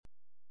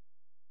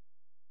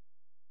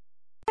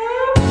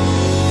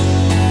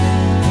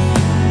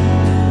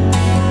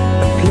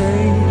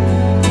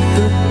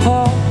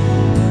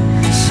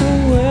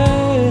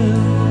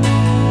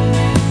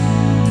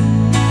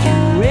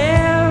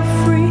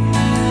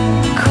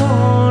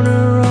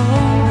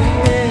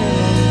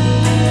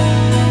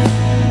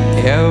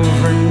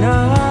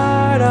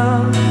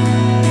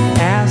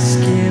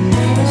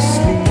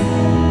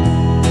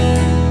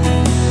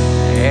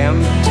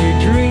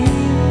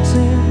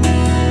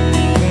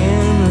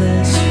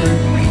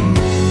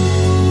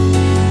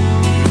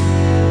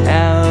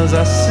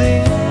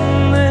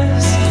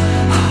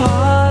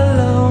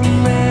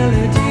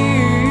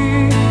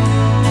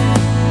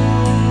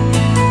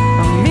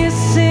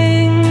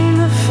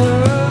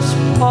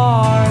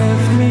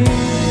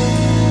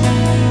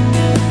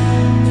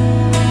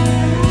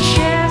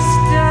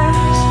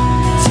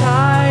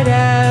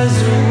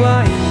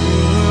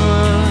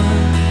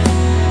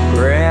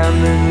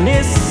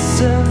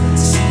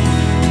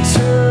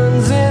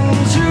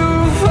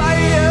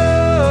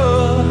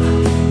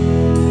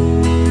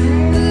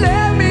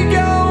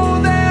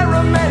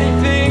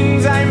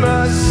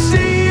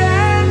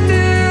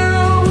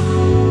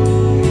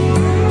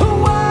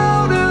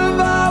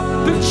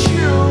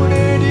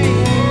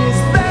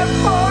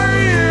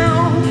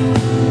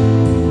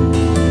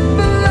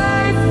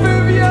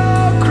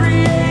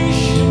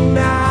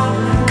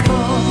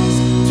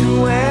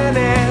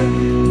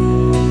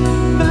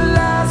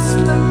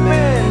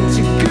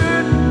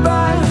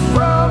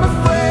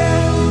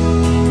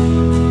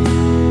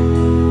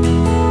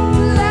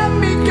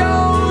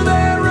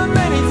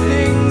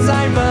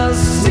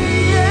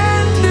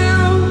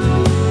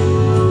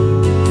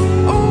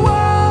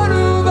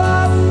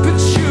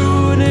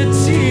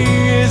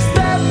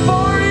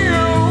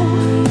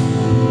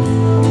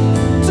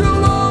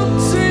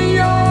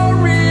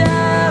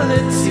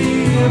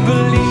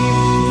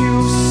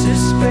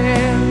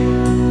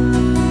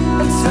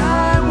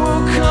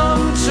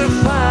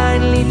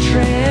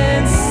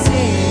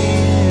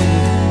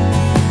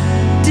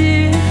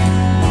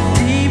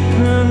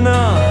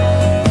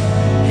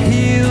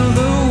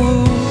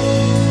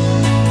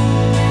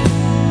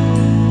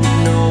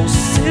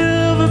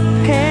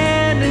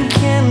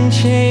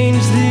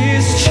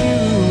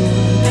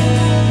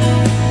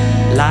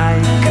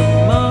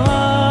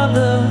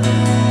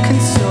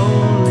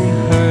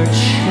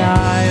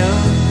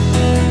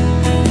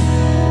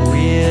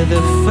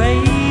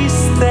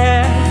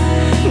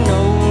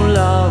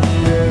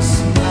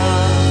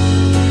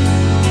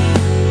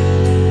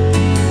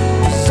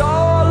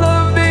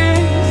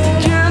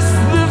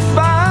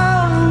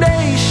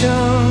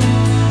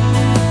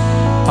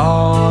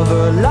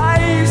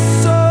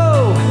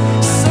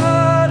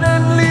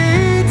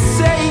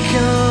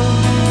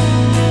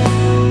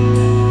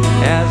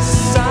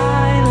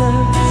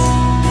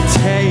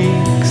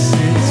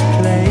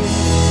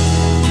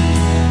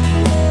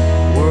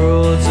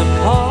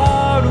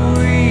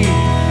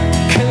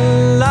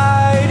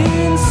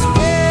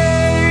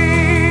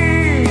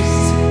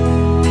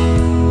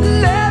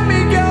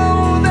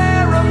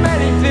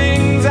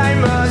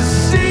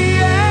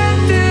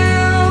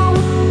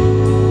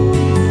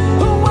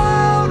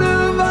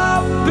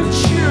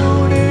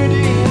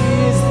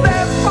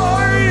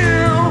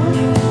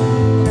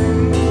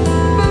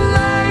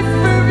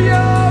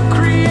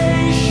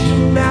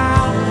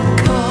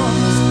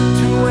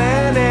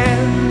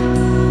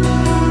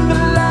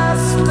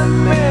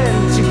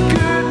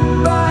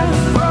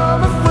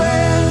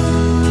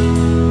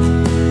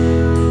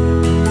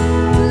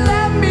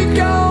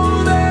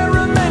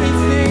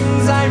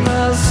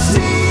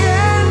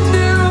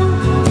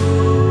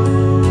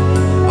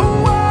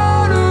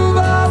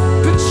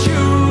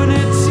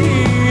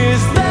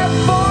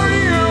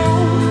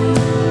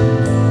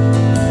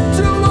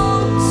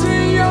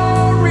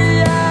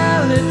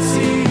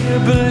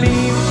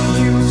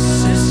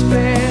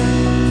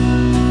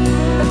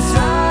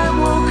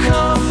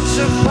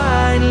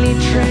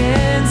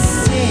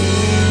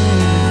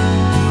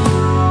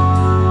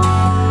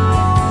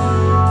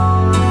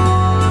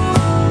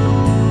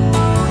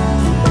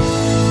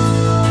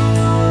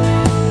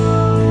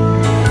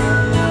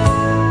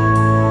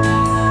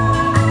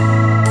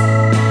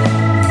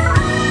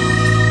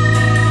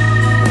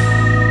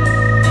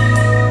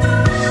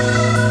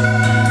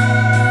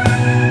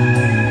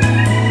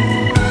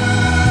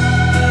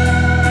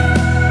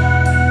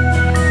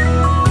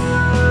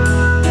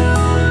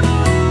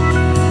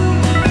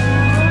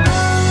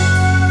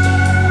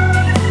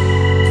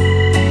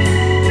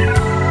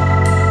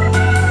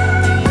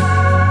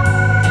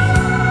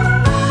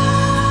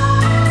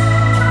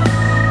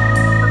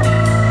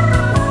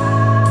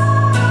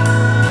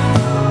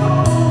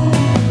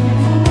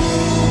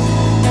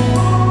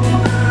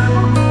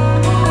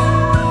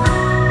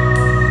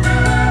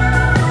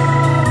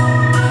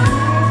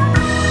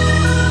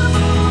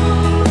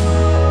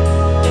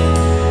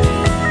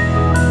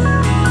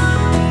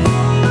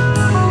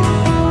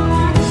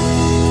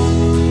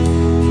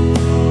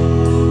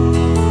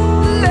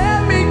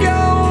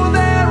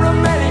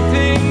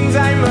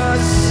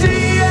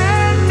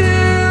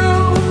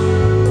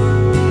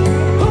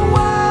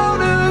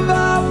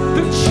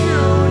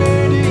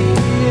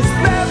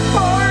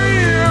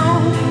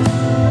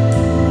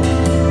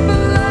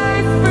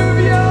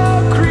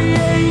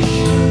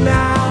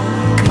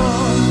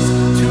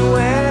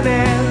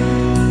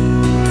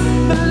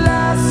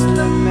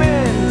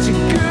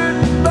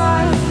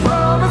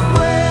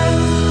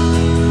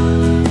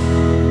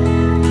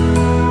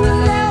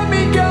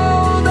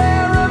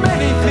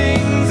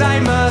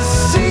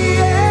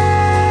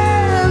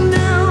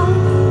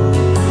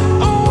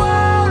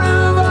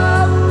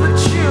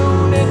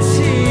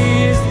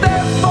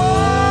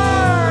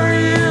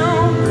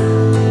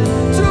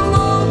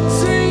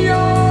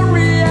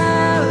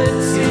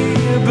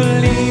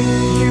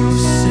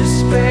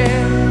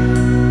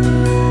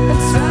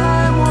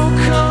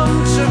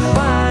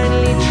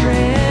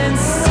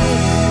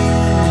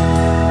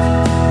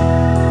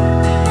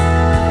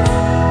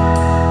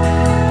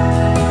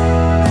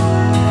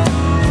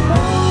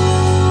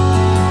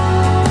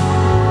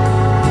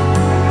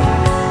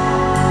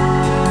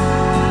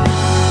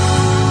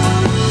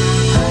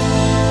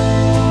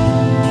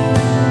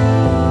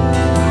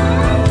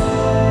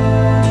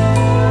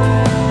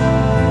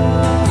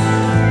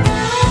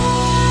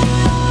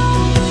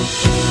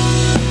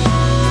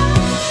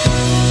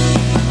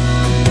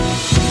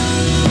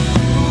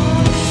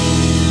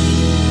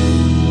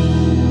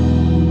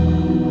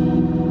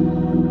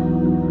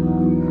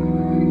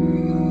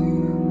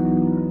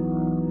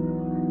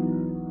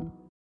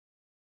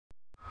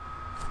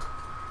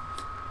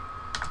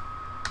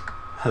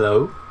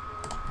Hello,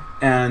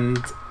 and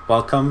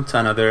welcome to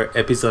another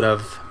episode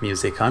of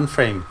Music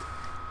Unframed.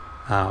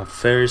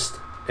 First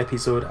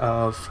episode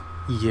of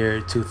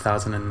year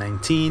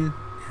 2019,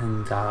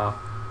 and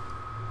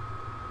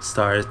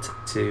start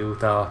to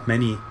the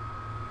many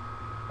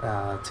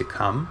to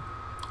come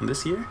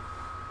this year.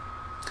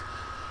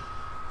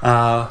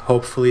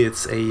 Hopefully,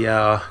 it's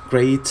a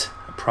great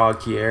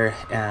prog year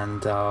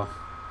and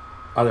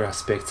other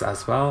aspects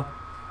as well.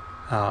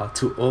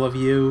 To all of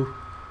you,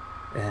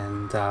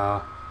 and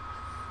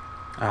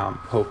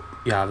hope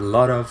you have a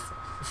lot of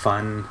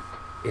fun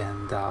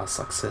and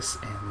success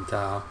and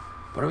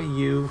whatever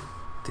you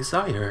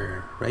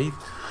desire, right?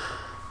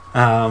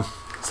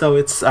 So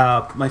it's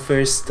my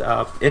first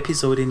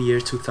episode in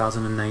year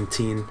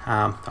 2019.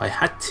 I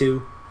had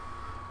to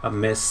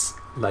miss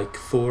like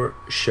 4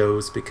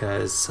 shows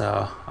because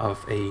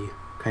of a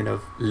kind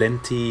of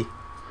lengthy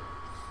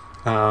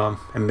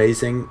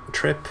amazing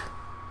trip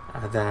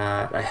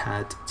that I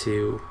had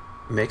to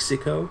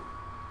Mexico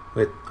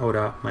with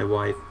Oda, my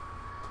wife,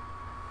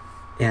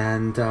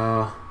 and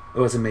it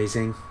was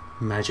amazing,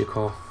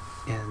 magical,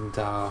 and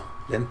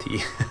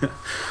lengthy.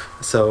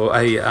 So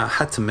I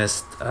had to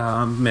miss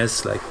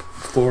like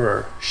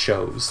 4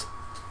 shows,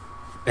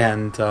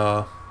 and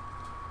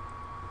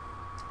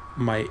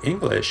my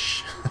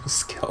English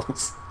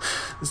skills.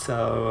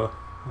 So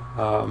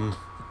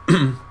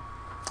it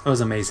was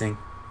amazing,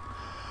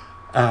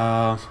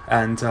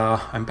 and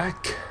I'm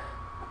back.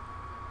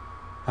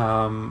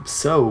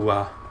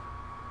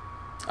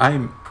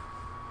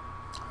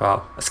 I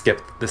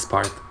skipped this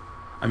part.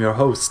 I'm your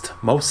host,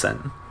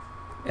 Mosen,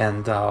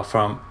 and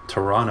from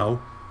Toronto,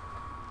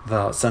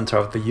 the center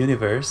of the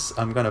universe.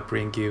 I'm gonna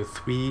bring you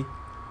 3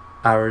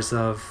 hours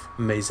of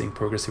amazing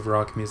progressive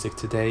rock music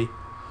today.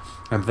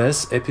 And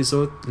this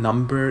episode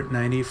number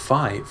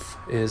 95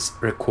 is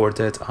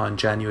recorded on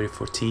January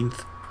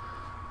 14th,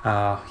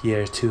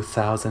 year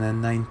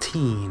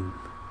 2019.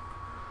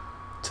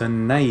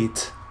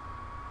 Tonight,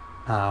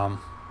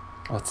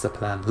 what's the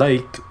plan?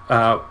 Like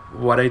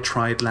what I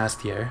tried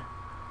last year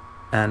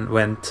and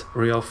went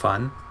real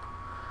fun.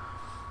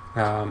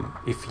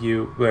 If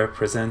you were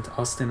present,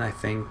 Austin, I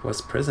think,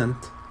 was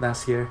present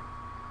last year.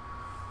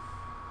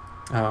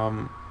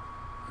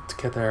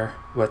 Together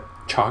with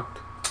Chuck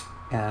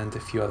and a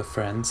few other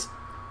friends.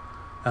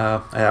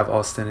 I have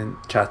Austin in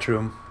chat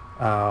room,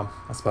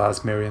 as well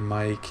as Mary and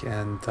Mike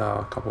and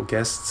a couple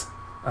guests.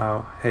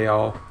 Hey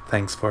all,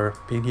 thanks for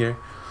being here.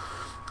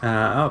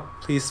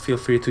 Please feel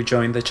free to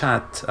join the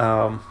chat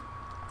at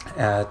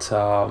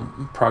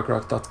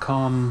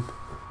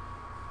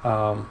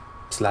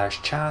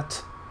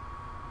progrock.com/chat.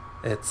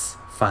 It's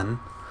fun.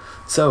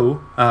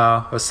 So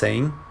I was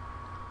saying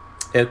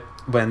it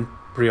went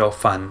real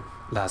fun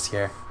last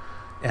year,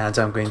 and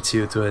I'm going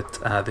to do it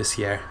this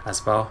year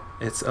as well.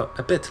 It's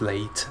a bit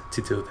late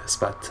to do this,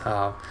 but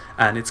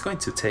and it's going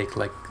to take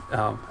like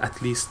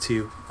at least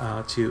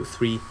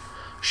 2-3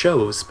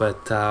 shows,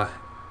 but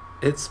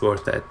it's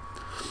worth it.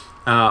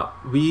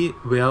 We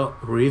will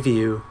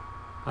review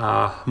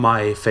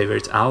my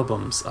favorite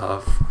albums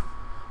of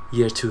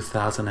year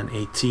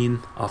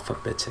 2018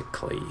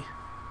 alphabetically.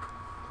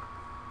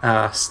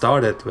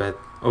 Started with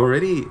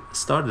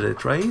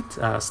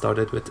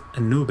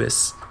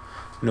Anubis.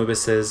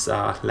 Anubis's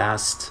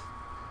last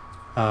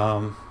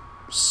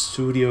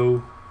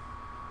studio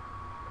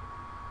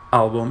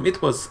album.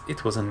 It was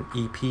an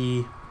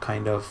EP,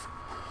 kind of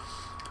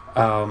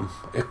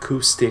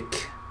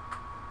acoustic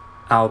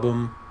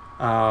album.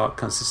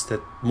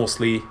 Consisted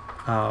mostly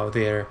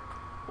their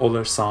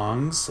older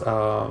songs,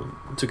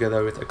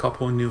 together with a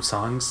couple new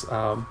songs.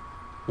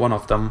 One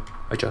of them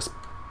I just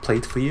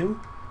played for you.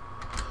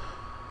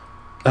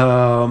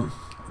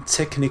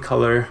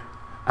 Technicolor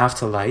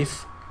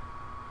Afterlife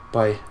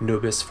by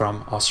Nubis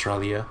from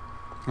Australia.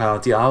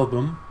 The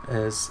album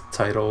is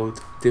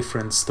titled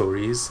Different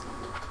Stories,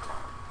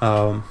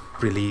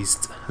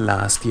 released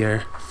last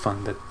year,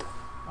 funded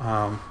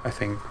I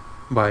think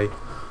by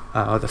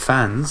the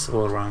fans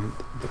all around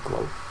the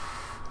globe.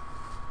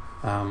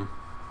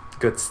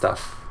 Good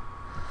stuff.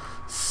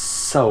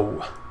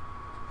 So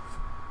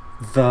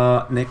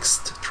the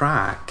next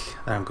track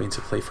that I'm going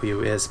to play for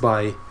you is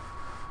by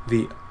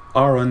the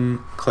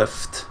Aaron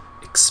Clift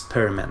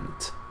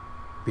Experiment.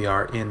 We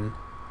are in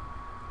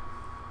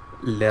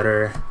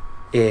letter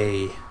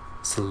A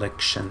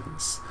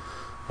selections.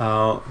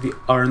 The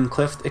Aaron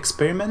Clift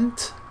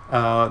Experiment,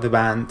 the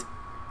band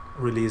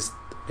released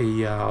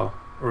a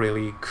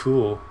really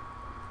cool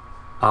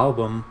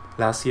album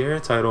last year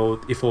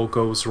titled If All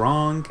Goes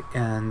Wrong,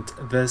 and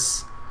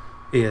this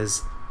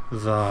is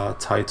the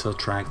title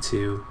track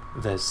to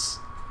this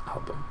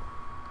album.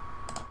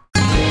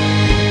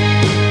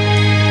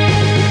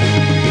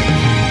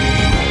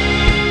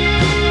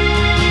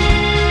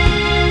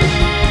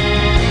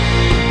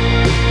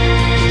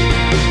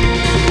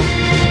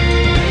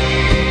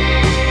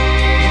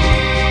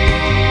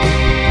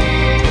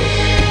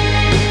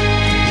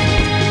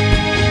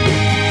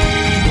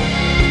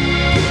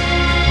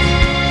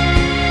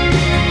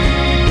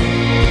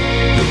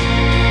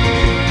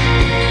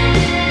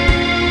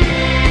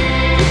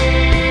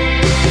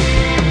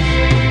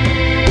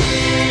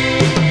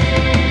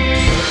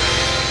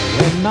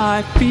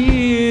 my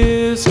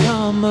fears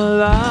come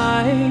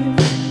alive.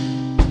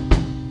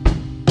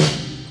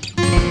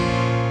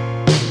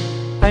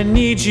 I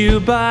need you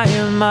by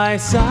my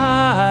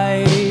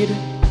side.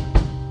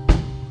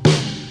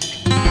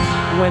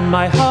 When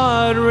my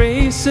heart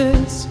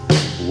races,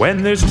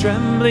 when there's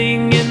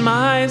trembling in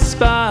my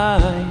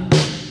spine,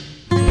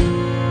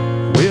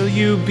 will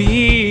you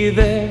be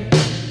there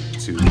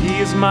to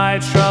ease my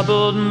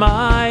troubled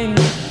mind?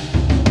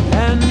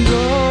 And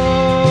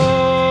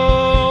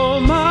oh,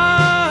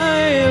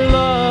 my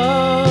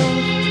love,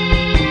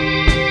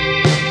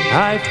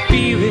 I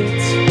feel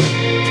it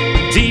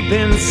deep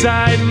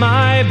inside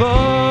my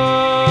bones.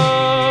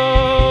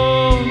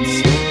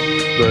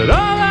 But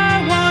all I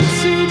want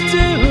to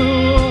do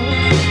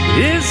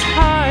is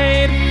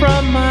hide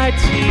from my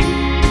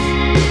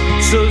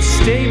tears. So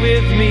stay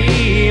with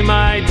me,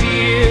 my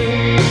dear.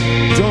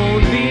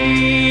 Don't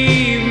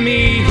leave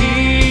me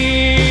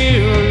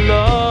here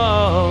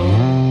alone.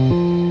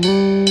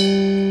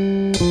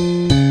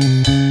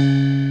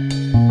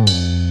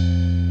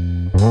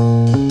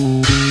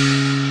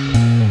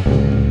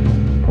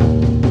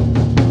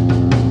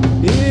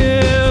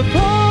 If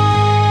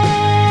all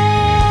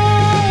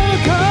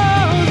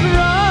goes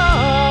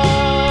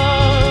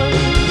wrong,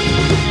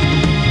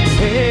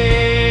 take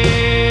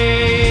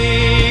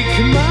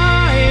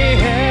my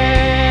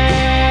hand.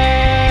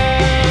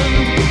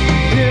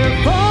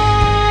 If all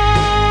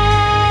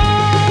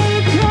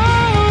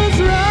goes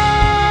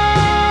wrong,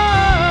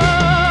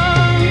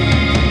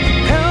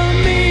 help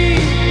me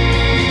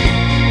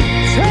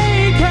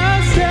take a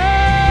stand.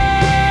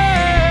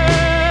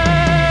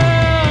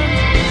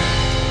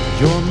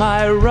 You're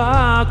my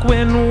rock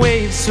when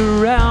waves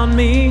surround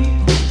me.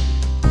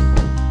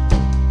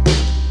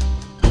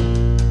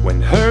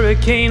 When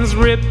hurricanes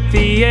rip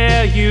the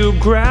air, you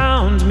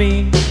ground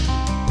me.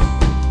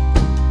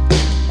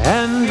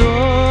 And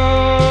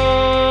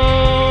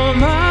oh,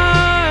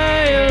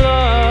 my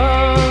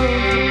love,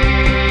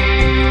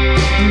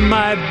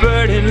 my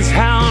burdens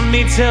hound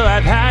me till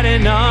I've had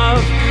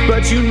enough,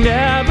 but you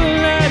never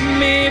let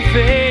me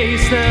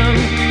face them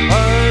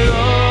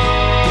alone.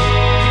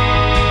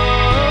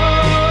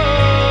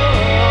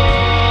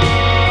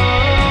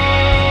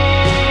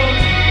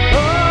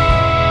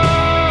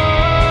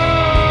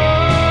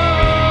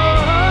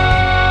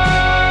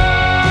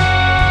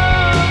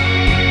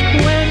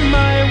 When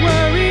my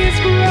worries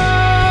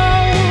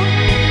grow,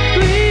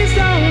 please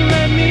don't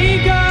let me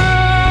go.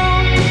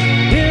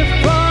 If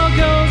all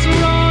goes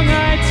wrong, I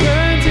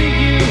turn to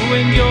you,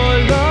 and your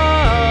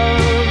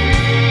love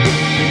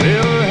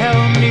will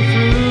help me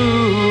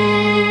through.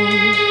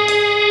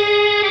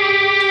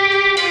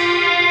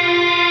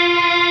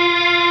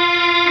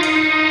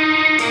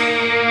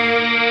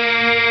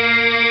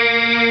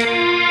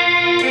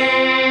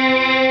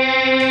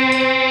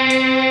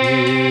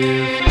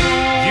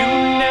 You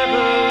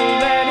never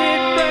let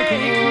it break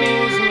me.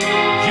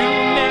 You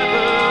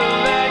never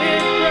let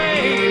it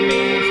break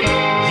me.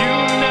 You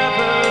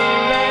never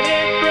let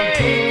it break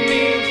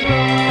me.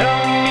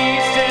 Help me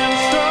stand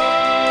strong.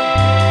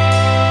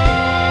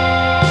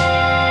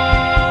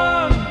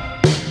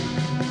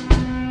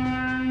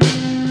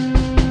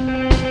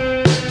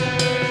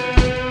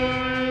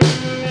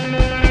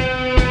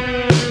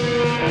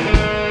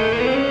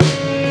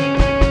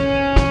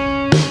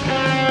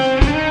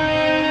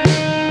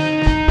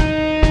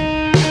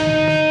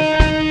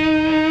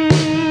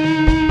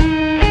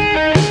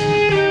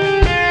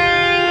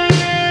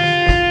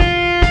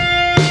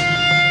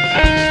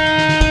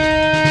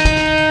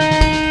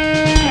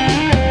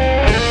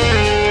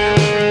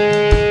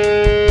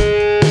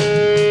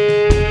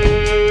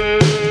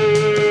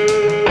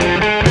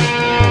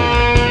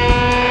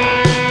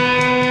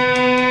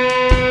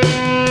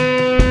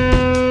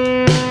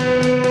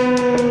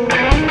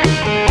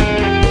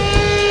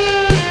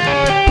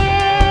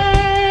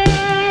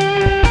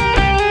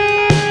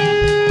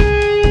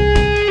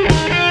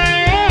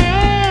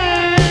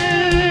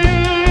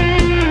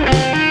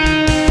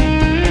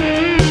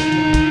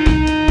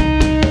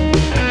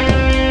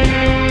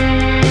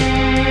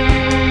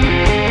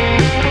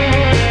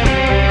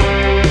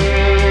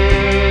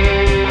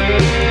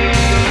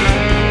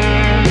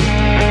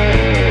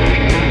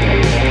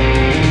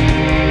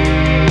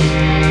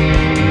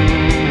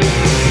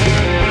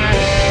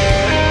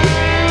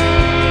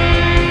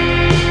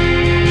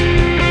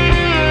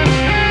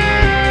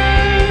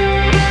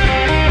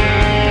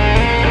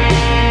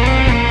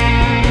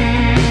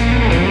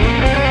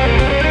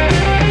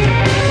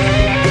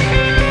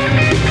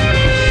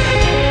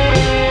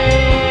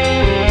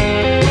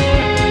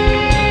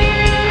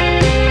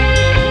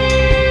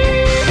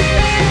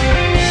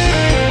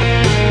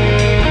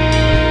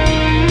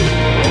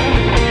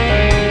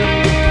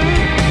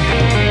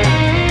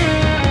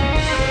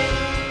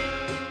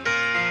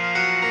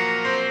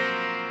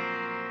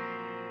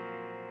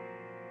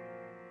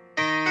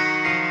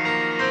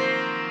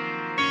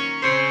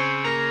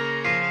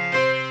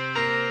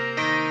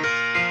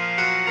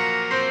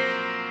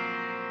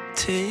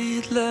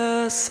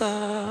 tidlösa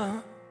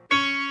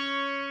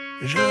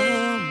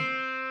rum.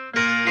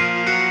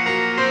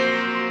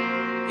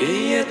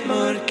 ett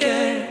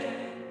mörker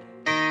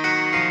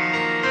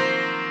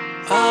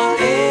av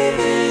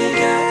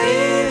eviga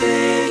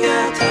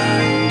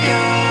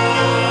tankar.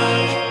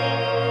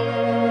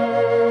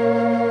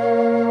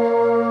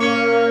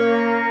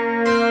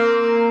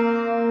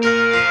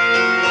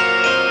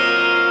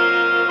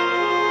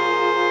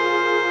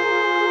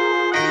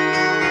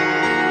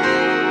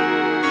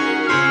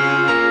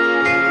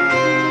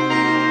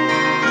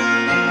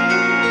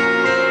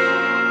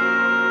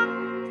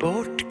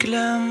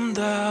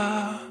 Bortglömda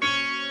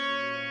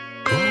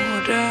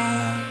gårdar.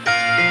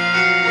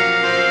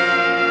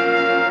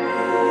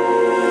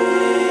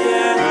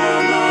 En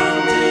annan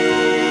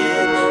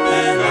tid,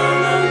 en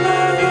annan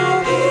värld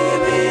av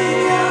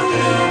eviga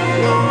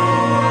drömmar.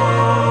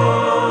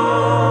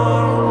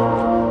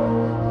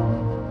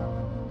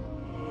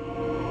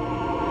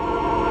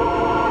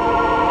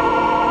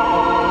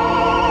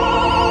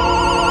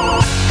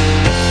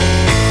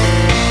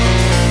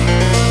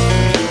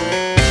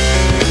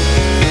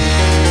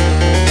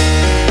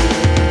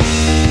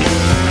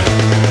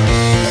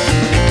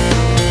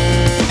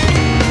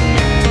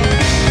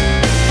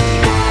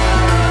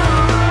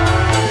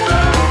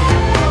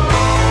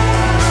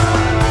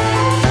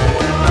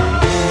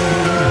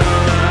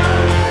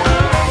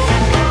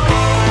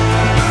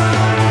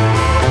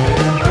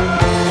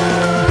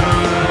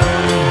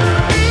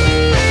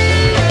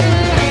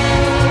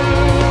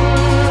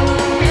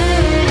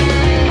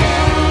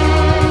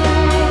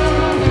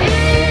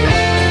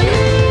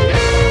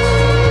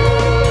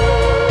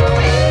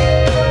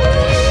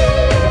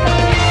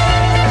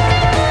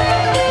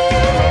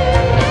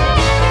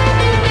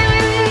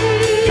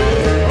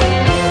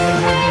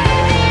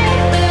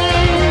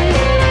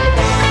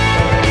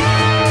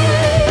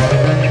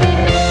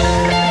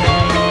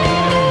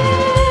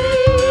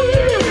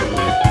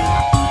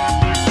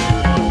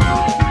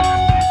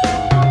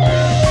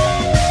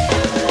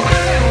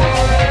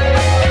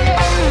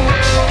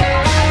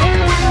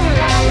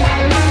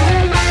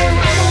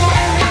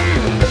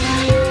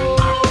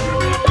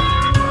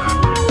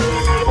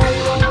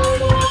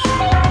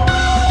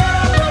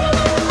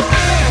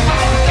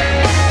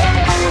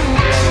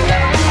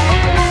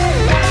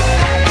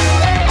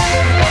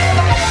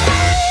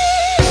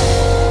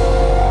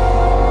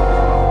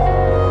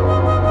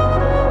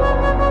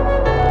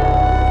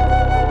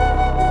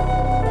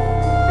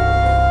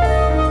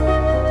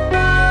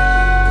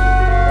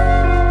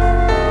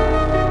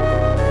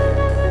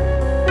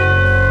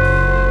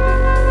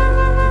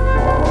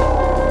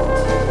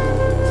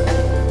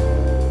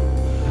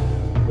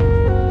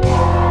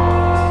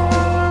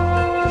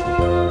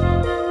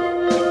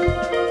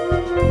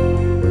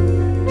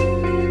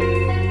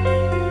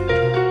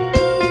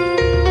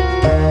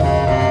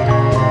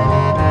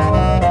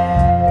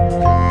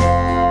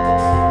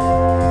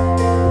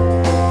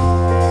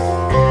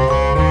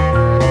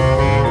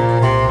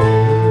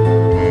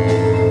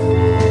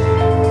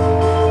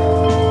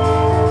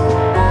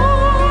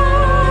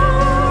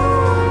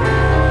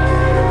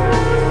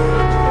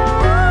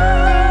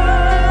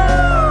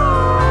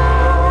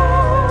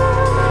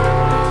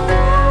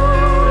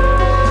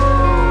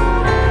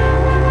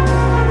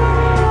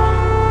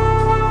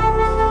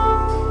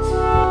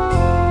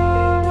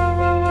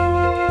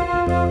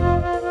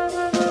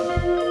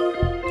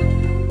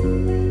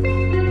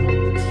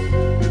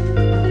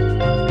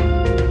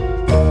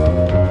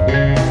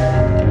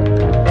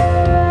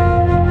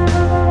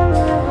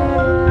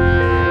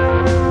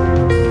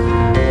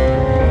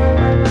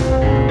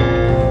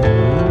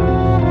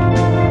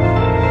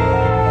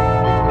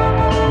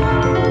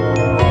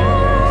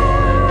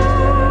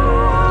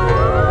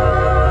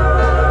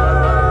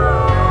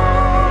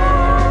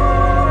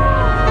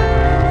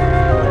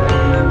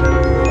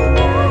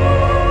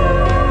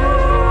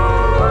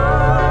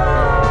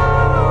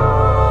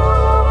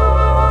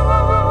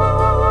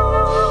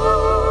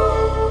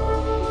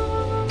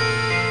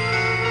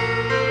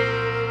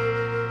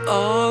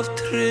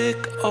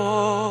 Avtryck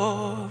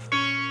av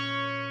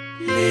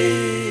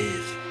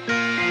liv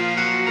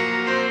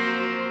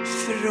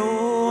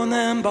från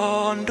en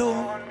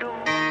barndom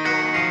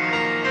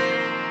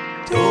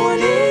då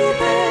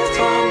livet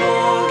var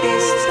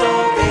magiskt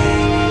av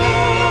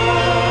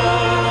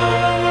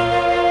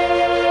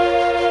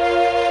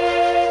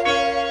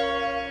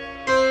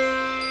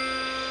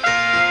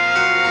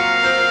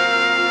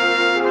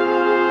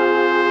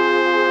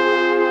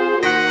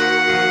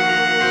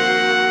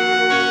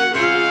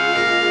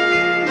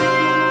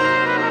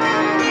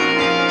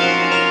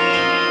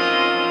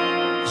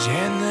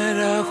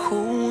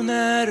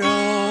generationer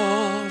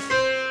av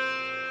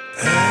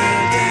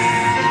öden.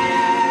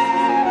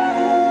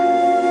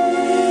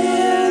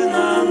 En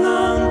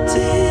annan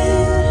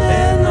tid,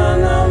 en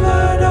annan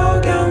värld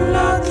av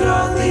gamla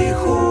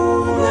traditioner.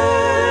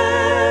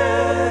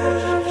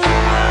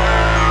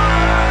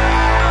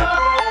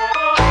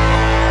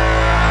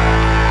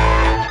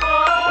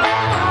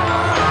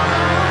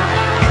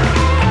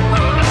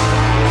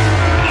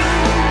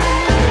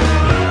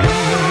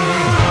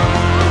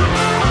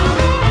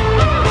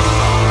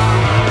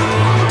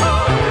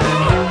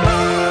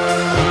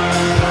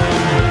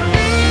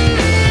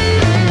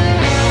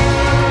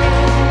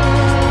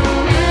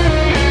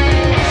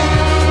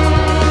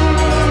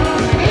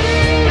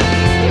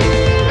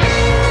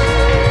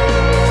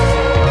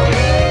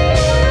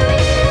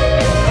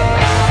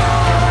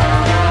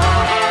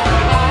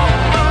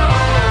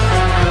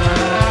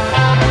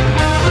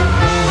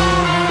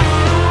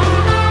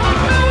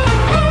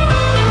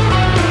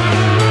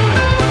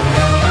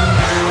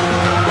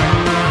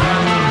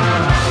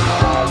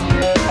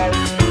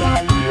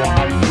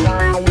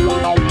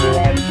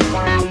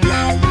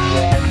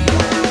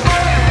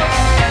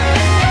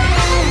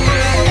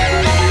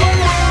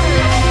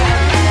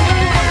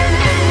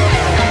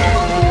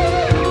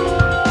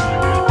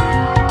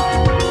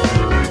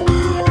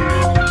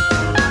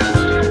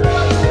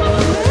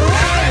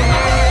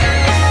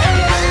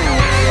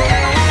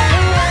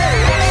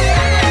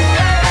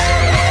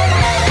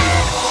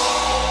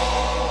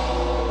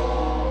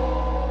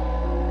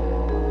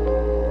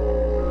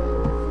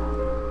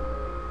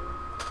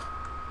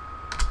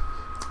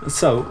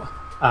 So,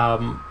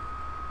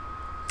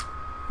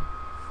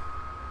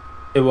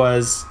 it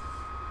was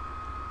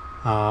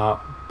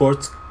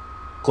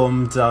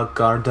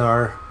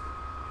Bortgårdagar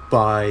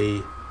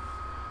by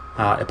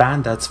a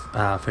band that's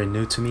very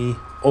new to me,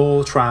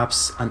 All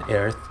Traps on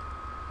Earth.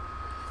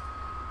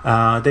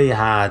 They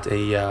had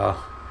a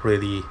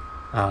really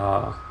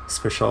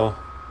special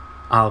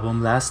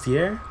album last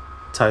year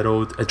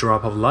titled A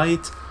Drop of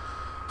Light.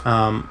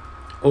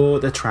 All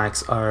the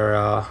tracks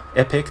are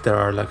epic. There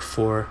are like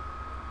 4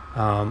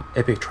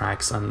 epic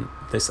tracks on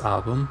this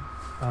album,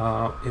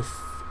 if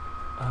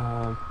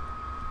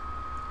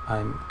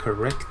I'm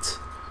correct.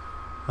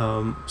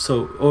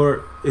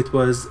 Or it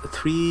was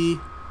 3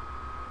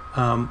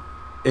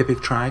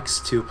 epic tracks,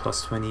 2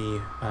 plus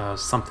 20,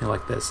 something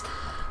like this.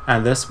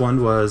 And this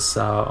one was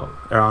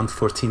around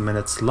 14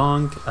 minutes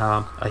long.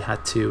 I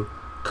had to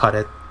cut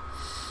it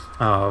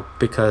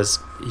because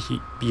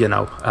there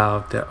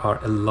are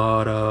a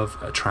lot of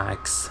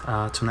tracks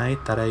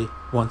tonight that I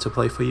want to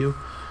play for you,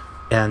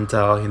 and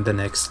in the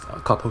next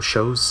couple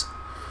shows.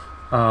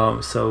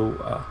 So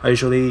I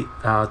usually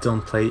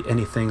don't play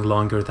anything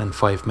longer than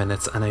 5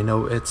 minutes, and I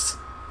know it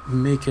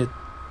makes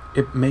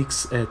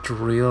it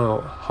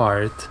real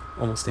hard,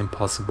 almost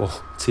impossible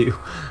to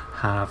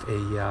have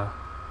a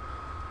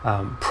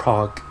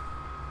prog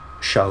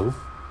show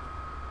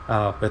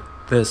with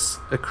this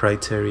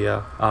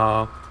criteria.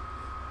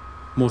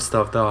 Most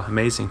of the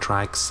amazing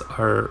tracks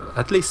are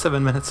at least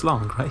 7 minutes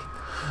long, right?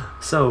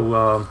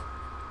 So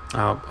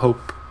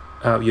hope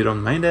you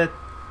don't mind it.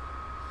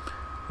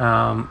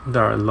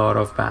 There are a lot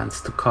of bands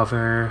to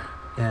cover,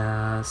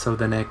 so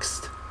the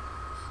next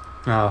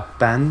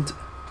band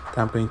that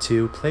I'm going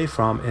to play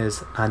from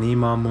is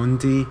Anima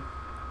Mundi,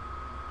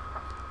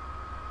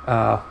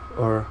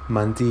 or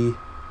Mundi.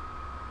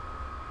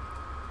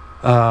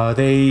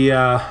 They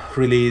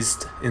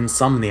released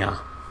Insomnia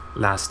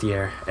last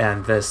year,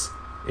 and this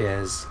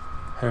is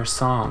her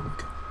song.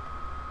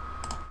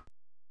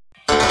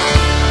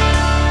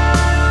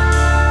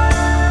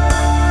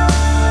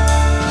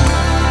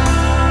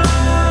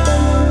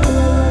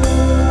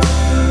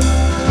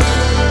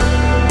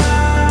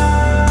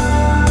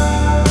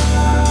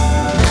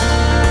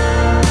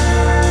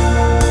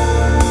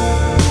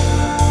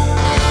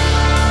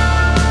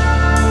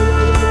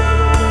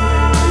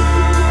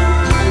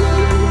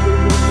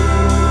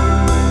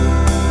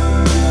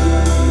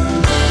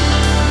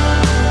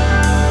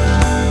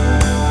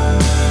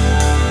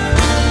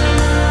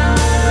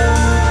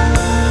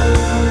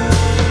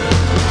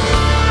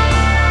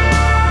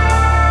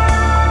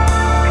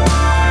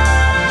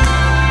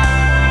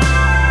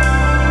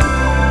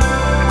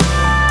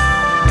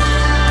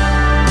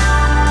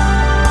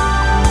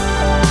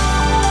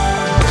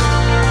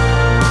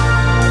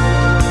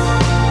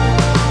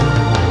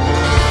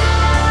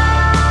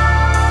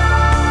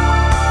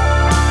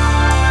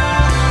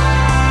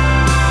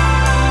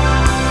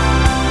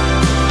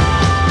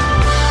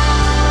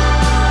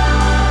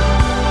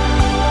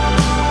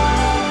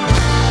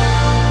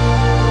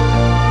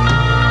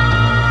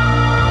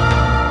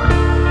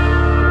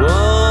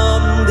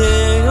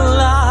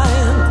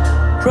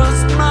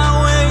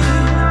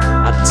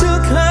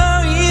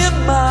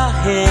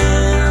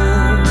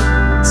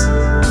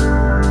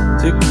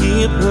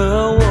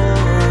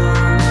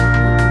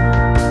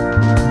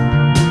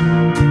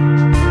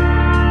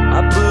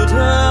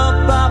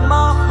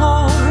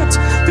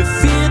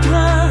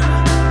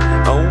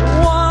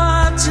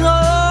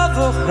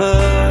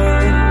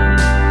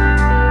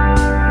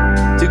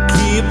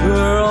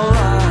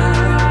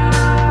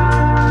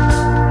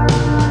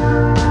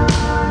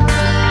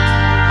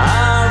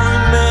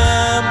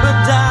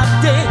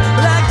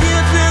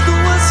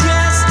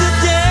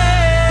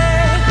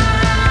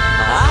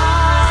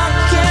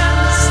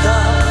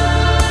 Stop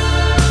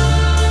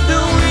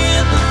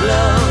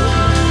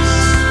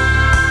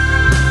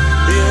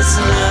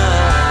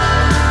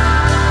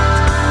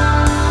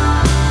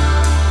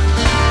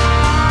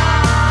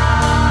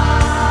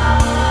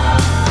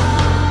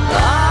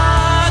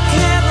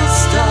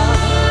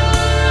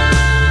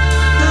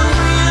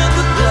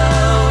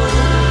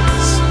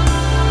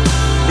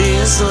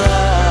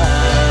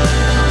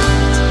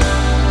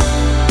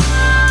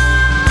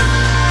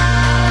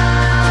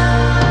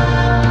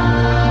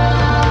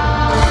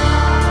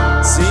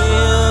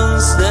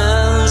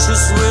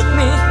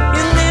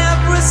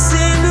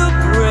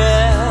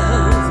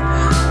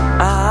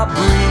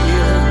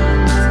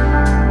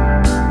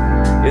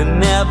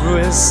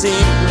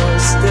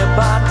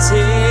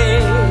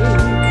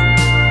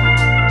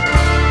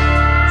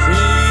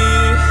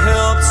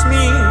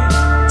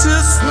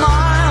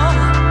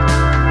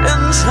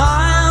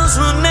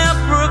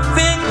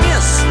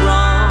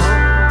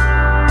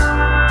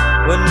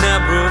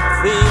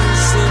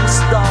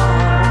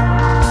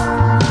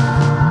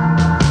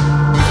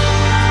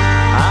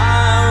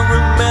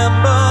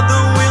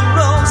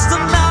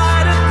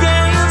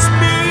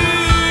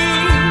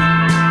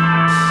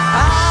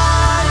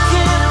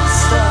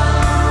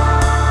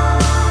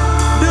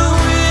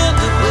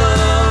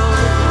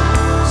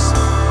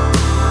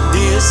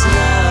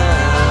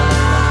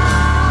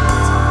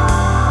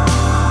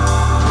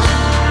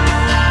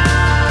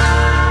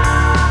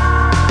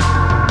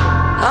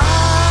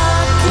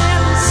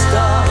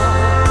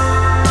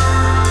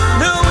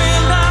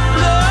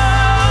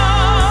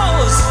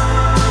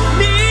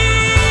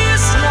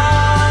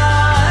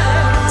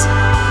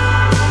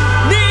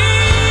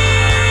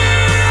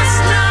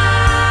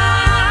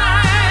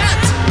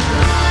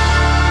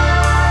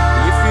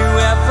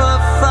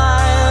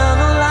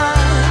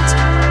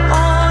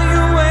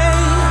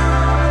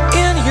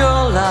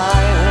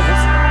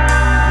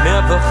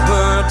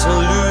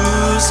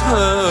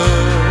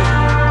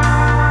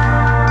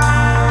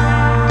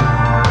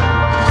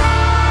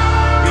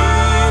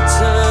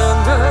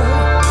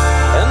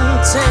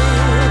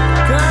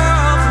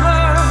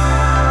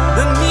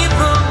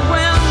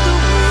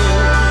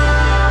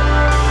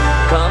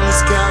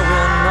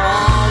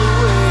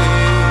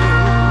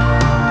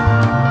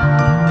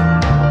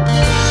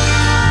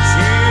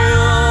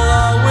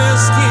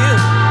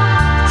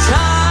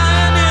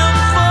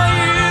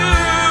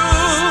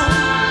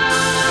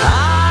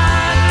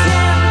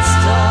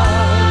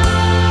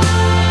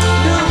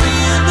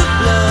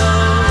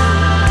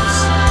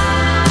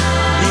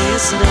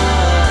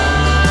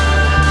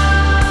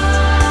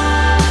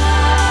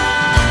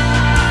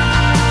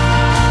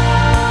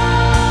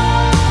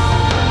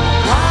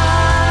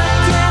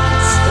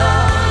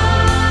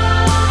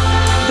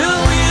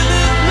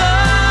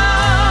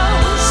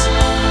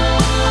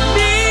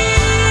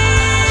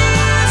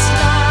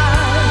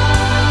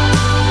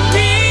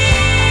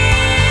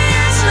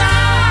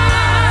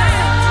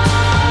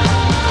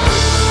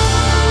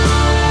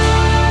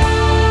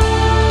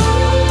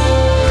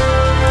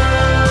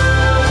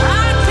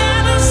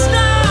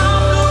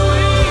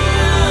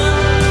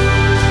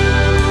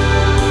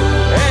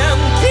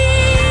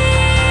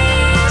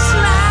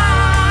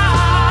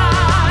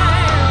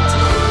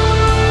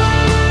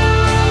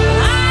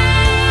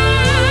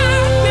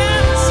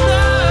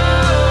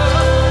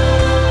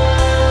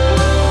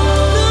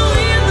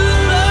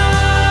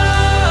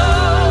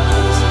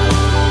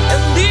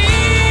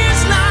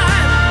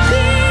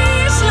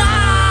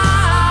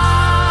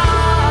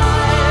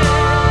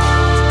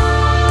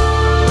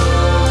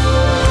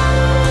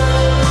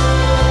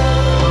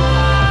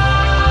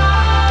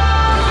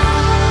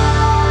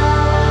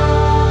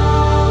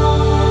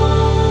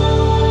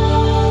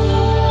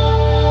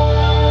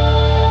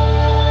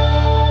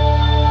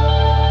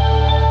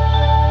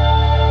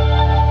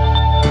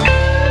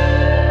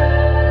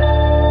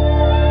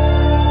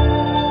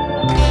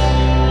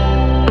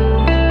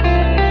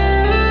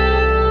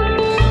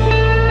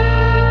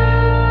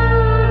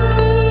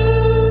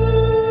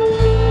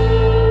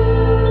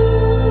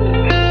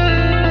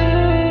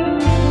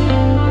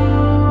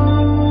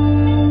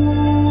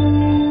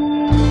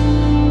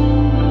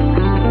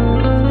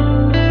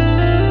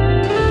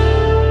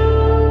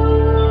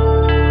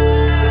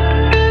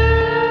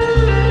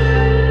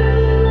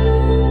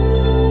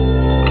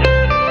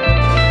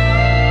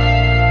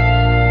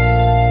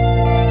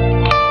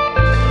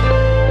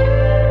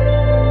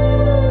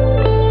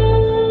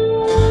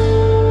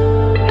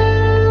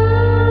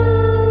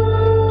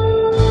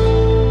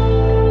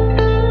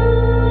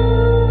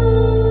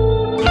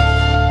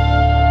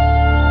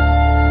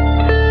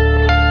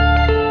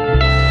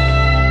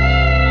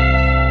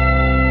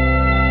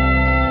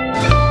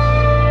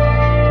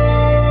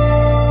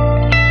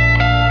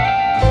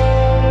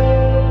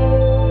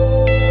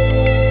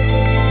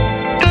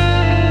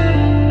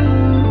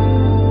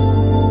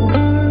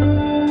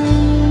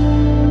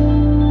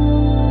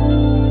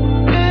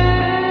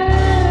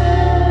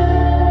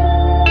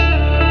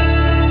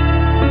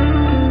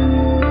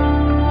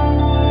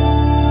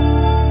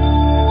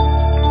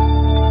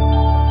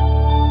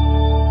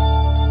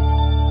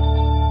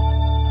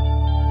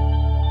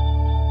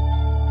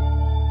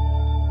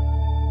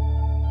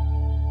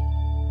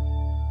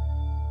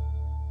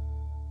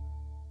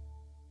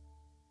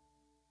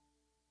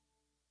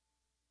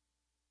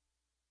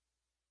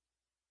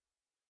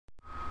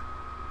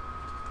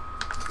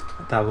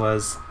That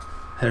was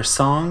her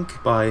song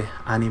by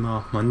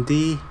Anima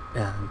Mundi,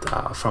 and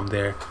from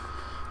their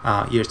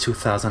year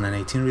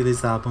 2018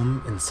 released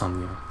album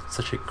Insomnia.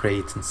 Such a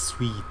great and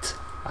sweet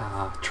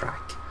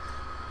track.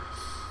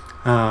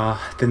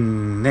 The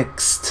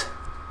next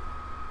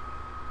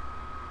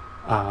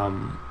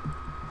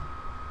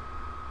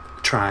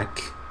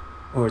track,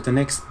 or the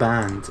next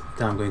band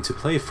that I'm going to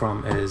play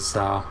from, is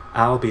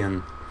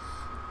Albion.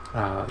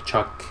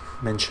 Chuck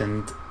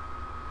mentioned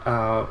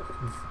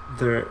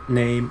their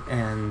name,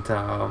 and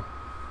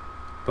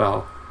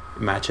well,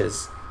 it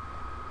matches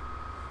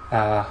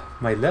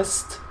my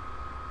list.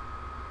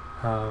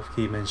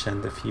 He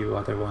mentioned a few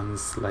other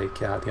ones like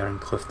the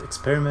Ironcliff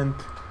Experiment.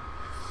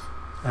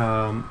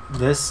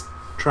 This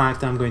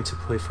track that I'm going to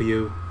play for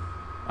you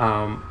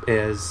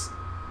is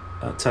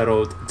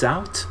titled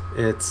Doubt.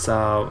 It's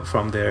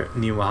from their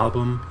new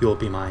album You'll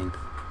Be Mine.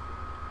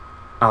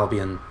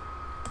 Albion.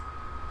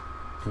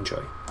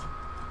 Enjoy.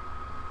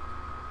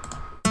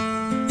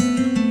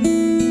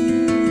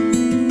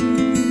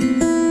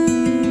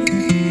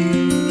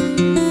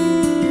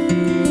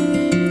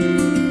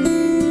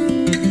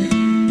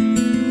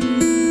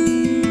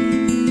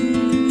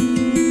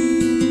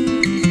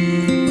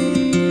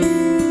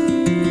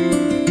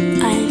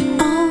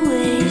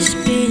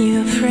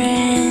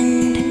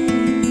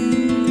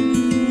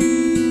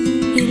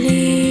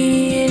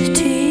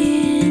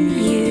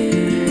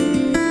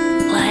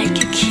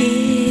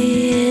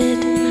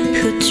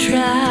 Who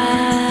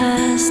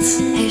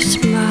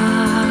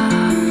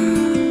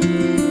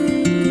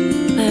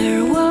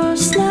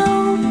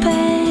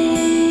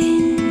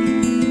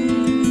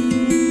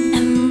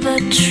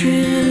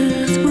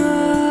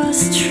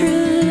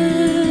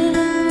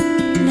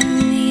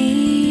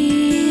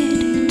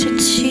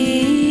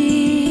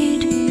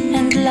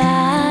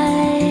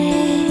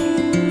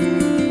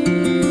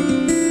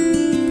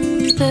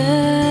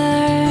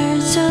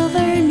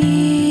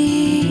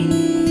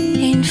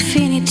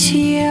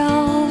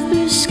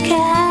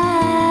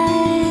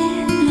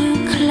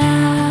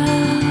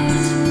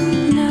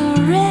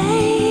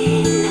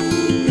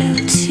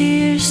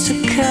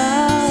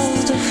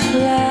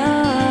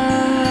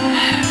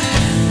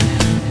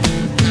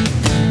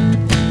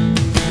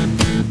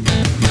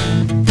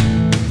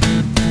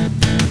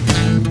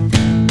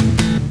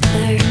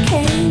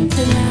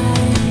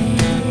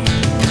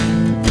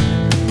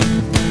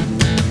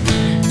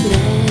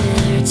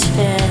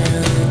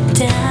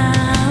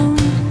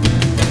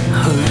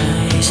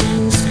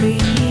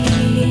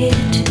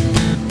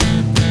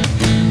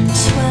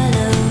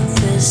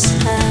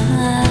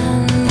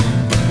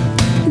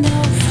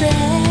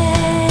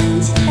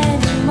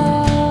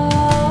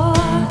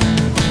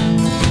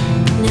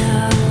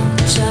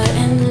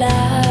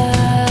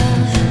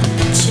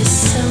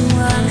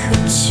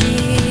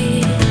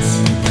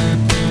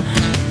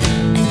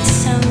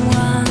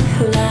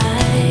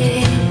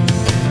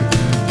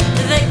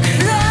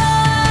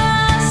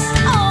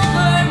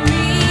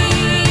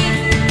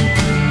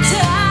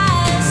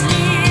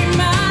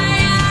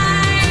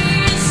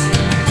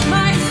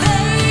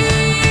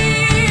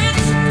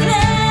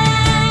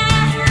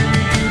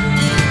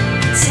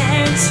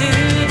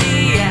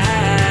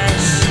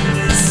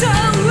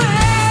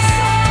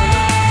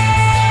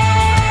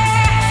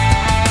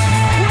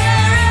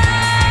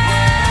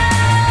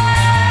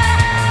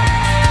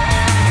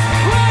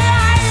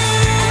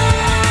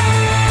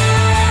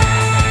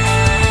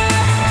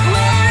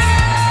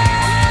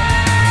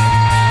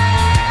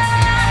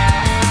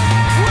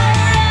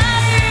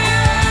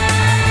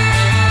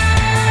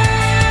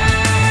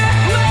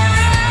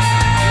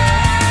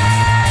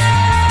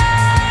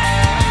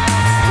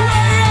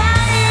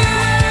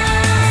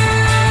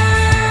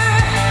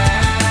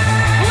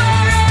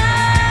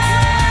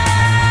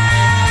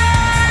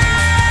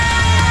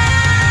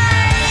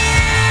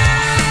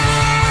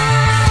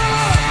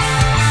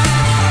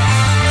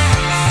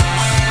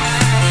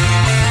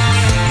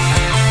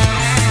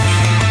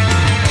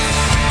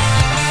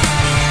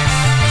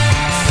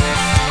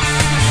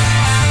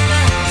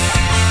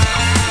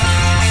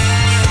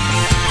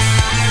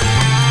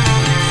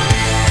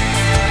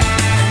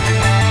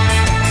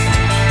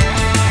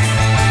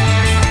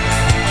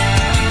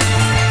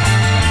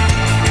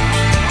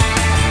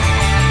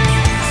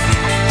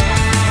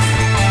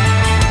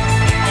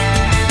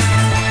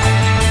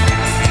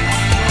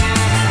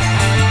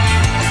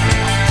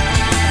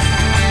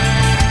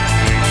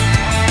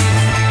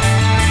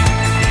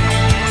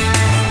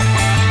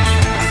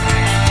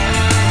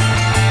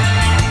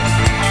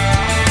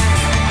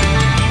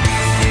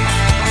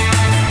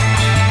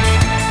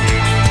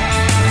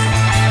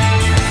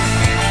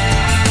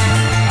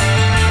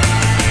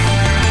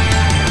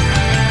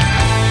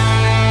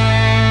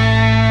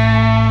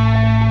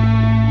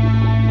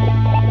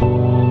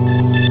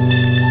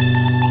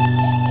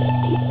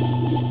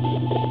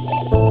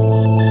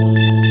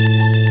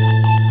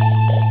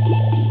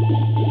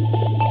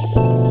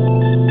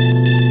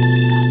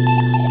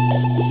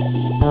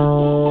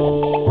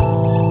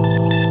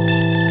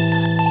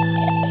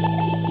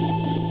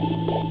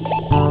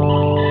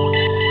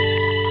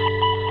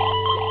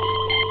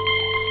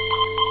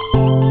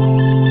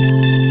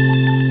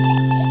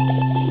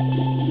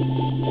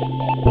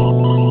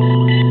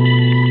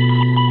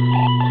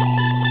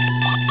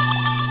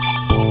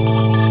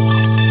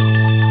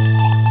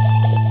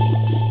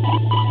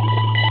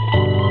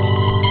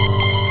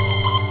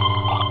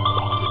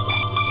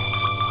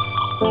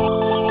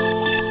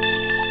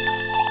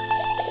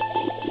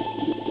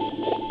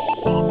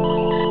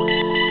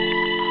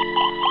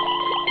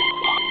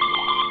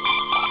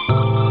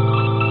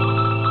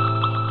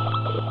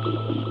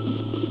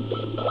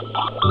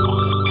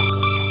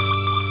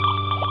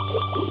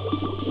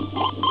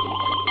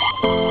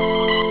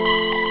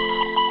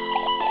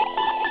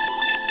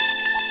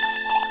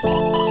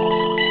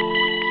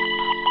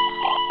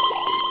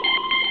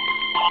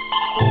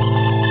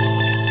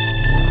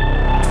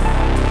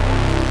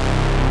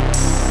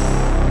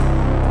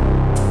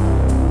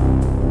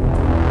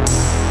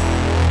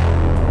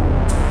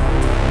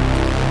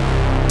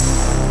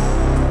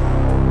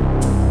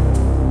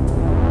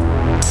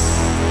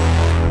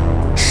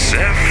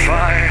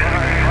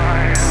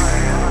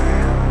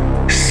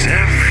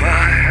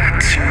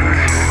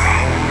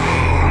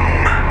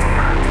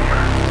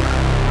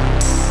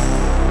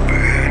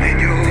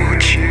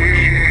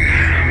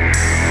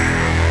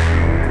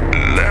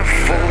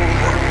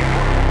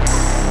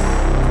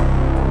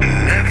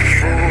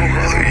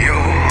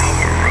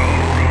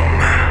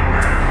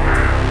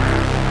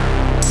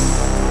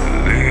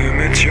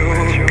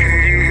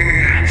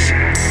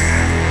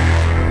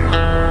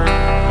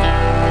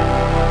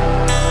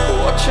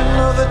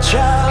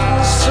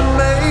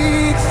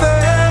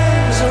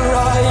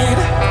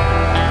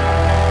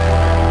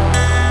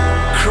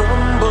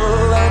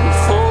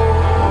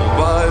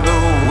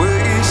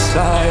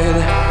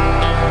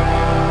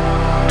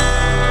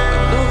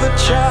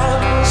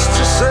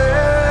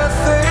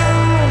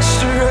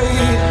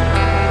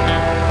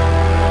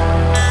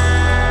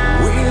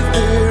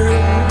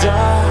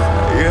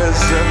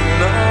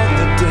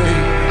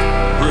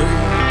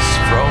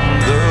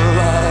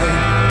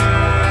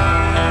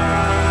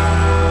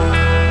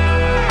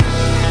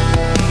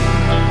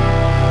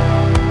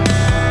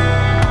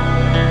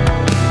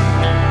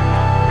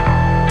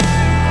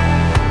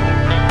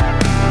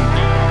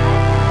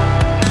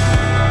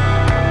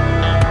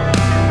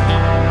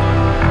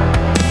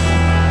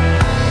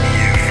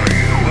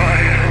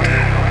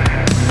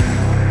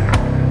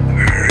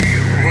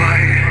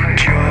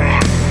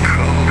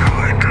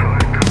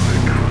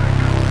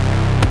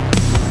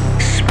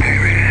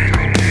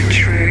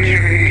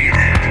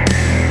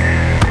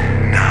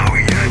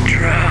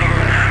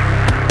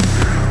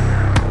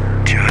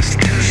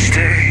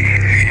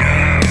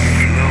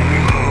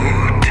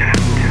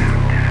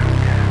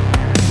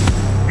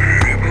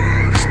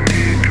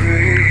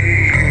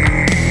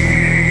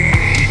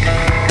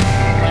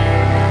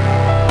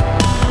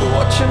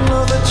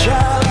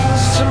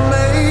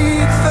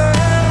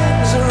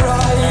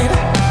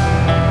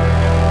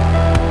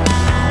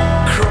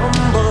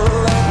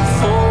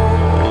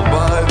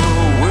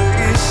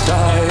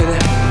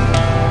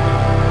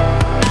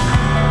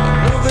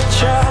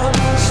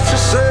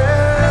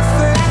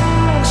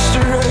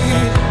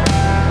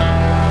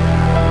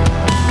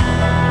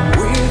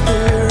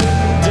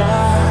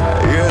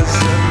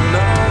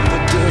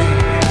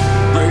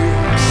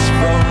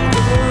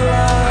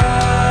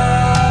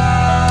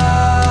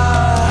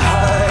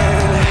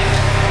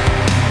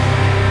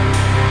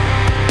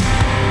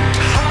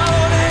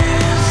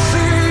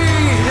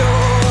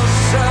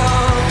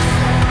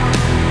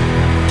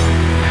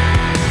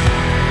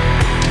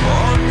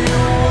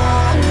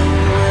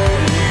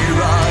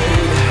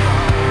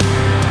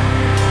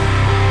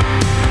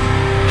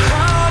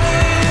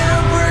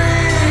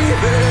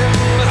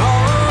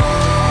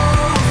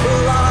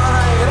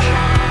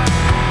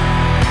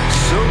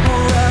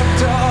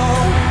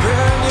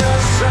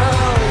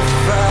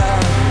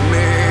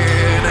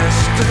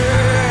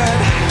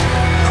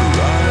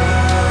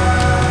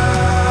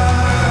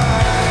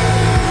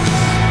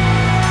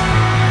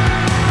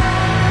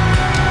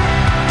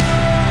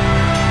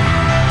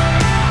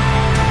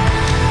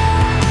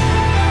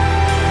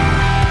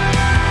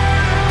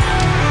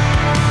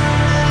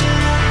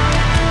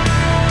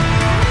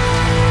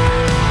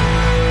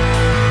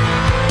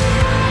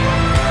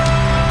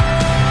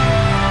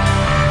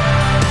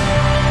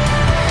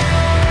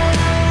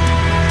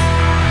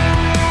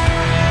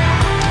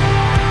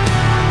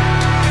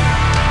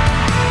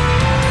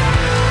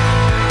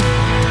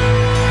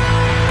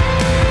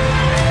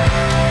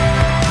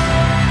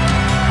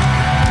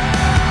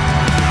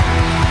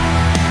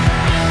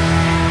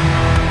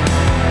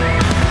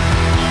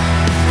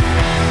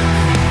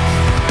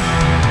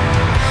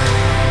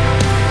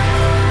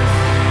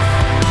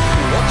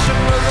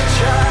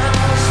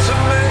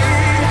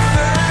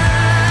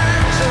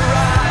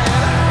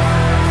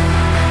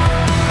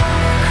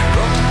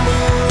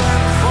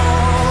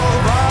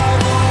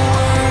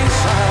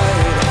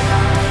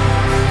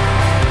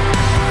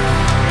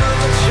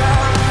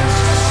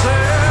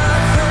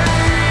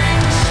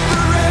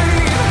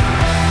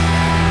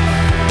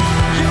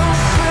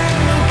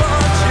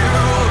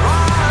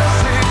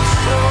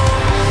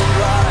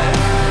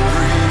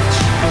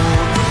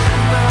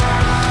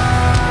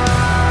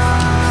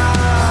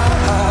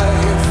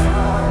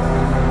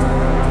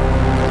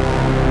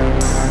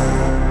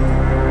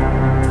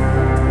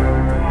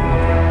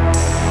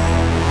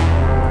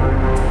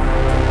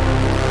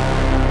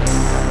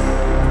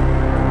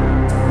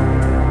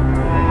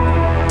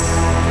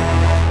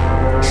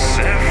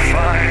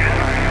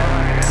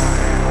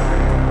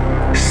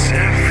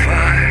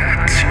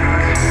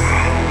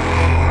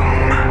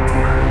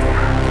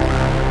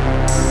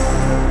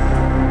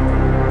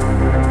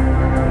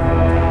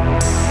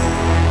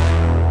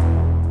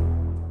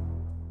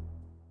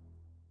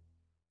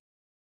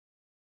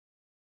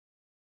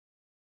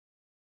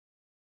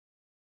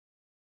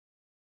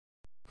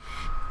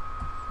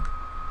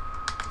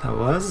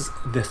was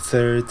the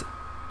third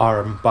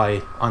arm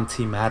by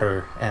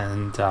Antimatter,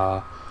 and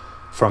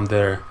from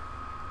their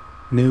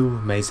new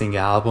amazing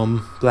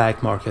album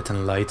Black Market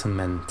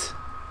Enlightenment,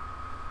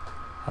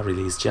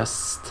 released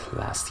just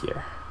last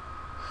year.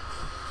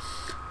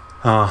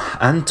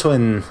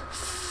 Antoine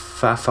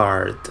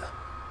Fafard,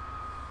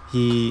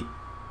 he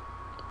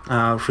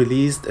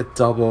released a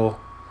double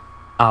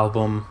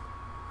album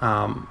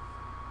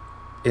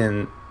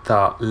in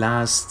the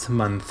last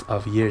month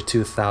of year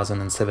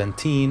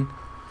 2017,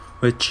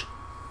 which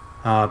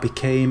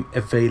became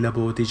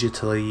available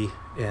digitally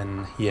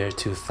in year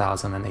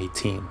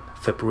 2018,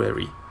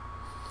 February.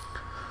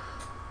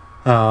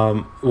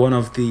 One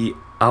of the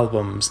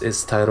albums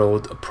is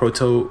titled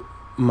Proto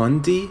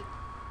Mundi,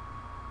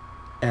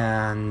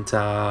 and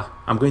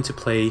I'm going to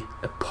play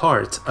a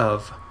part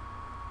of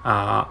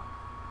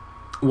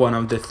one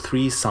of the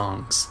 3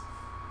 songs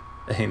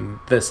in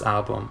this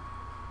album.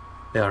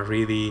 They are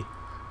really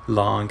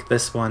long.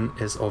 This one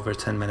is over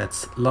 10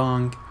 minutes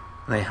long,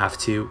 and I have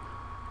to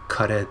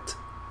cut it.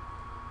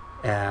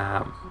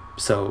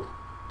 So,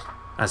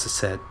 as I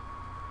said,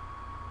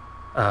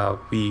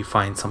 we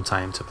find some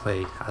time to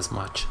play as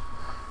much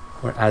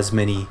or as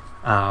many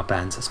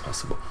bands as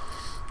possible.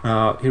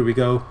 Here we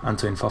go,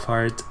 Antoine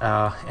Fafard,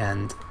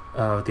 and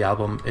the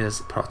album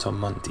is Proto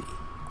Mundi.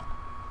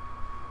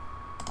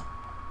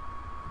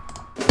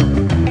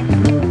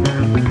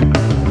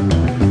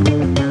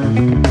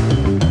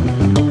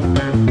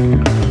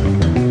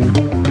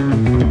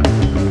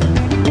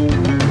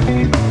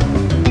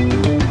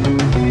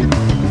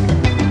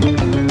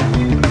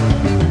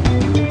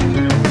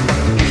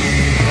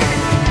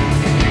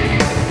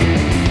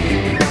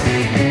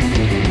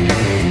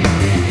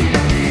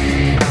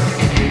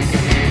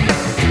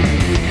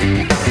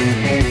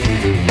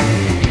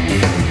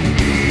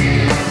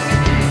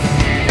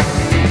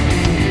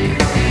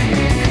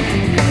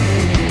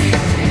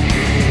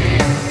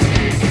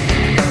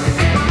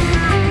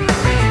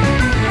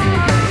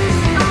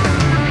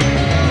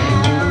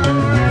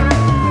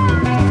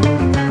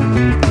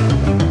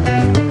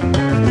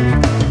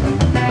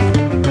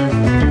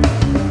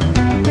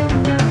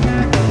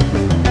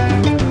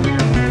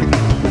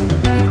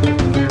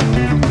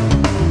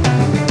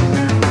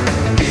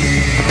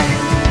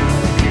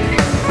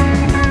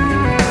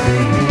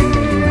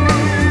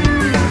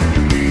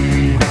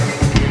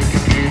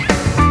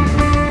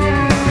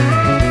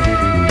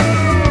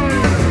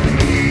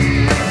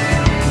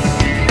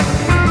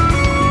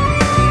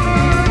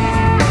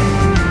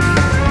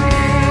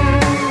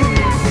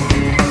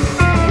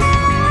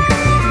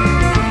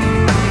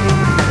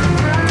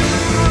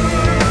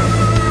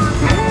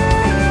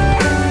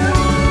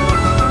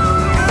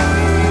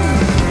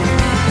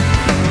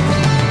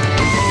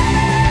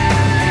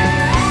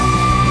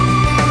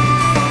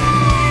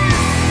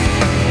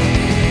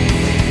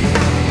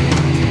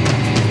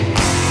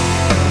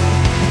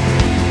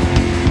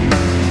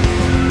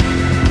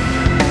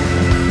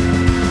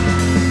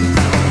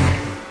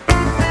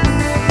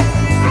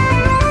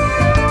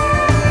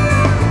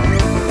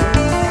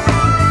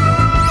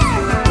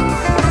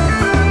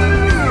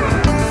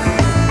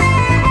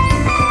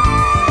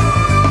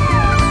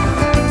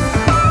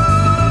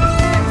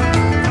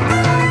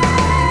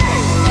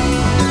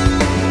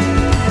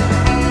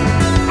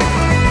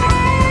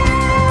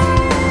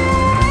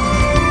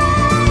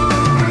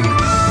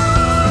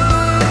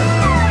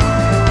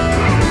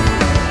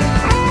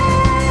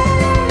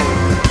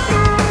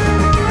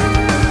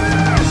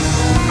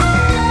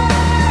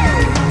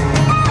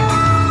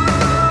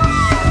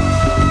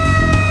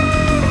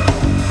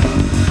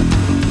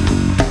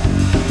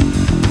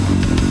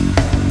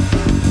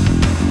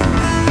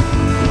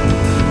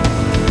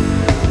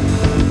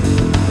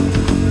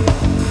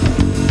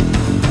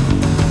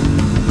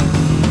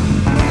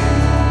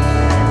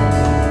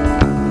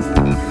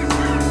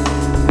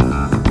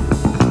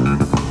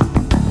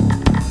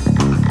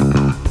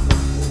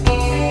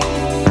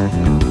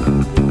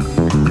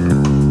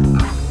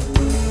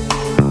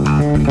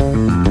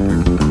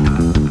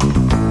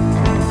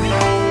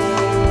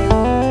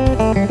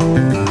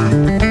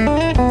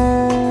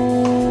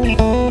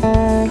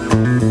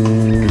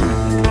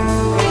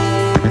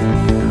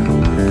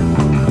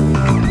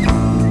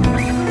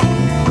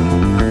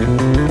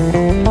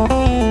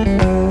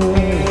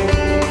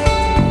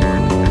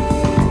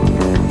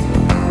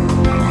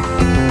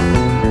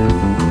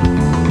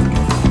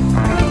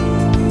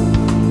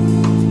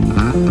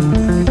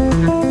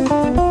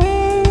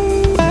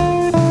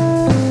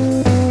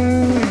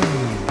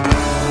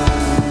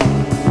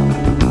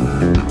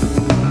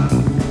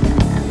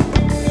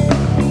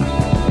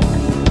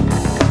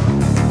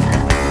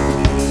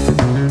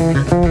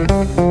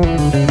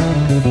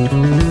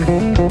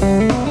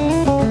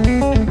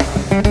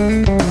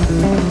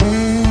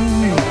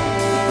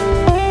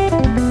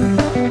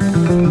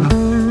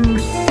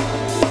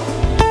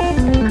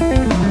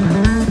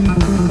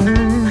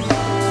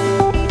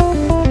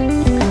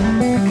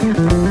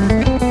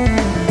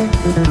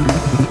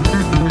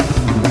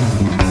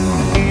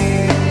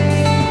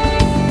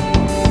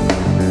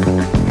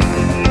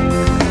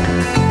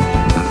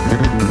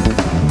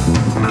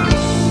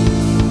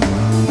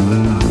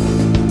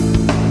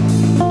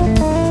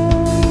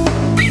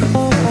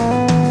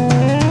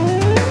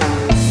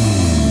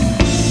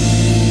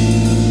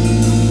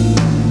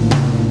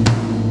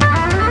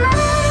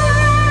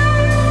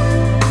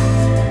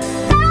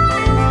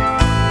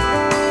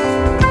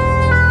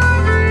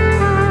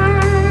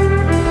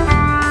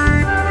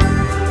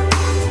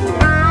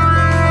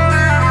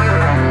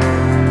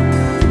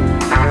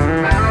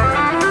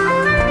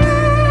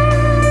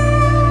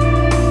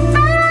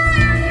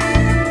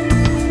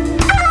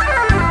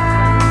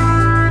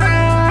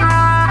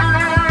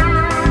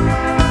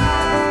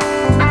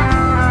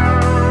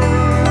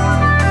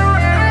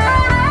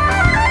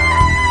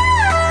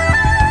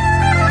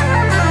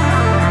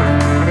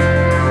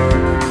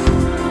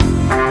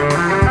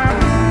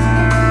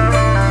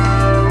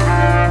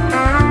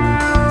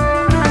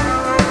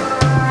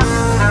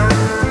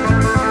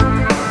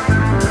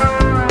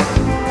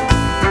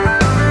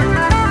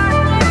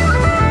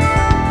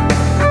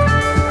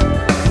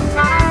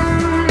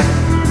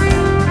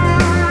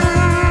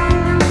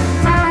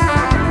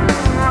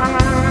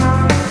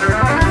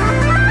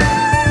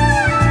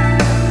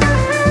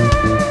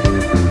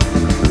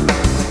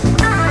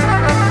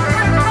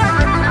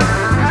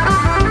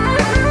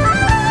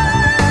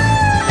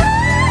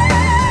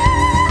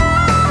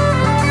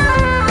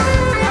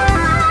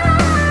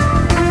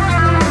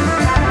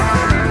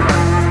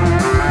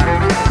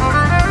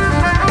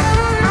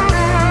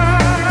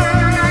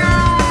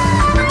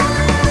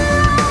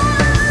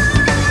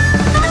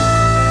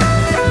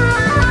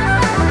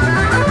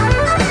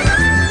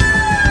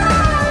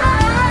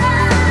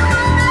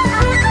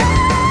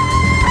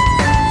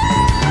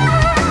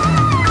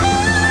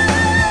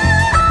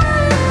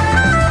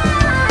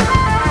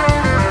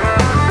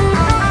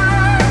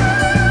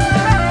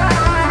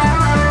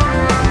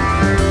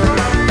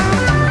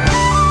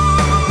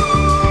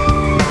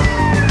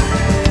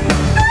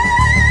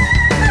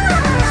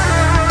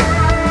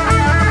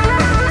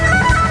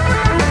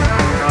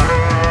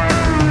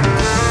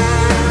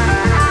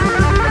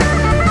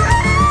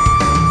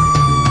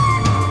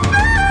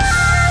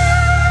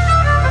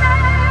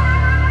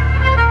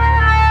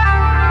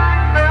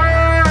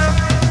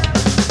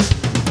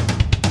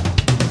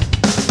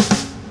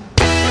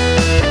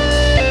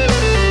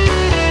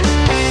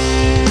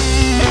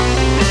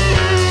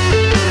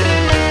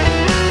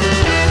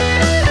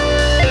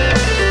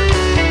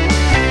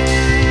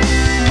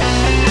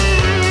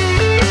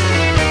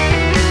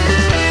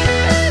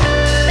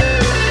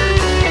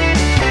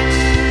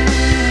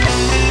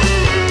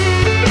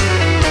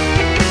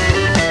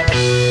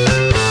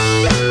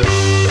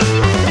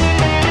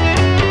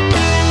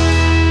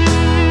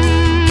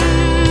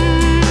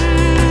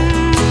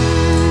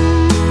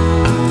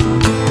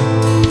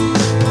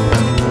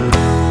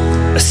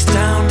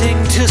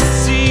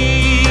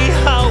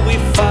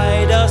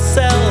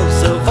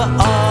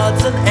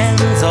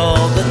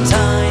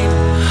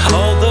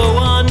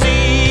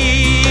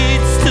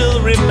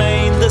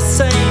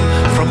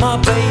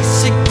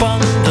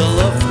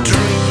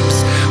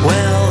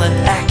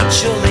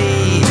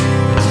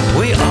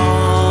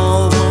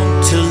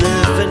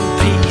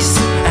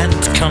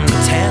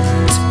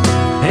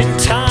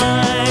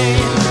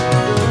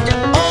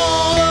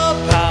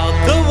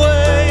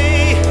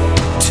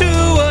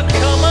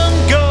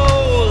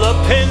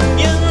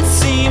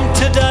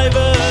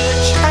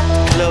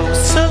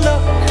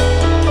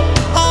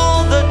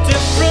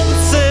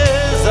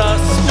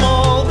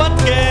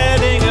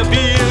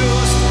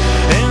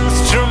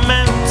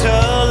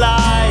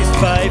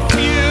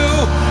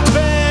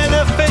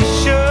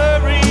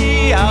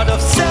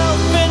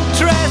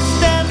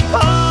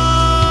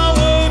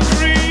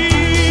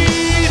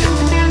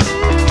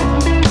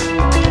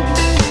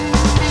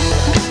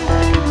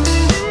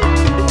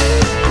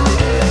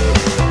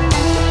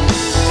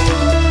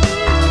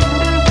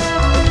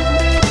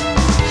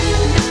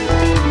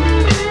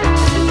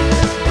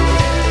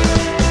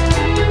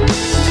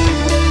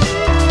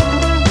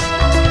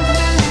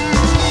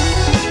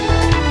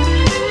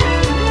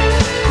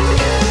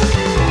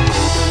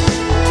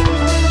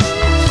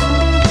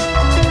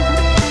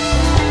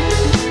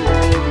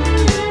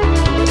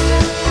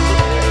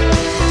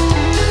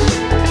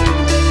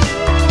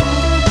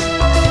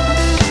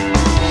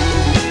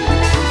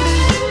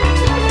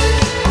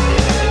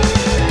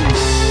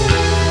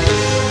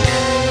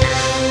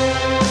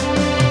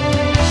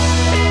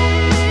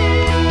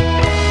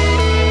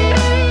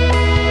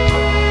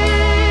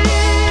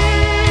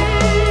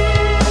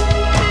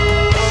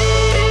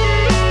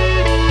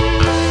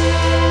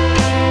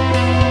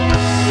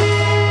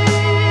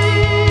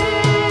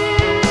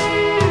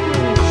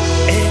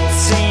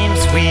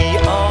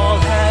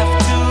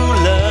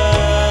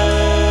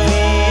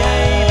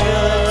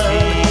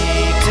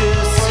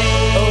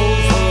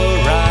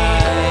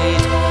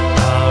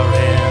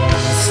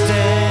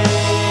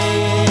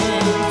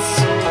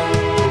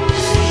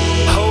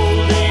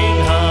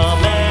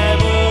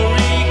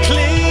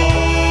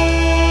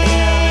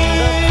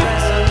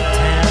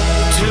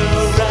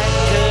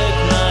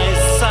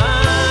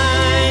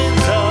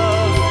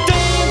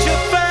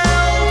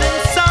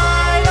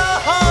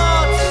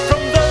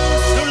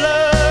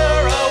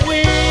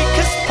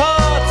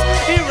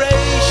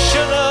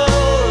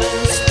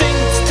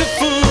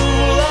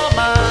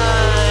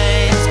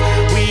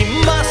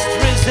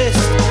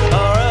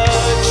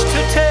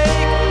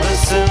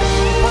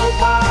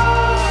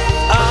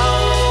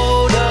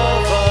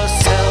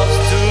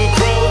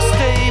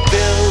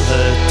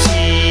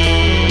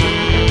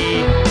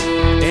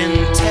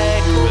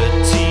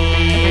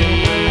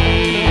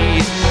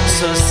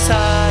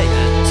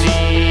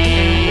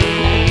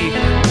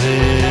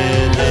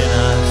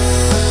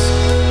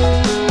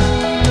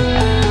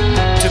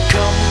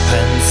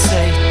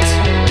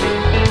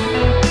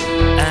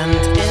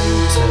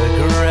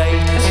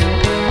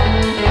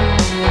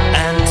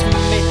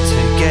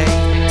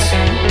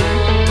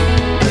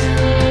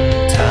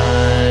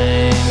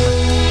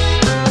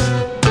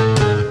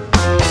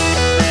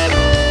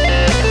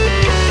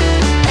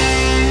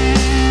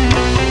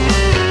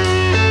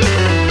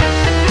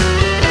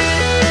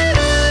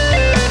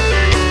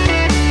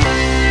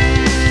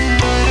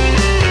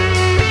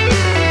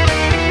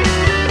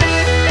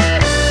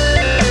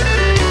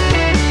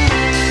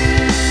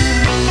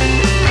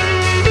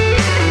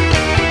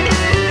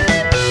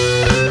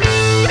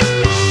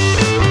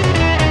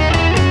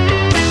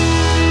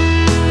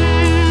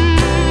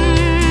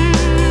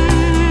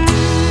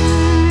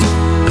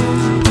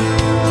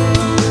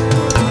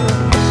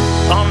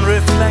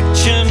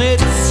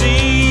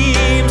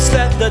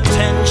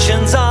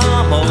 visions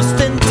are most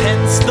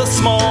intense, the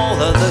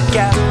smaller the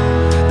gap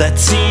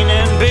that's seen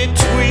in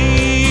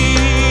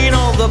between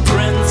all the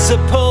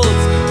principles,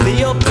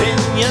 the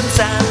opinions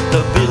and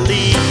the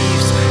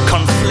beliefs,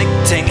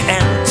 conflicting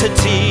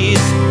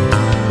entities,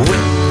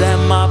 whip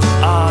them up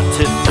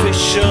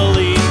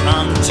artificially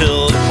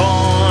until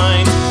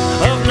point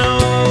of no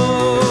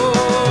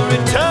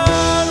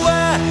return,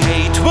 where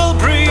hate will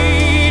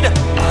breed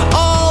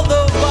all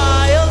the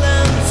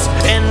violence,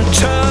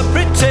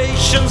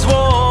 interpretations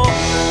war.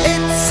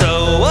 It's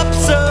so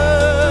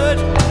absurd.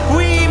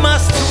 We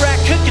must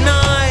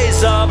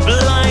recognize our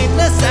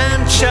blindness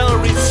and shall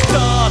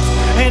restart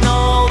in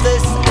all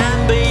this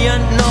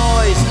ambient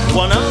noise.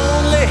 One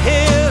only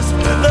hears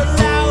the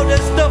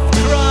loudest of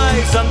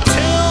cries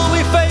until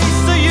we face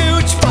the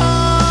huge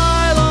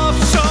pile of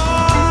shards.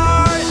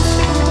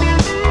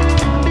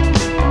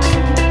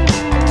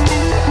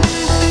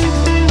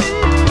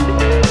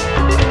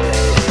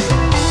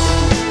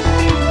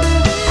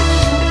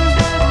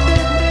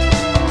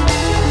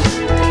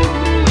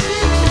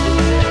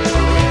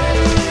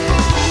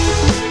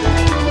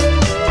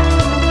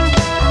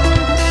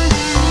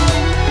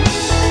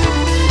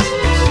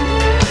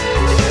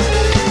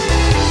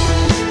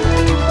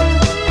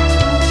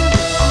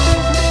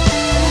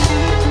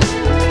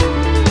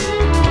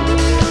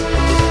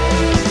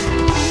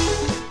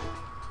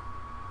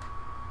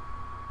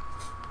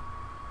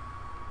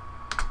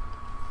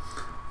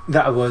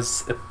 That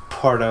was a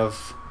part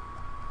of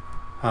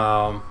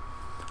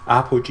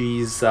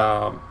Apogee's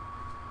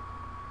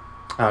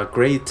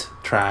great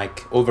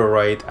track,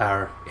 Override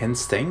Our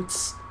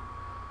Instincts,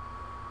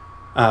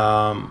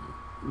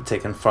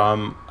 taken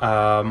from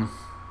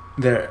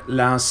their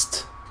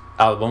last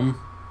album.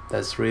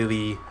 That's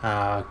really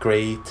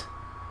great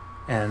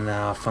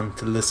and fun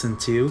to listen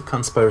to,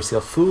 Conspiracy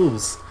of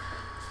Fools.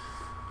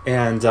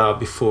 And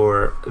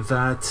before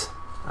that,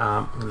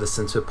 we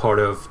listened to a part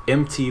of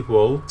Empty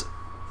World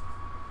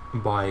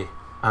by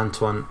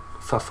Antoine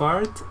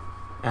Fafard,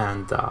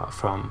 and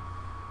from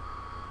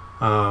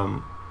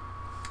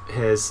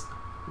his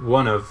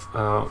one of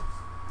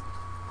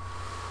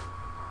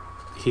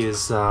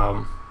his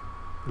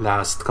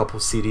last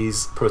couple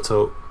CDs,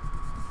 Proto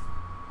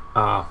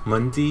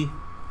Mundi,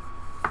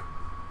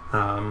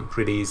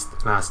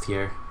 released last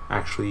year,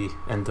 actually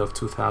end of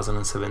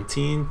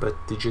 2017, but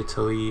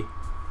digitally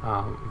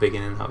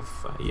beginning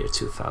of year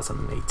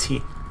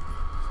 2018.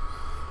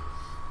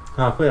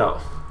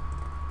 Well,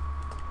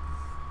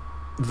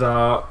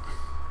 the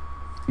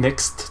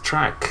next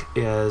track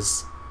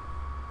is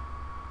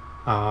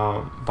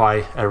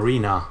by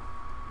Arena,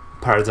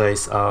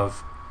 Paradise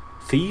of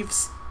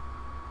Thieves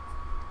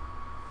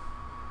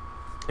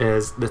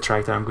is the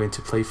track that I'm going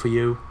to play for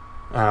you.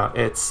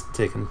 It's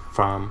taken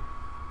from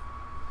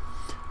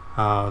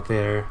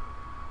their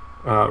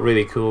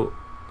really cool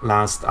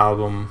last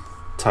album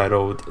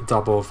titled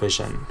Double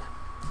Vision.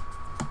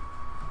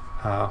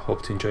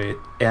 Hope to enjoy it,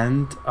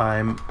 and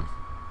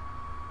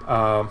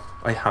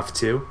I have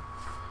to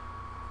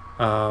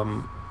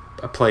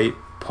play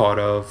part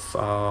of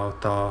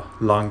the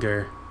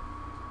longer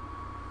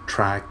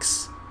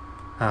tracks.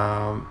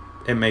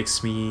 It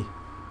makes me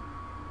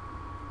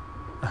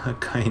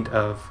kind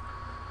of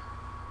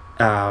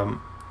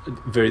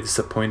very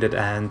disappointed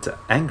and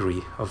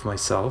angry of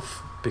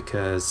myself,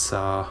 because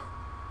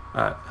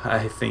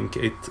I think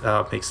it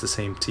makes the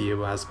same to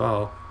you as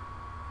well,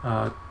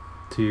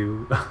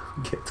 to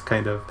get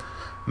kind of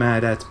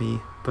mad at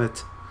me,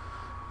 but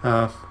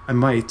I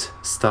might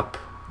stop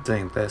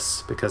doing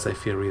this because I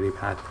feel really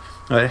bad.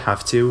 I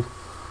have to,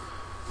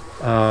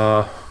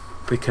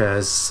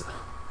 because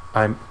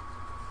I'm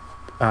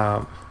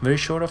very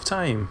short of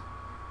time.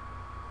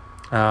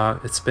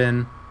 It's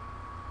been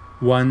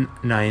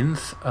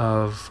 1/9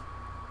 of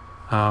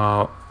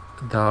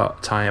the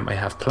time I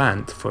have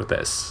planned for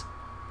this,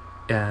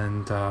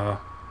 and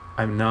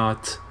I'm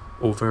not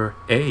over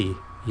A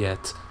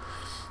yet,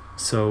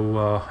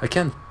 so I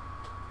can't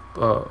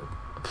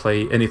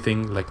play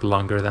anything like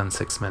longer than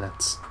 6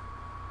 minutes,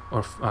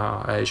 or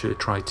I usually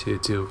try to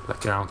do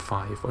like around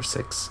 5 or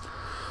 6.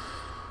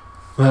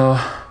 Well,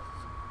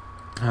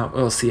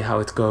 we'll see how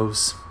it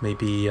goes.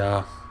 Maybe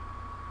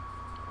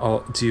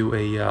I'll do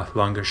a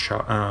longer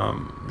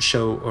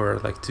show, or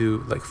like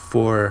do like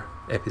 4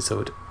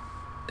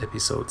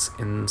 episodes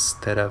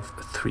instead of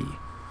 3.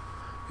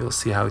 We'll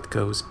see how it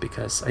goes,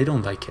 because I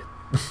don't like it.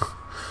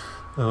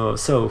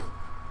 So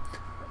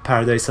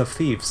Paradise of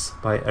Thieves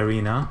by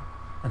Arena,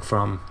 and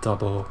from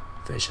Double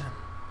Vision.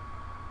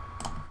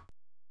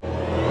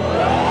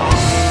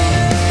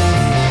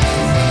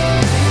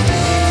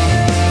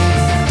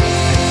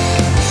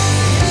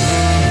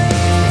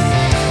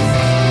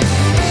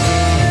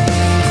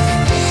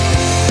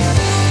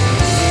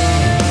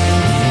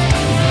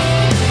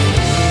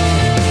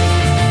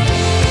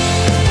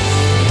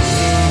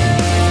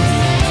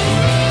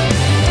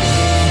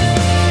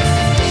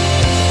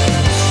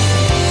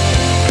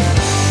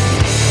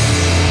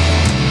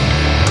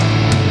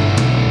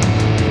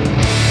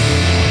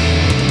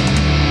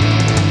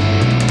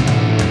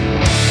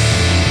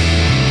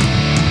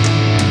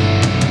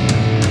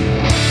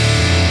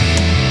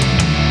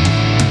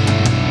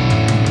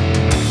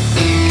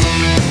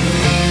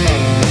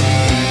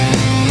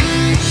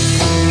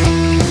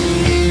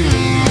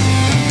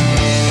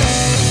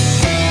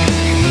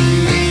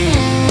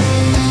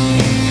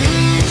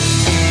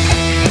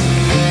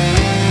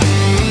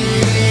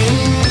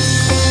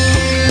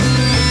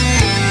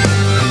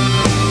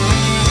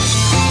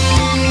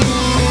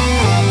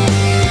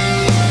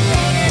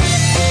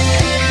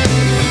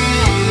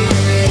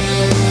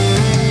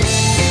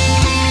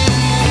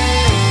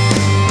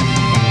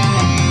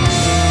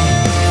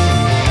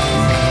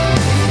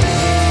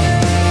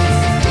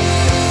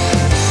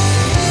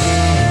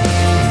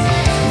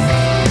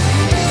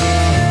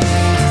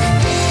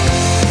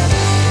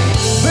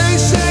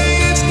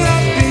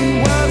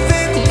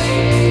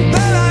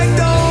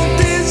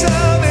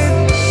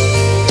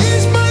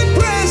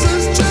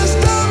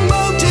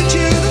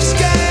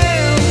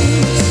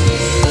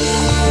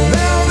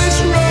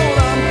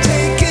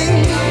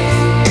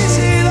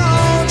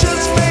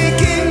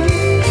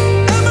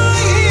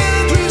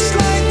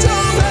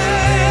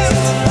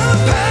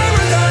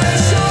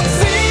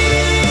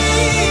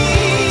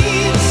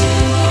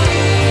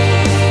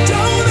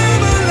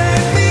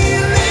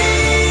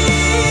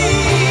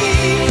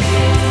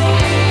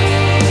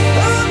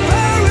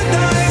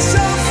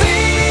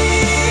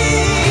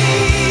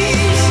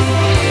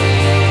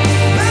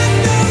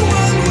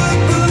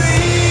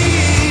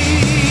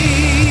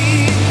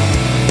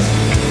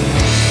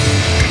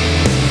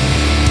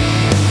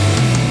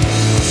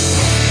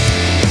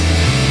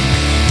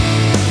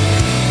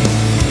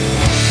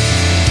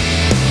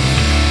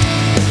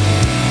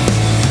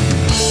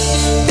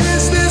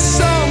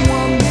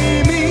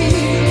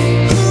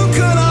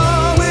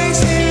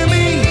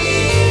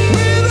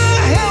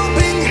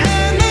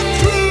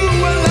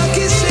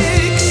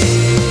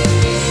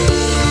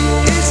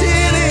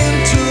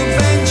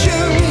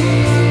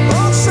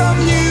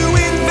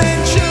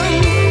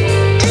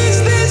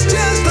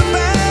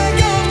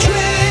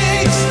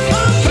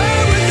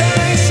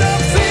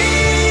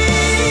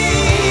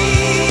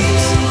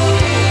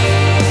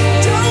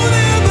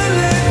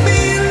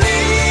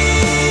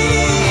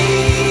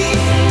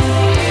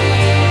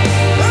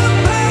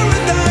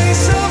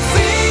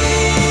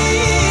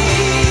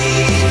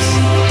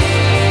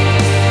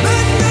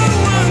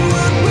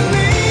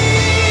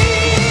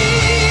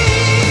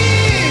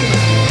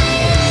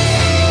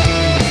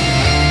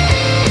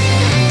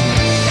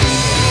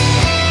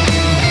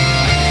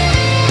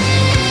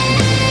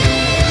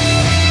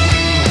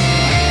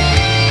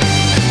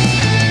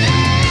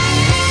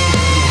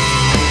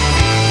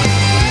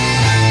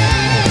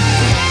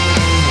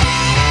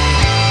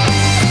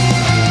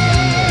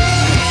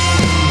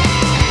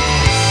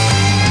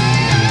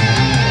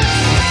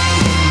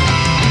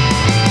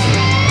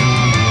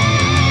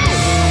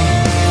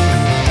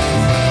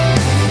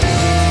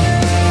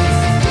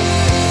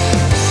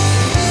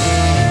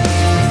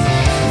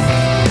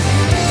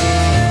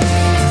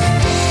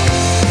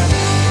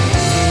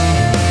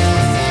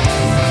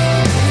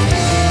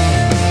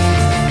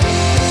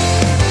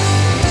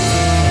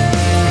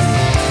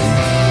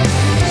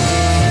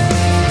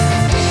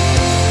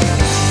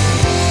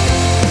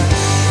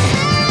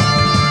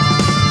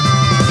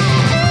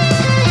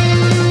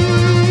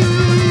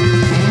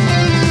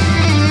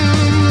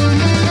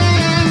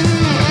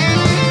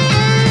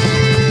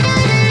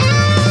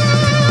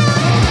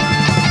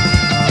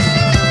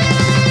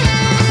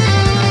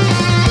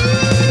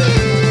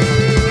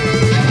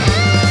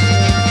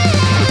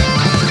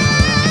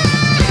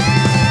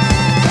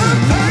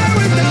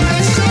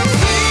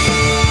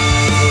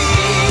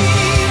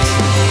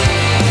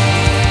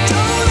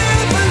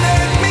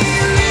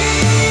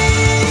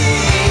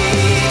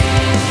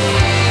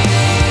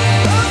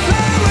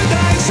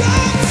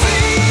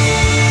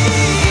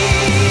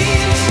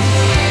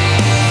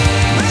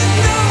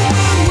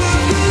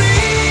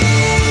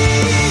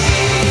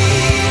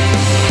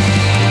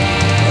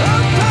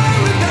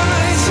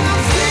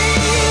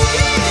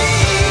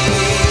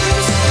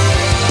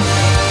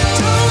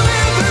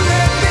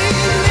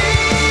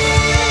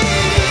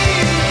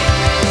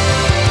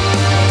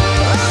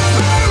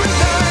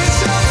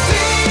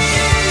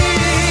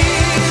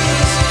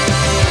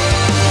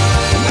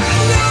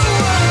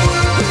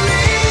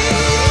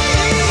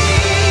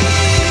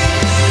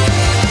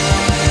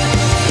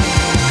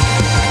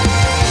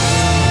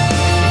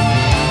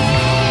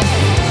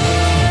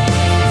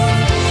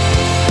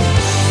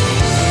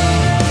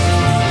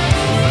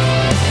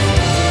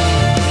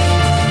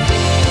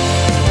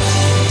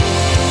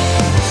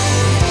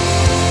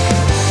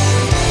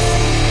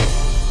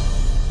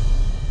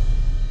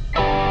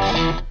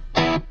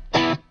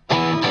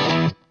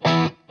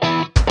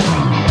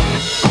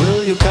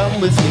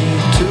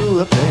 to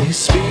a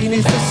place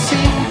beneath the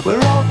sea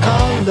where all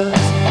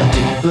colors are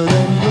deeper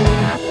than blue,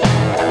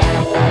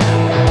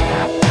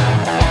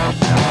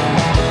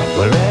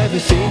 where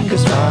everything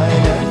is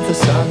fine and the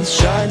sun's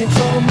shining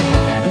for me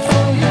and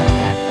for you.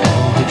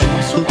 All the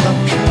dreams will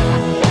come true.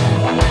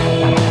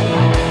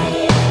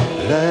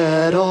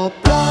 Let all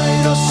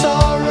pride or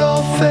sorrow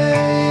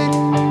fade.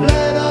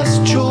 Let us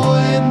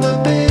join the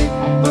big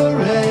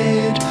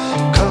parade.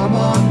 Come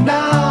on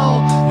now,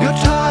 your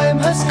time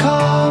has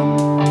come.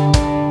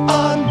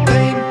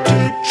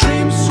 Unpainted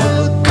dreams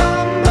will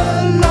come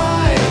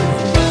alive.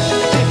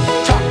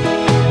 Tick-tock,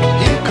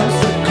 here comes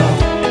the clock.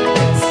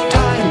 It's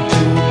time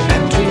to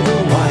empty the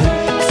wine.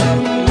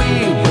 Soon we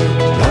will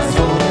rise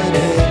for the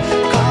day.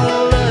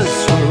 Colors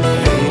will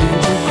fade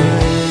into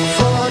gray.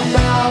 For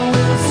now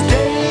we'll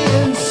stay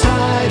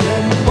inside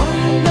and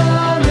wonder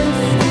if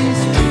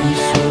these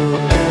dreams will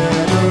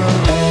ever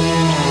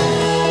end.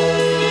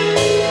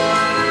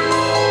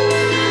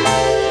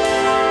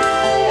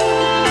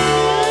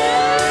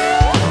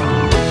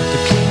 The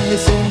king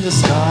is in the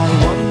sky,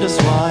 wonders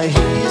why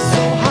he is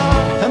so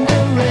high, and the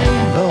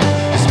rainbow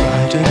is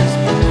bright and is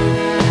blue.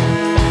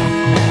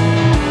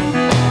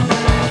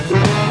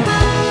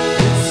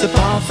 It's a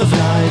path of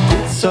light,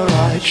 it's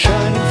alright,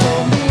 shining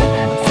for me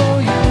and for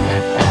you.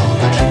 All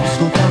the dreams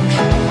will come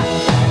true.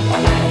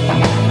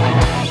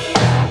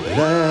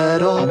 Let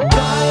all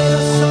pride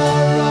or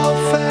sorrow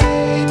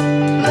fade.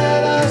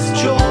 Let us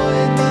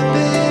join the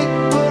big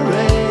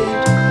parade.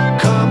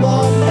 Come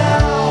on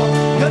now,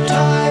 your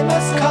time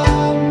has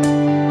come.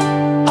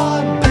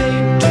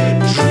 Unpainted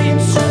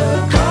dreams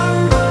will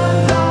come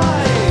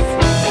alive.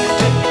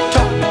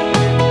 Tick-tock,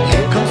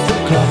 here comes the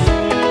clock.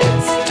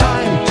 It's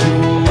time to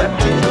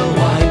empty the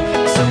wine.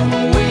 Soon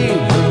we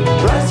will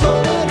rise for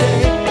the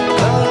day.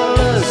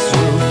 Colors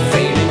will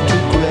fade into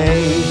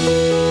gray.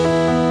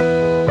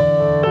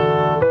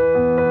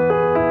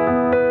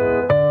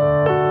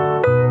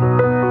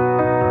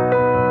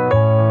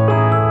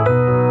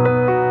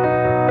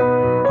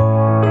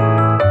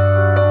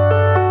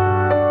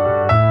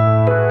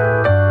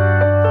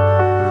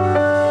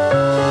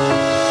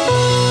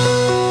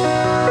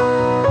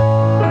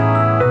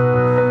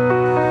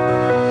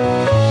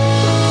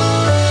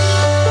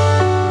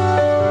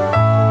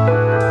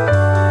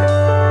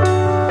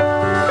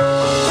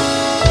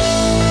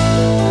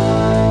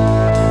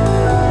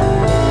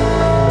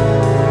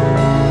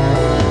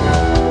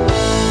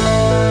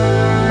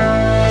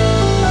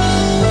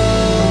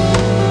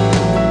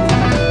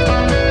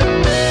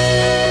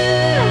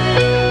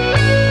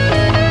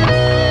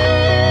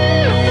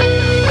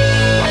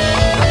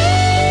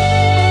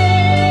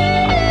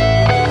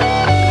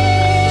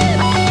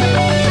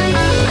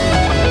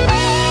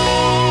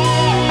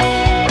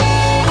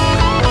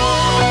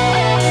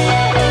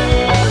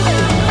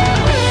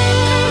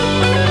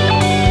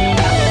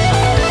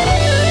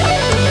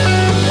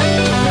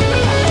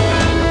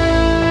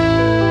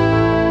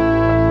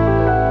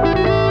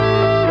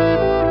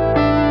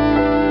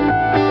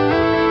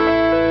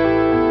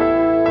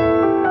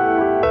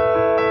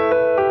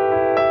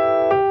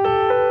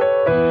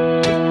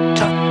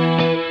 Tick-tock,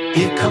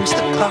 here comes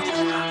the clock.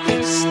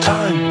 It's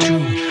time to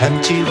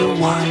empty the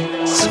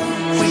wine. Soon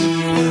we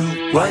will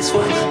rise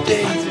for the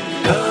day.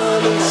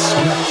 Colors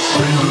will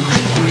bring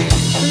the green.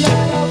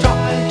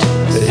 Tick-tock,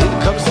 here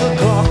comes the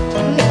clock.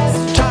 It's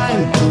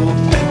time to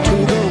empty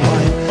the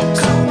wine.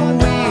 Soon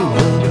we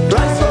will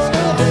rise for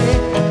the day.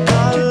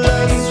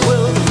 Colors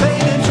will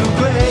fade into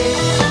gray.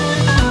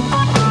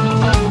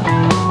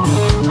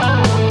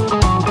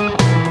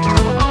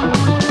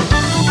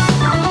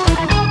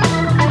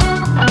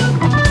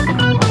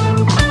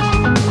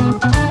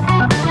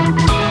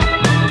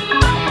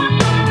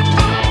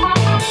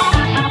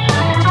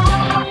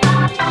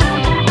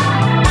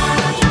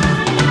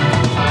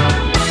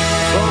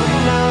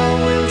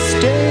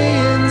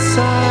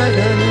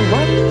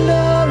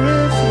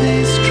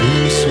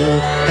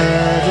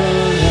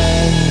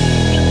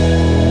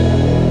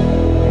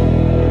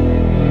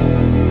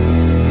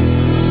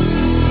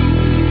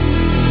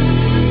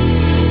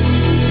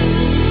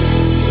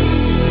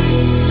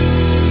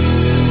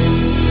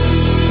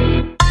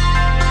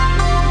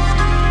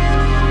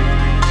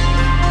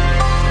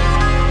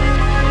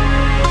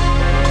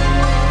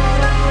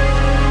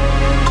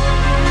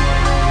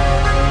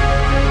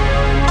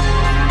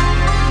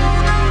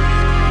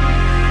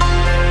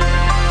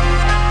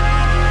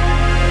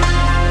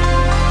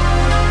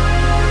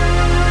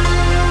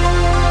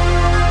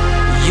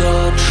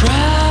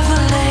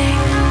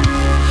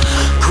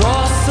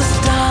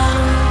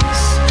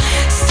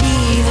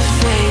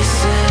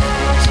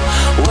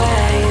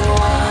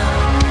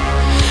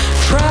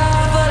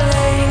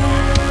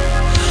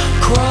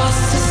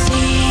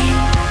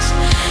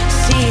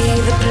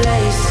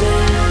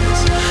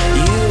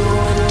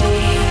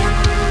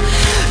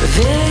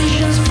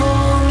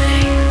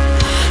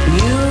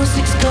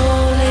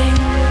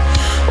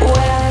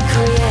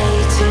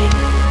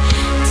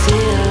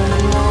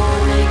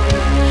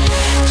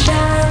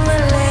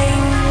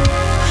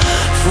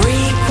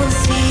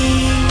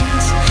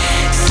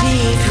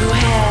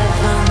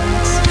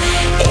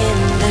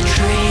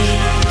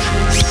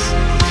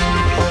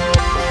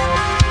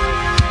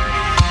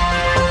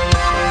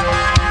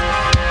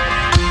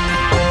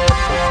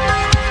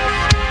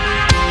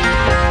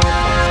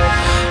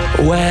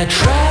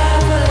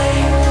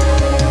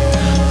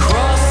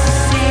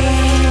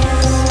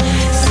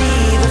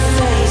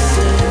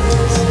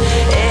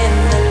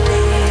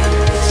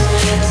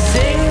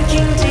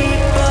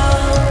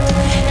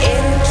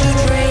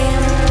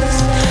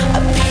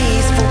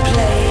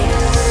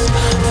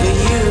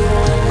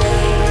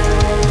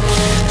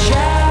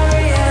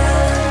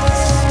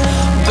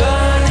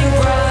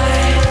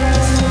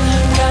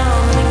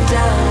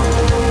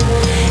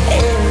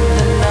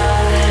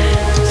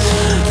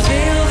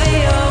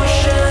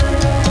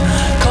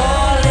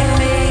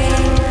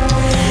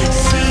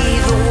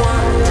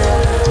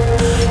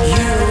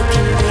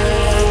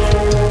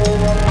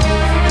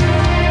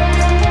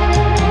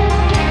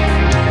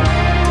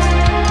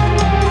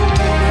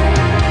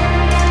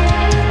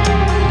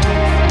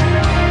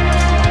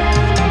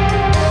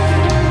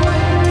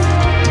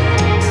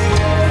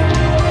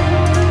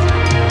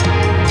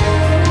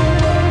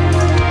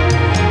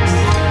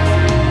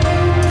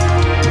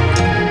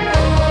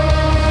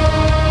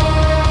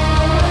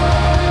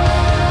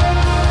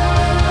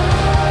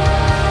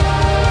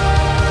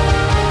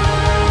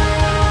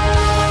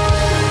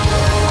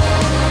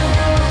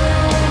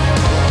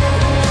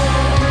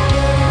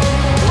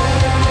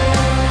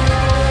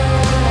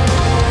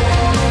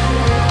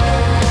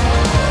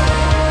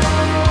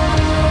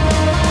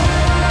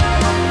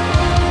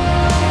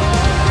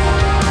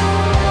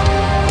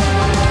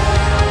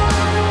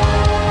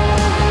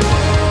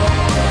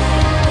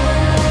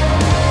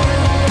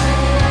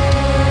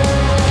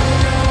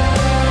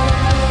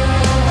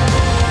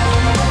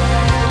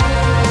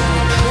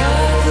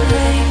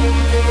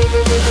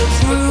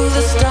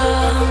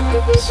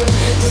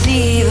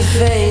 see the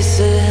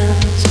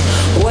faces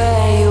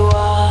where you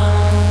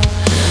are.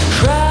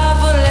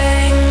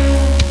 Traveling,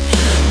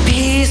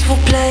 peaceful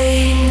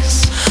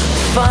place,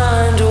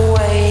 find a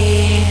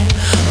way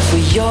for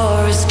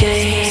your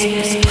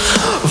escape.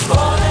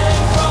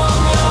 Falling from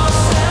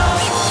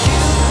yourself,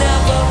 you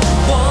never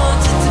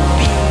wanted to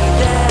be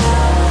there.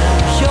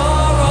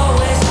 You're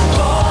always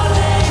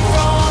falling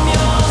from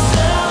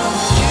yourself,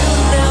 you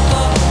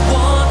never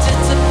wanted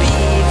to be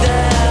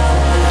there.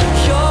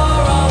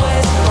 You're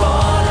always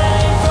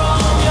falling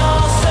from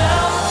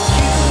yourself,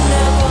 you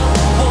never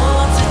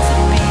wanted to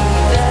be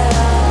there.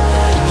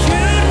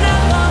 You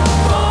never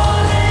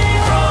falling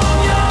from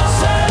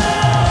yourself.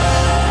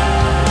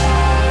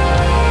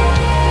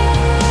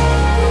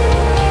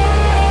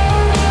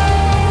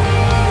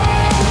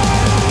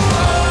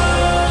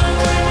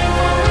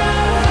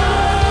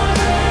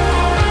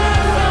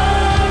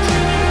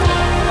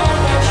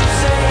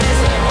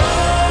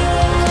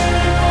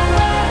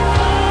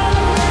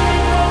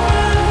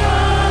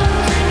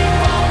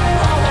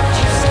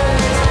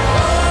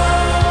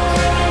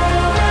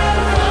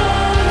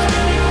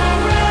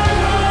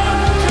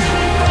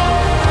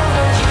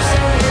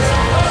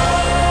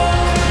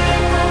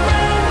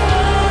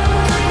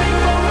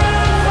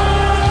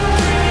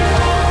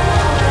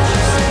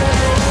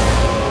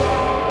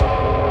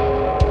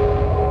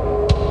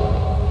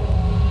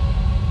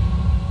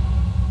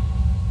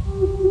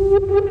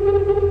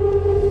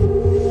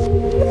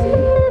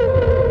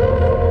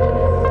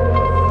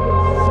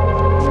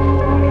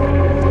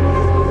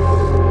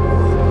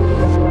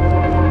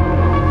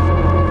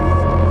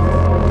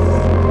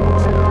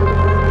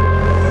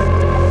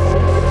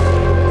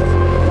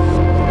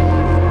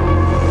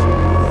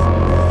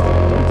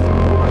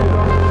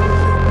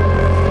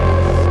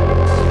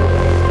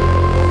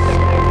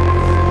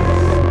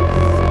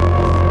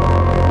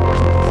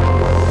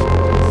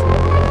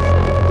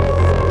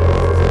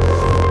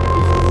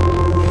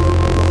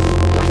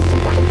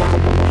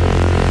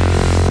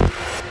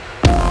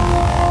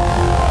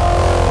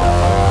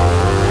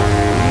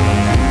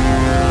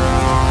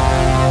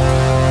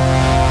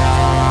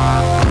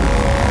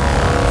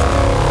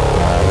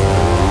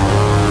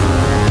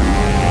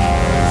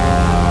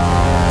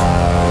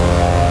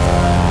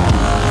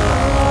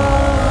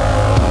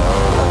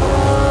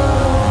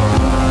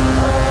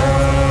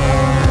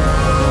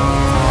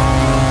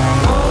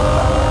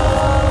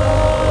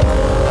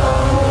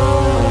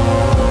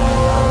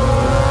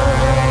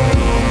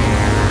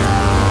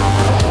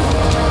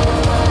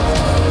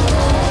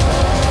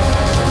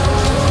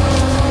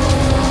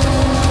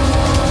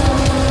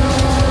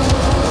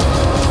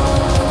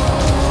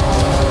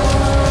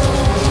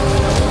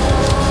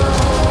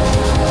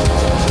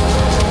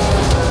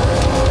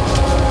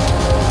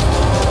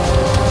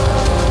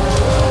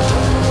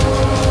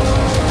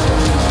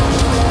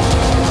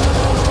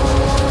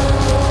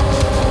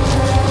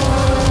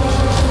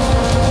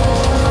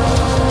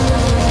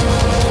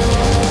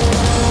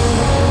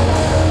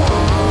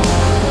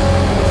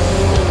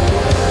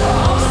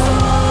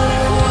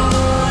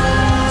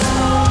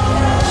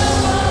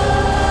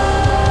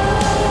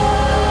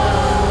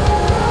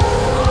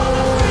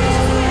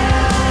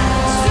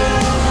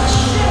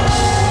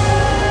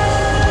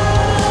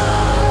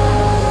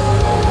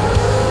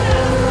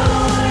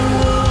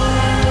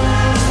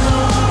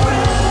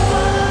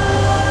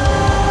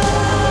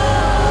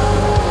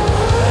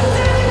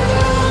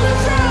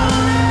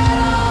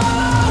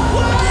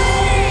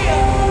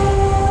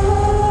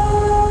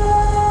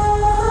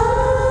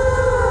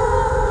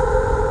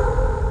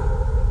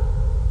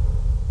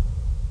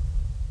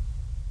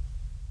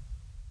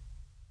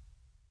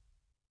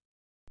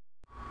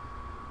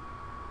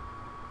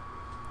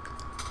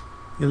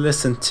 You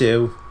listen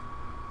to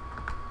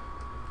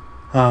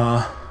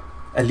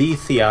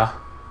Alethea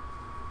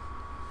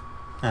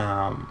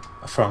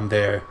from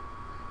their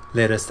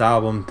latest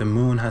album, The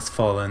Moon Has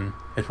Fallen.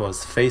 It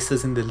was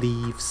Faces in the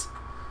Leaves.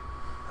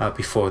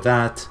 Before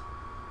that,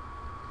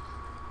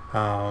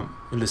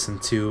 we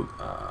listened to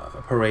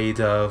a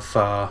parade of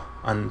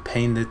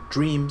Unpainted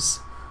Dreams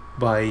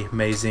by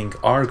Amazing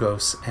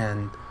Argos,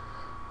 and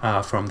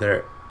from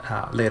their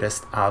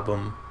latest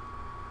album,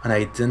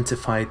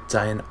 Unidentified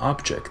Dying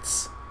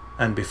Objects.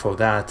 And before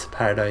that,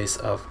 Paradise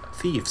of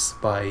Thieves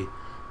by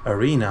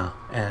Arena,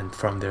 and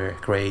from their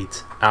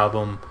great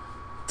album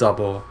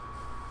Double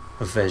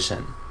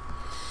Vision.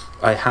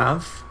 I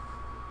have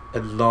a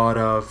lot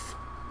of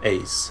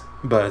A's,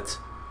 but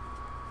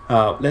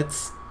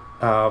let's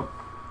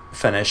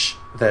finish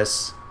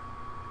this.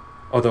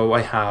 Although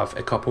I have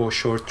a couple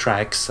short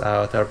tracks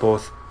that are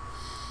both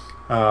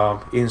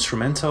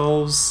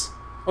instrumentals.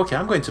 Okay,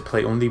 I'm going to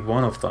play only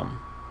one of them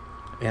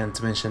and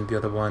mention the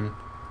other one,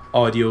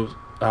 Audio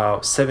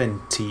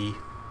 70.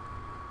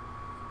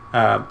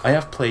 I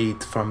have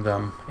played from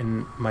them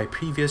in my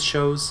previous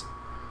shows.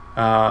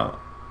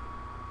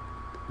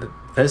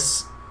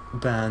 This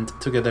band,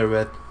 together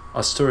with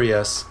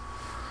Asturias,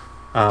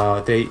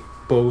 they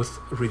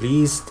both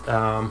released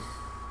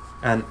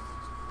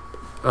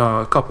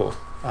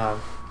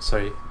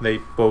they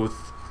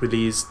both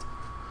released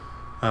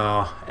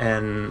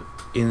an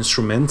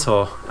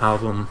instrumental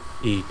album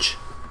each.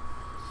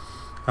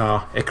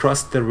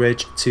 Across the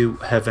Ridge to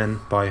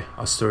Heaven by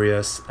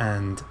Asturias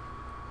and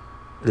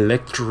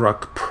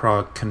Electro-Rock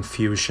Prog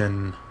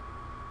Confusion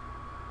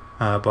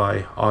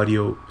by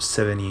Audio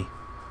 70.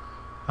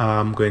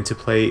 I'm going to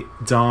play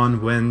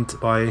Dawn Wind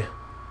by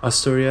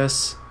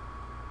Asturias.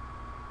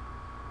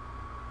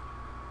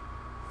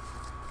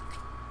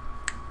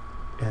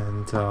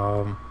 And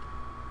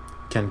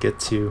can get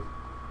to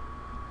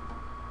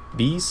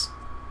these,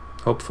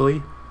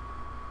 hopefully.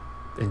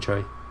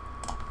 Enjoy.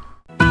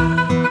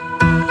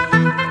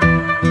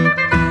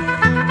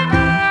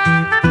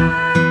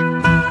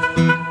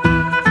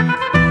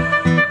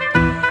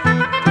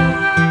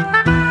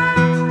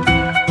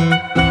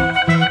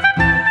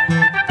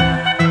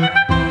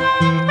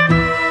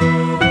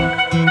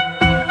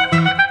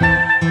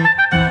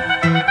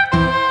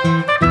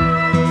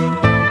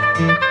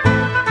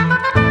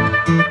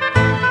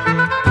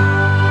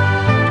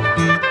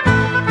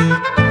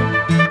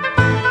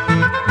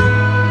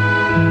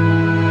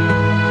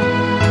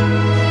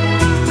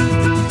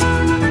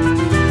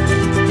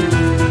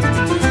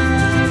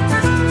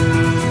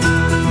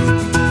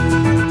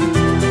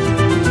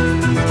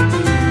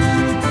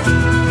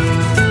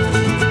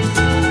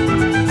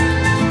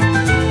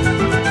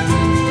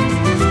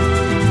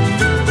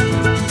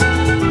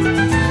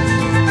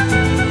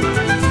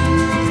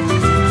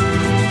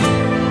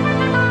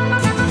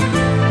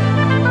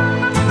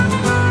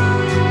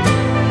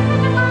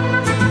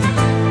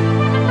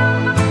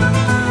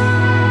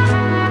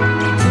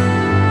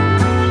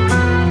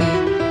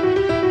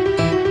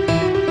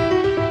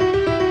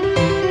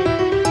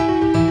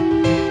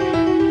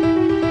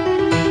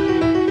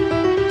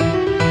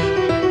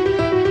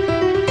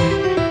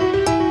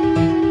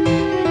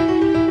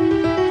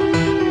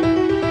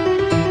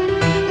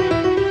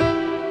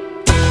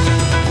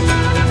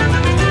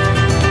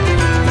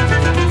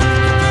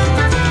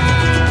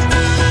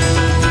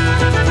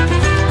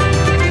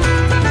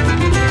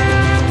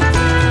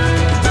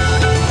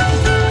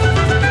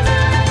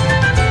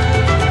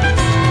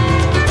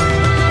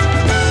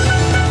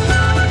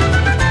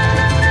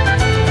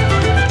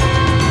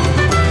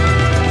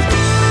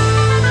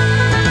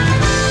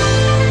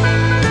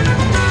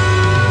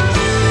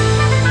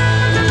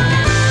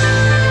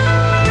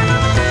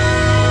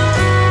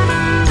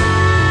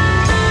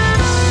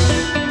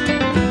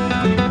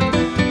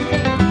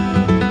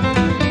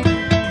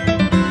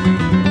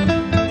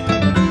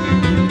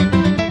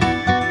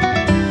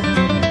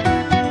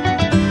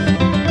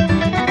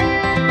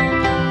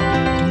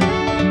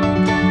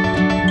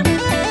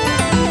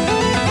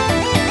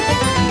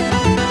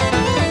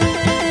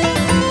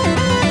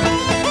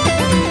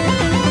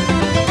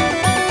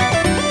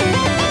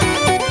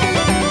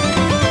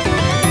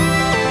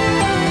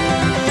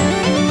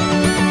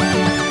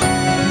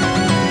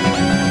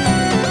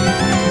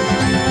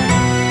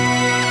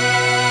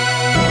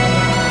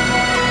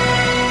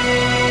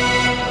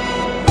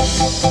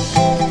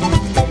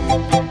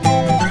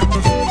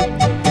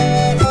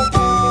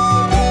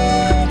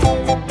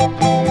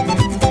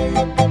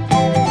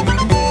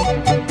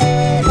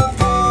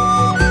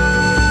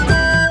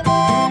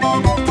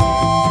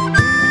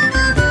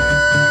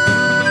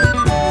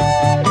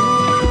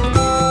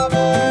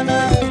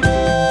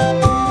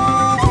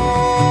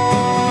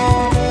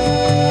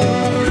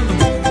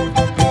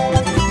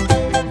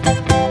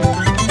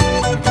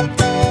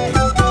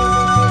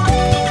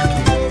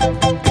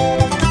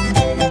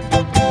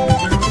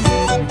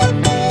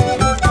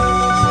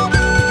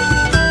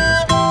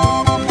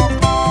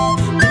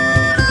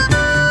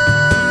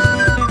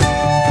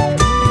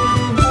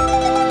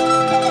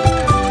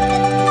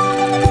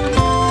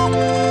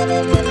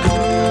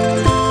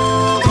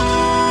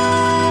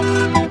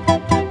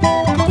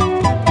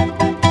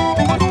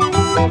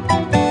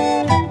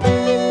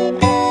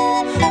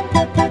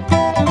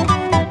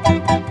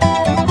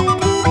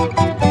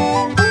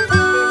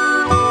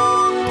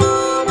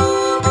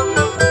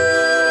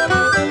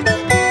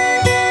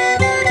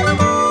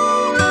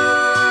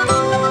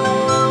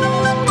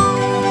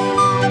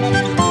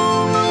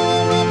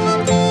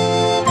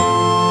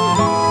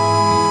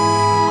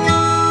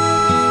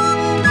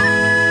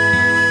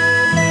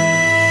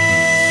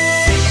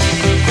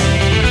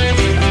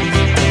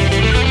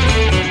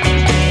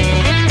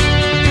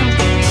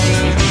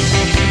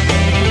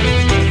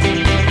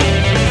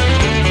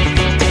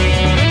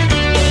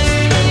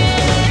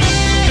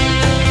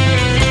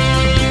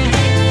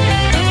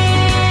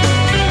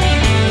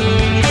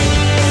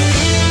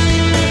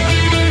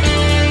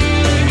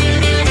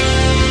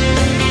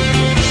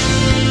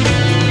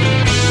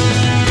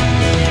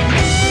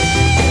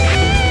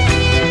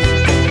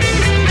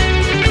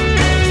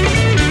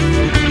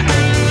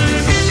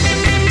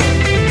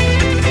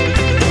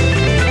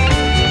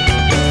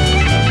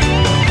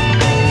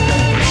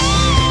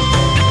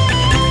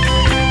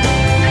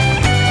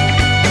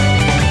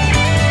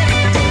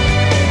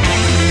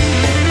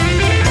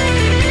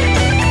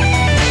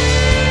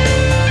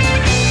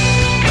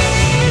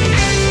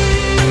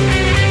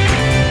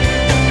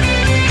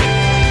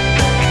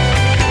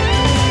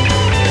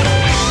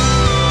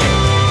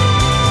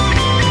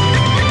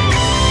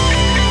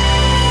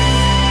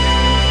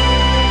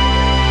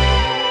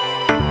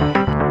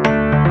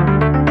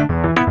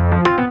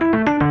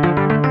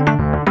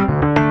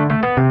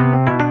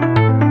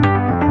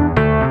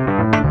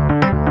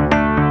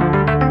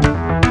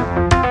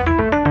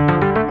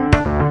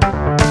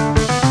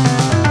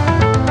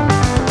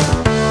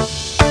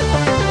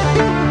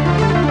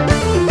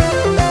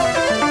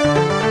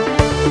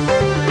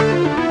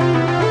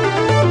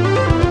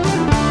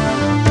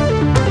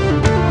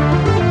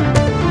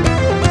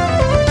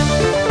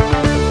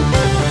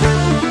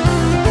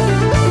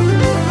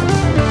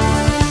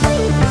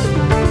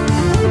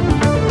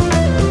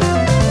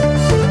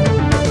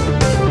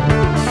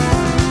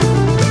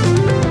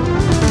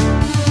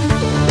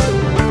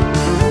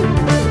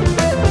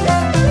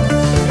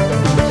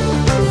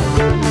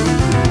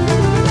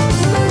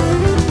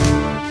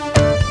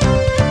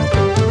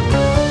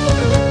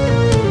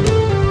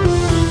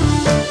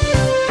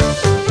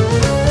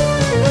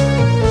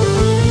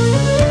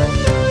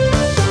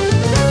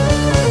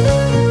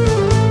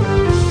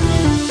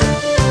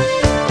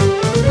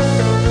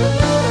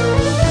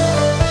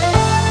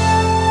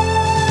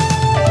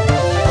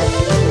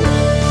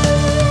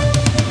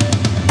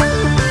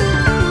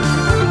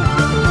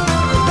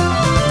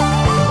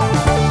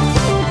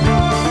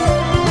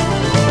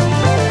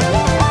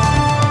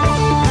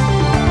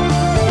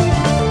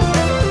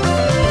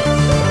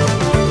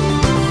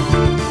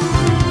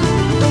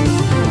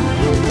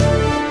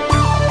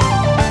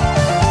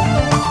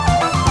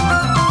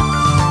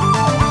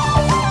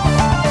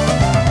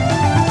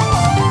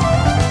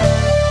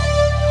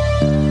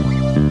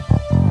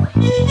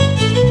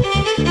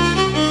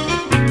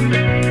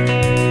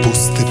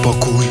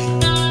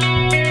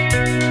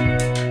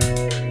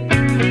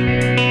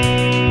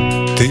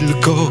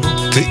 Tylko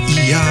ty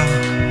i ja.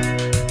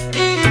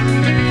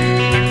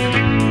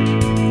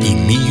 I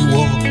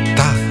miło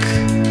tak.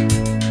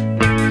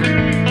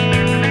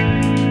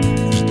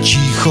 I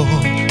cicho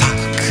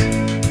tak.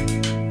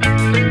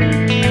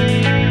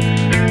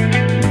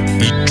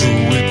 I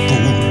czuły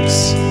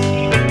puls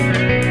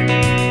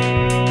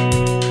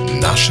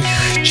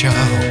naszych ciał,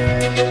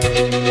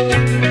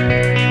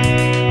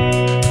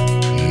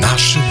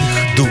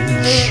 naszych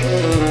dusz.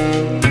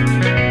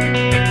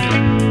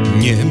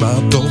 Nie ma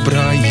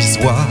dobra i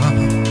zła,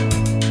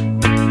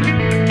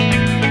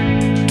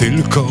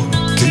 tylko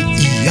ty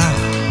i ja.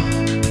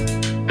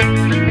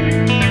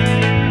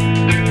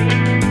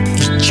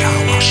 I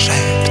działa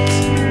szept.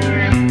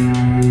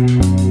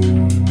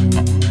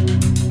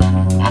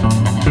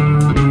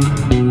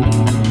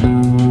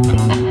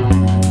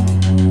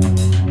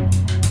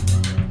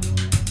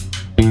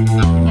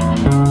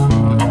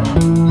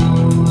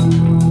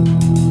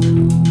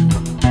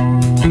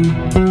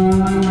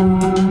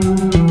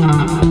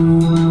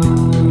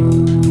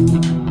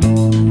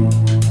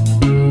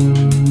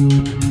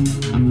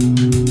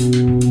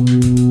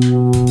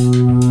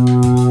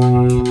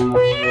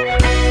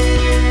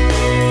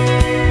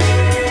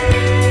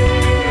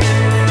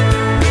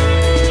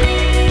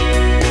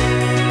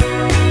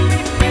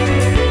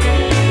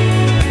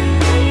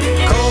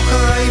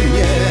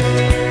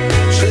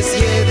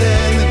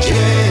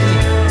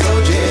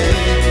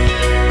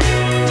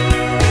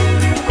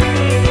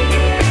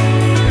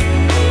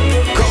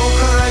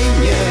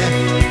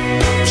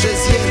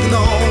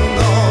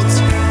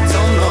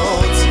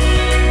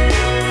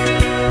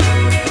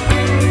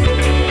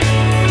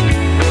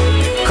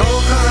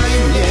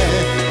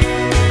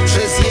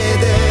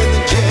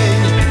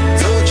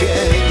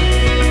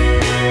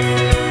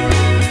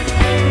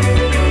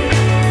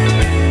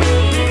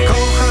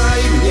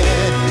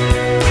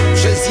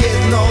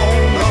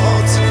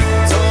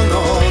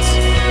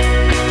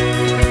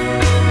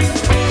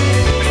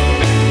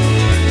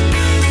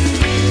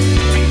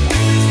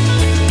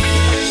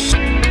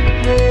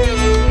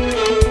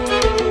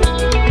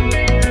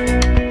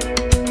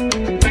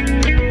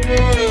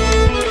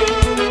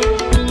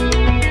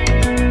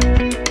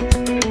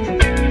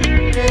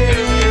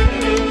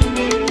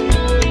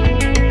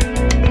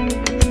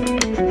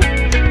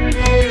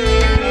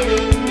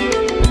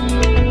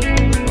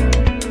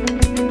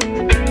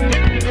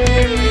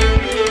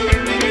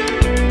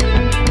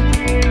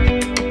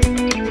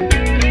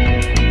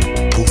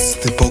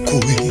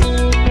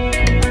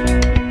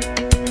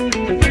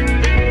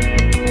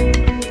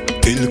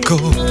 Tylko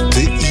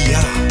ty i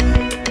ja.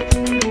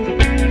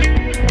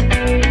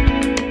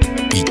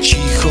 I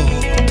cicho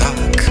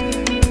tak.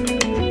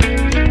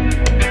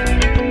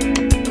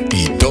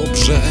 I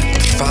dobrze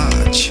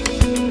trwać.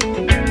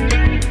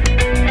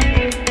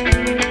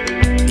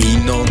 I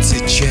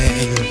nocy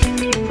cień.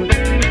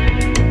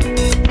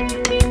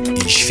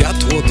 I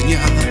światło dnia.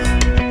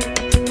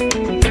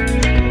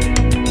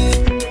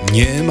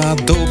 Nie ma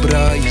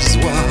dobra i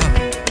zła,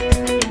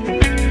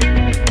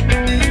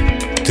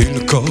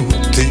 tylko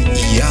ty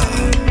i ja.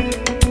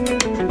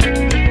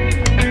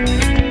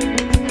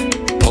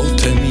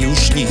 Potem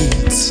już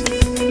nic.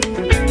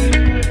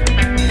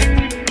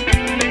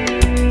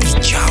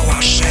 I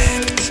działa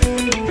szept.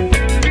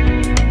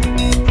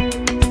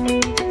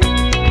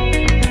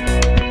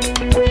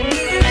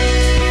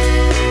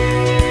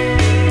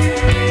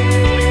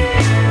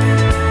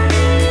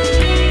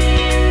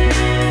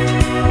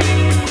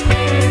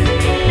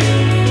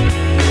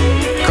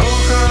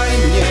 Kochaj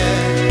mnie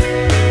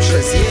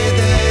przez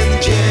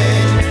jeden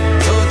dzień,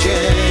 co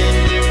dzień.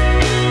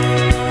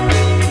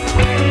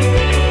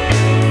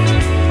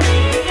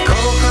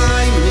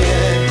 Kochaj mnie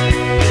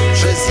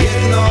przez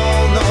jedną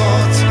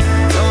noc,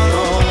 co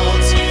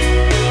noc.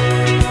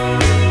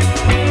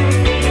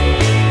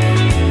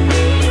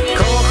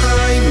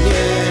 Kochaj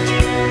mnie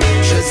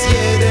przez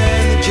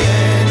jeden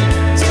dzień,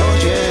 co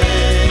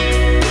dzień.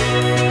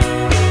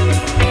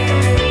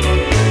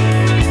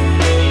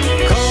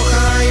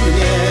 Kochaj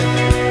mnie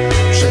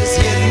przez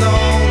jedną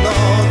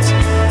noc,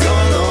 co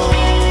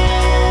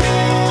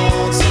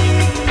noc.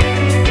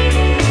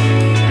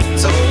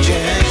 Co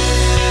dzień,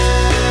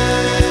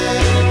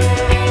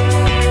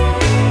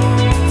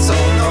 co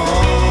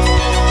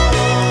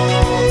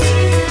noc.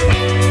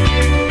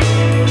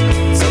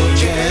 Co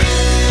dzień.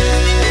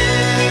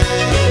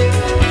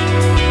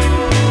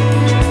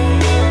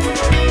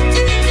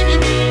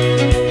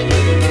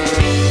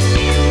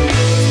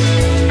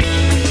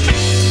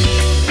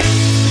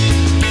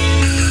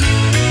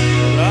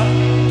 Dobra,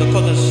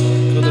 dokładasz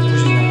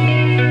później.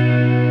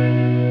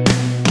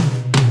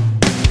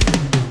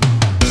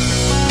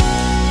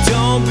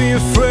 Don't be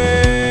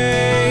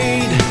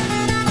afraid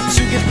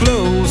to get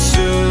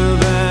closer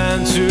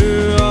than to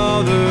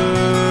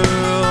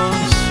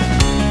others.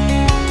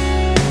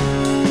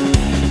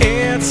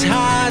 It's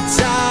high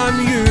time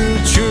you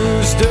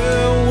choose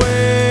the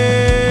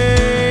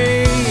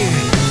way.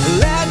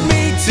 Let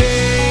me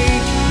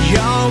take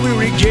your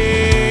weary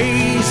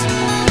gaze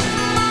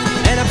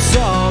and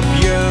absorb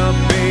your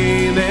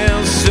pain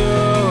and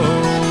sorrow.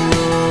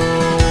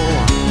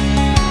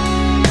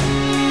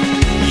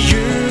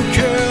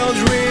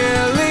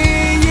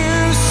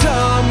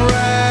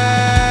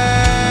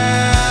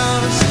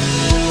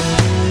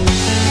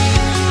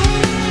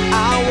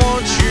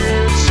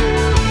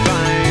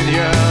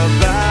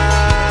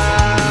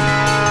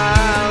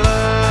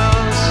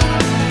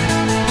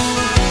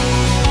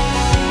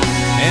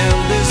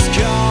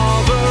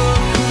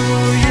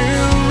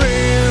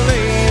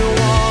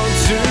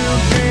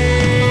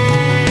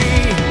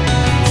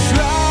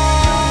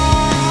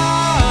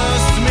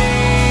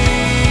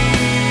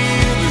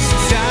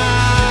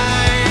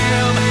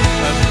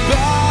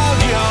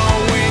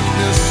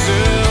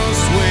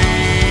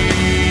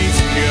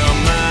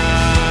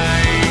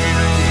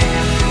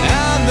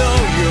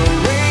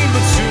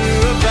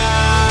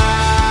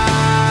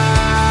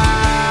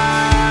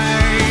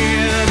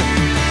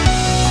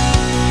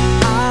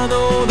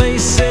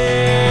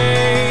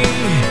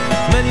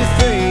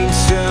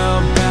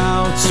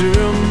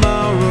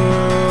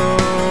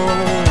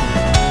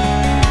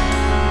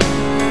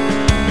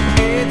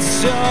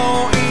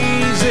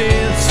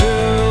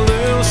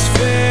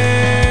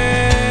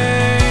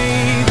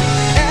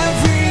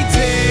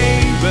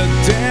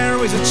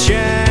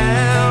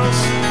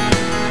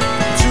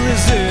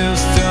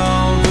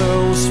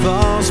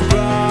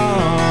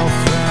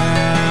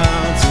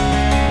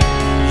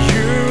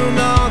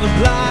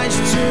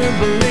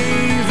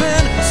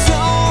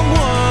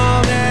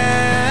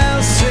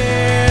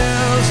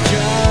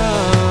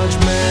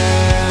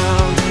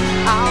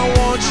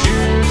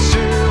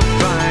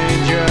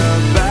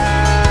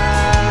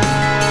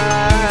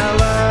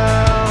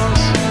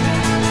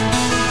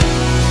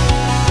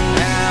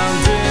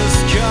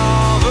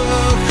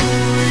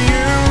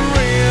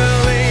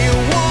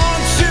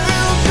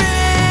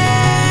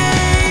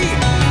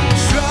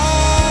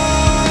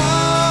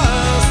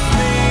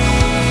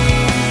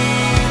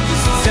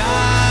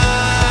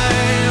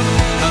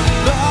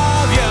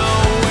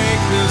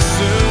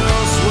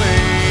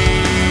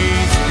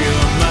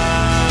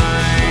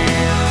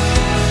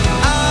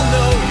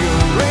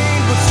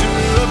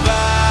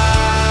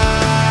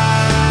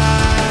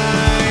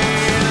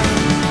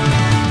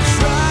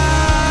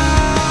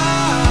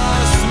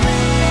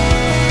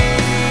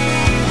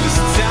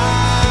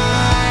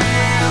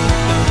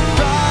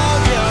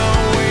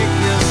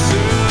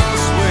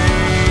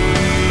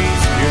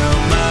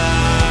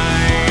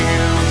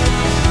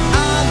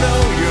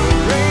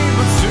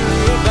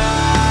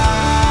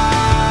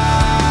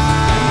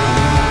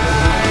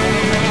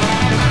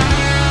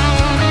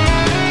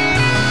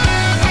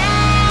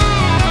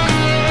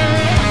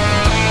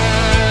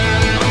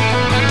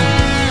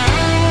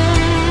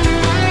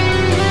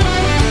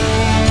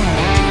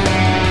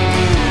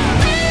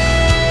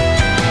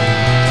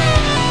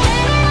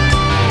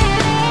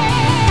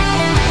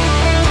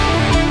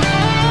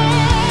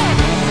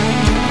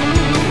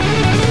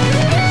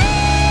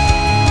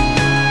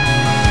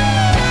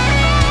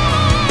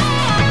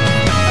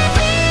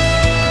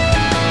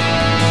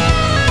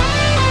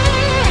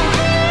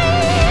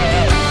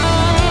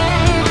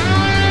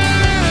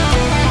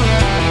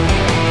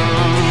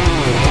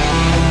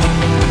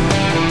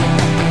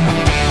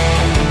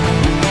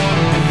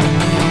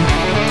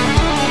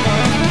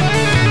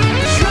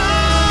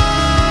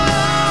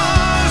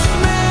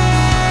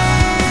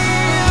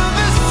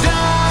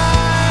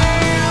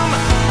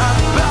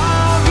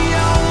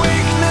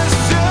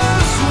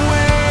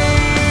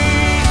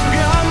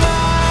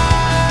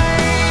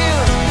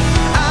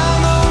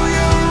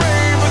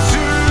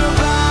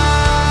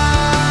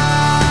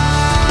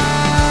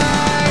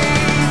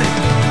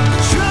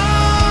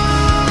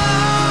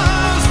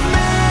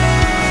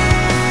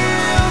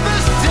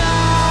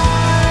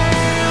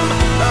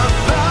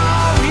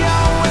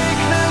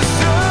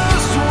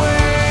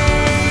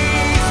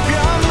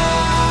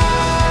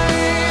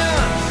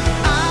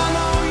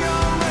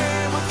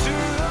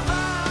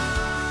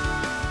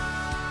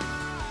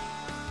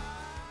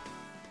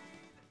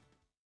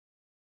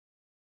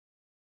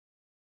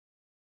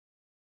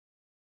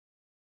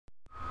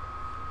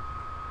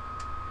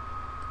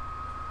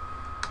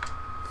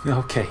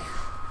 Okay,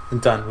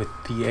 done with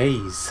the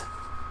A's.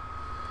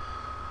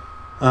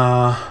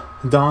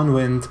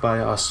 Downwind by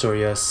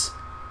Asturias,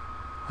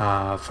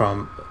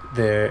 from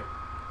their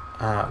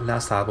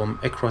last album,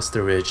 Across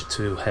the Ridge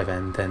to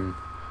Heaven, then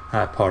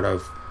part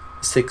of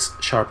Six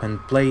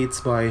Sharpened Blades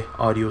by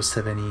Audio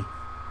 70,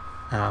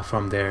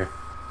 from their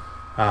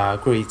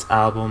great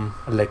album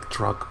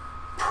Electro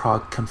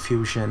Prog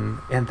Confusion,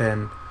 and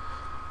then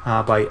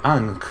by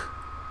Ankh,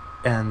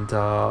 and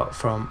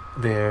from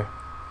their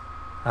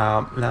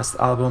last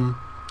album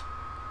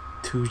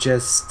To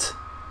Jest,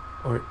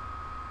 or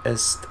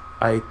Est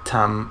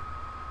Itam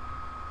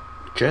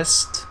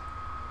Jest,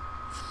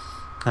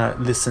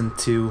 listen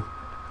to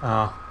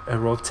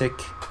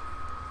Erotic,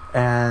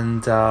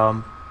 and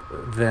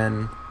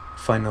then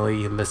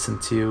finally listen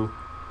to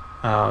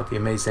the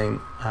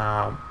amazing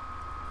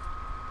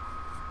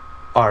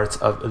Art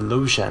of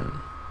Illusion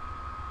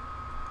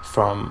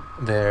from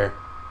their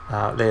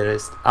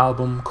latest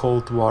album,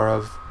 Cold War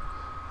of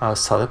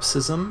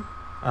Solipsism.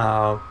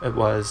 It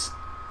was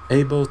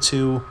Able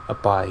to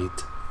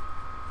Abide.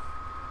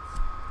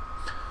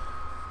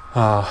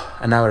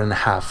 An hour and a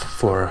half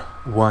for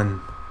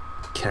one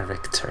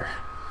character.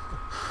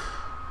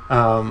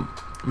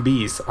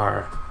 B's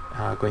are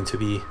going to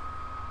be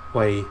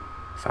way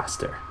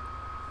faster.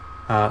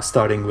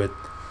 Starting with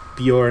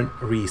Bjorn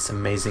Rees,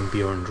 amazing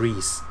Bjorn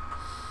Rees.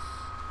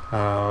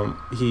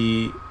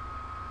 He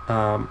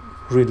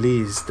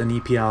released an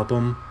EP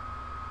album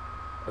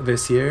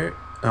last year,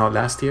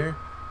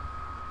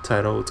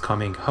 titled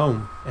Coming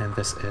Home, and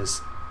this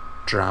is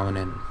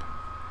Drownin'.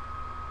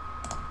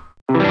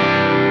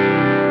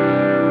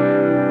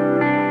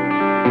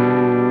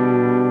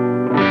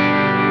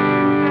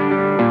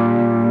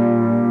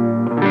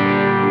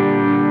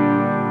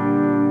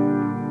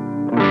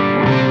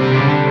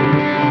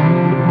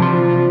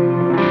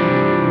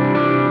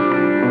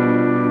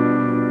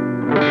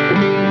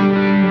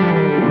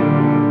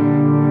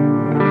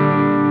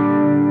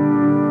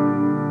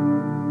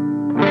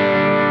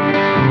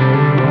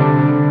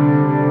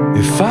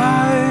 If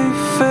I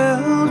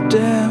fell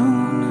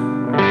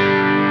down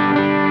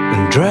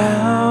and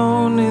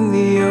drowned in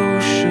the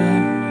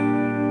ocean,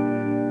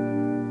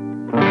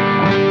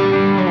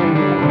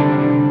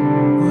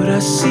 would I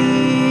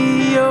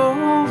see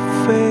your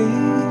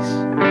face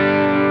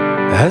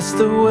as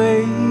the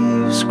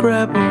waves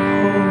grab a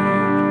hold?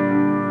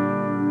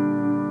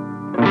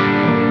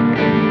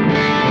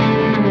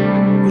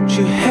 Would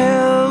you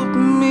help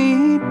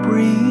me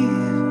breathe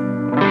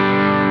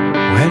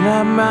when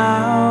I'm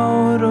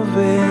out of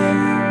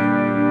air?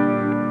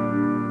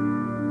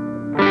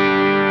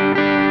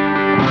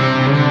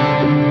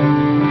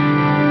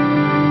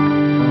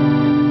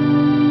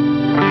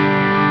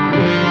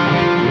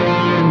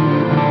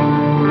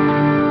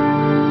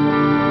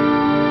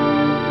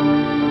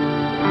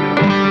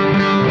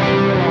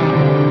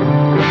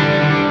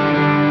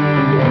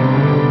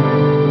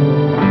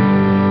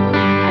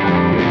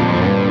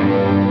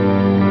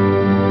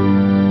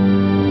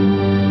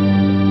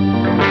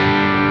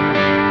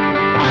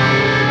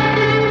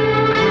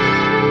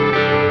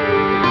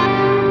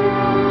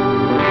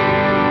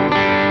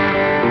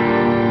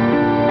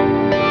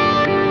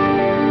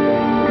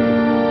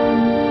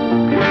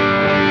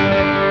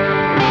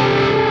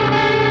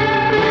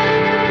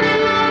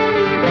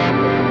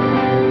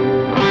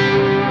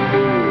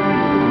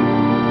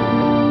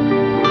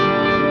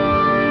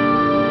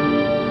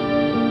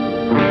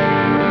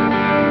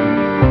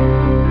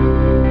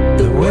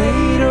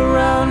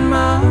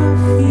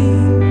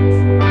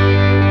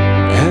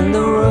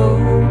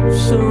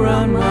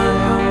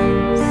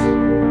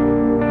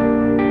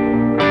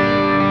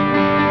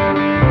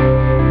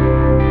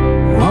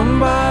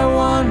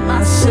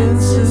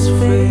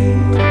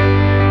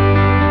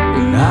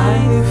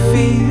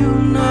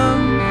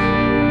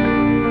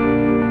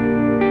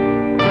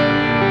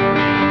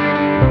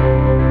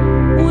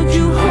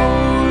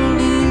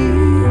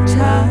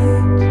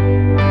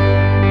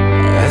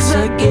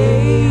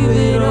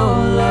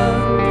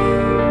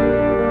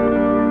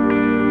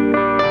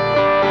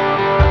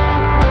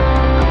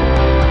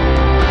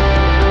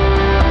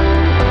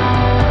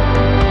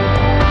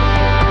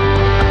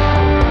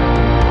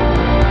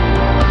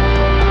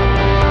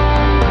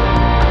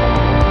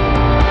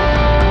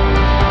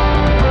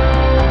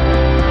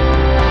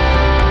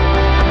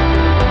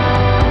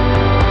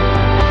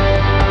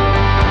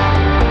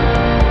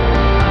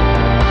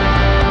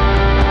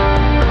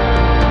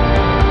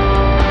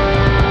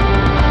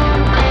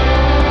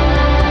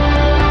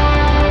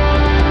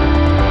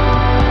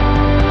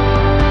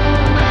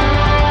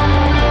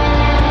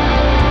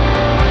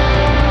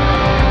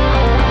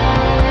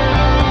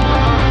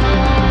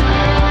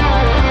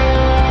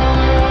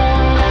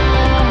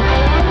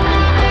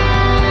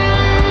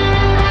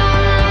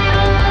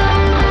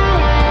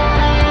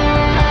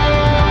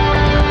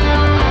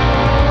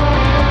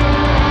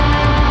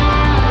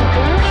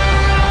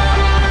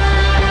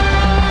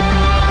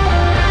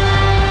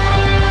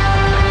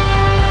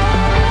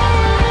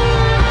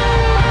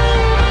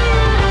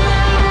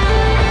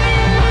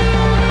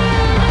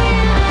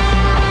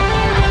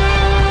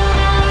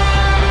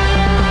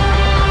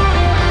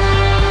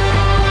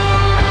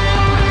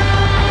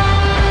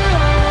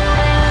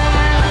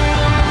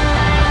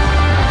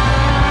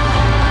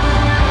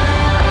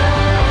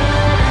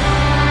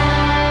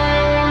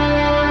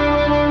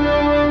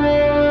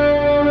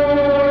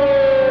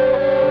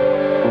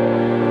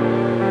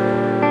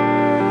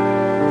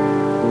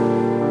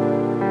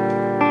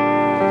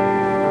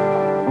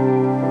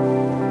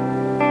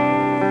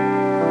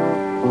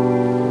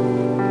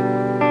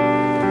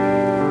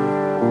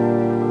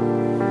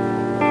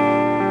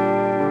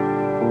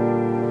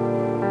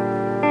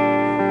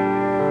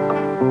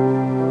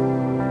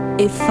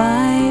 if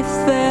I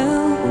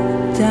fell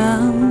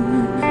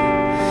down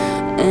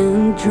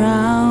and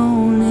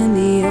drown in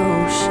the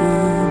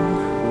ocean,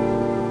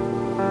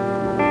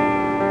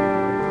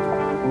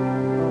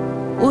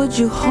 would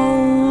you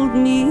hold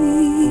me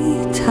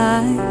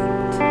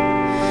tight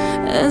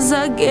as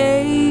I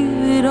gave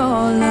it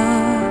all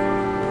up?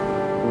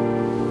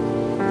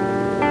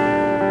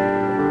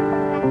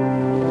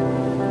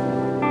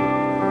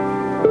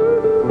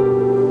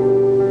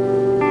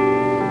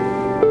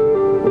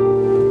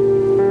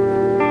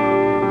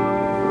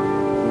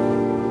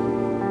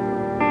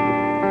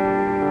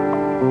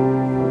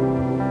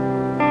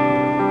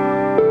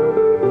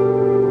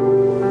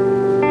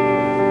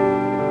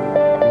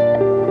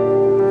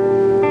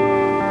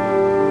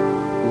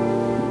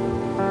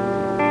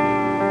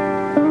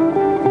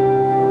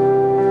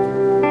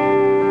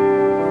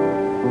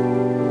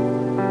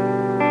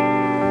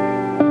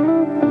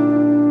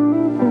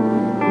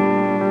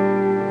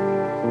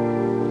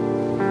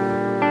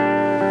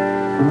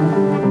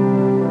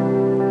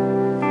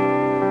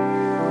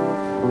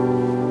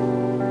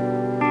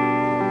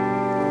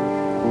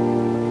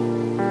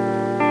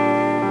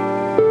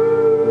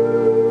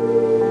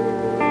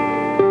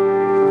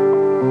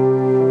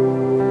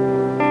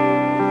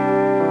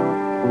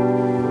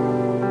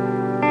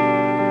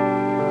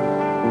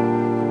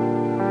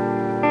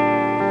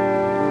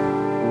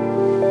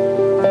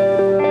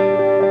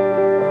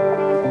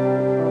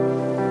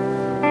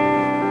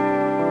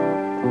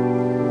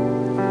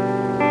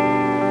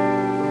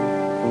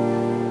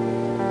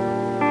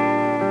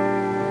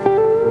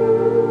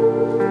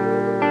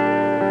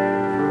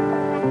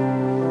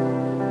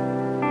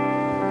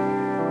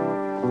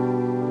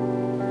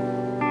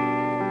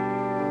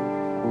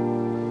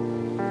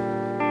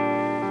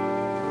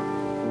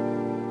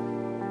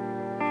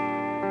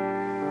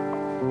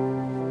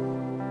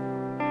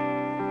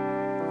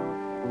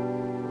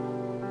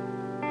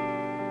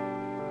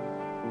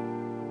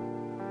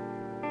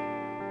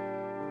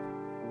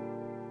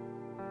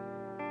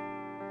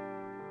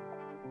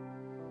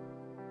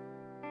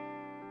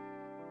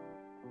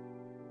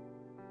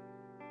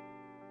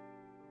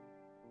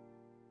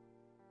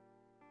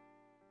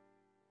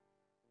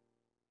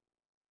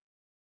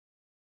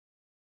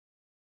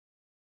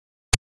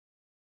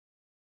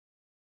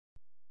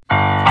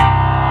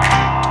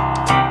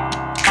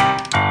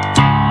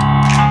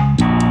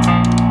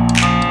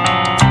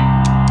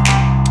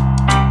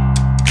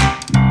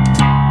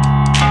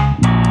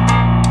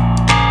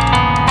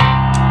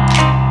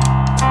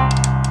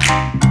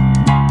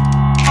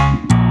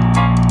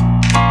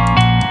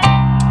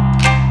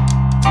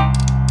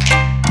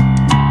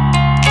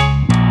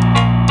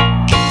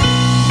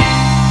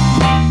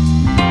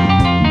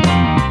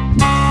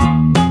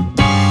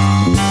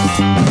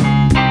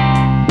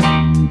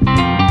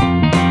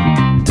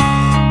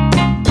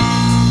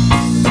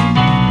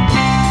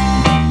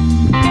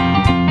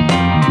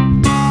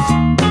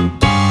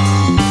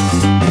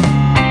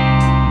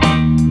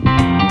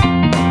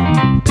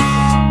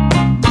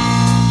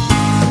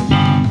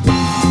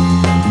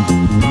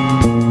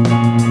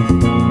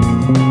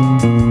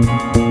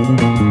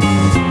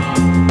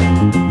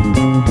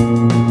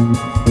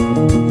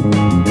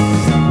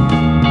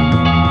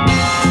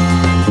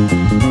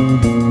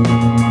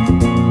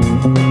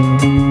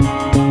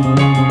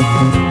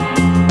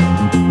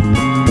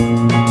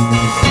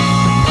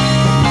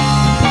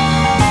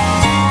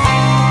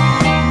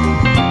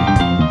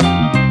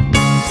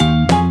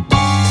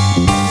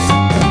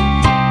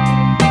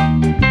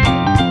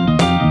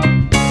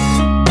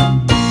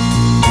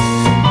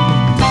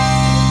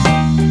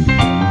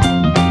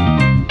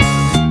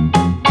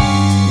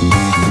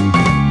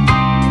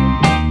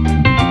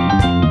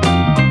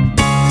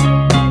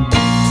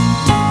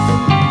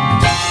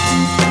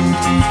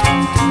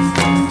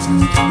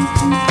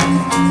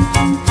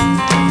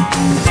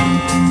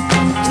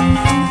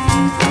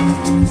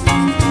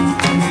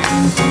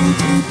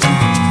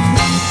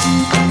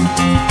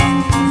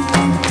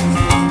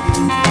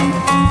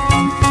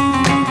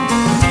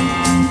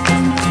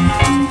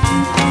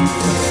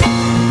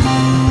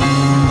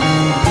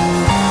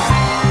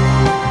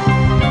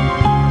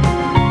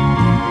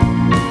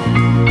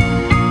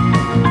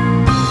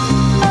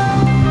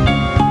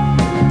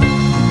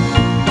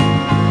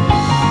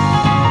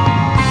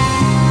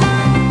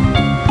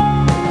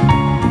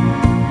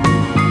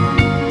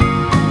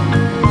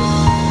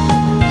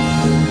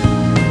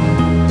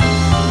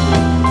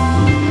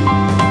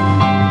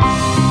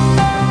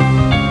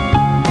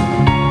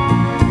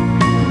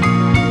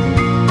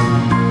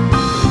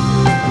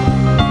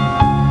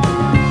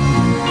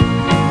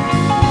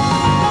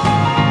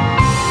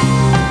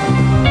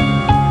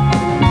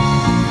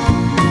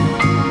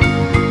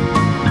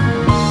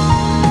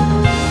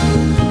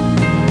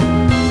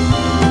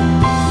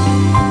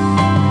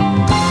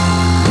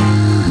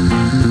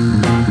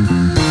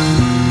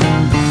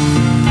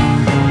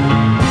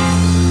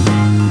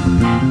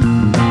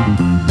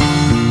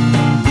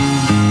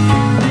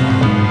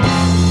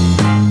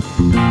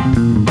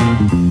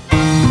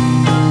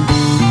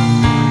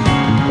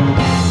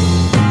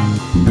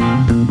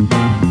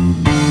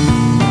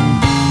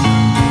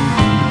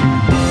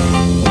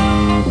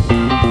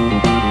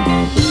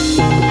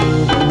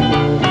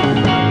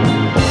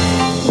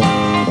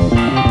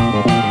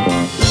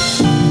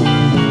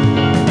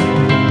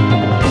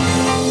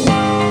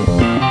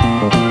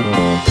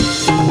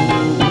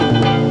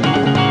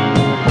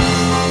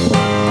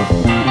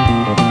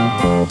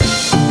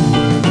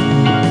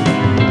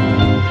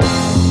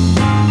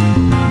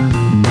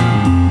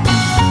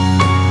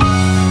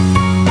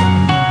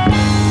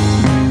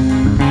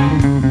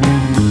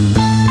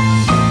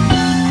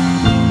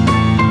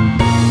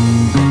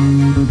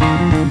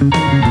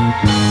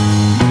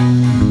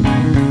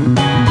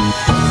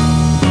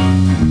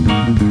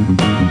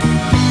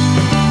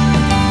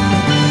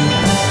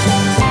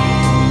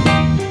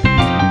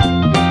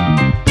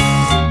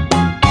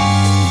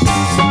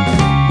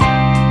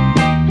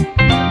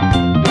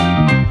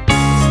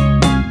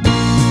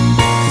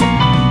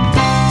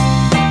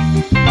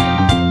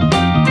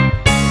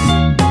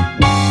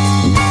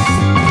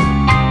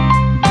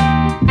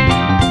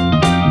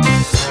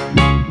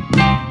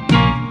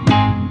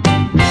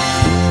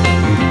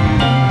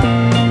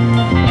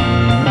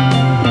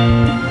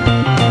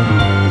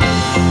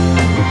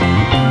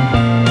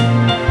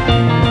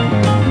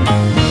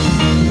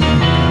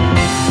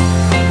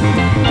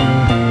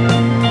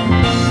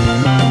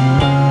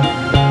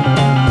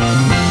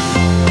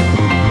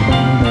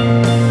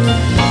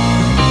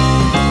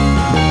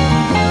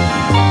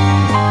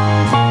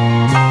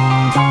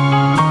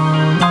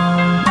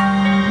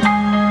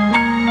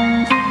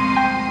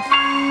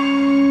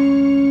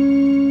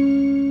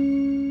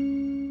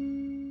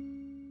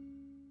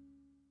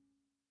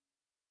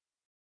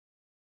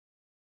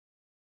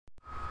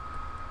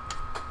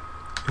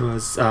 It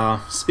was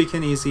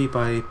Speaking Easy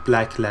by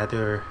Black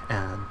Leather,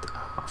 and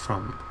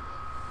from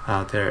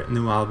their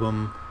new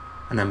album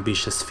An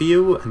Ambitious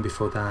Few, and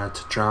before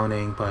that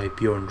Drowning by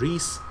Bjorn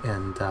Rees,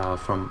 and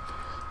from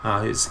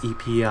his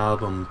EP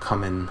album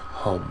Coming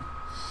Home.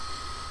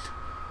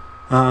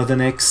 The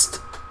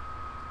next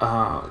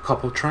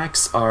couple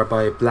tracks are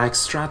by Black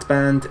Strat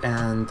Band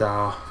and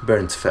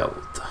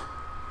Bernfeld.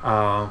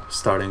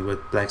 Starting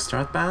with Black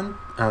Strat Band,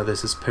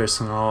 this is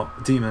Personal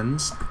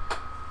Demons.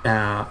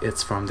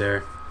 It's from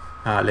their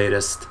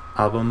latest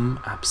album,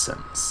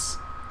 Absence.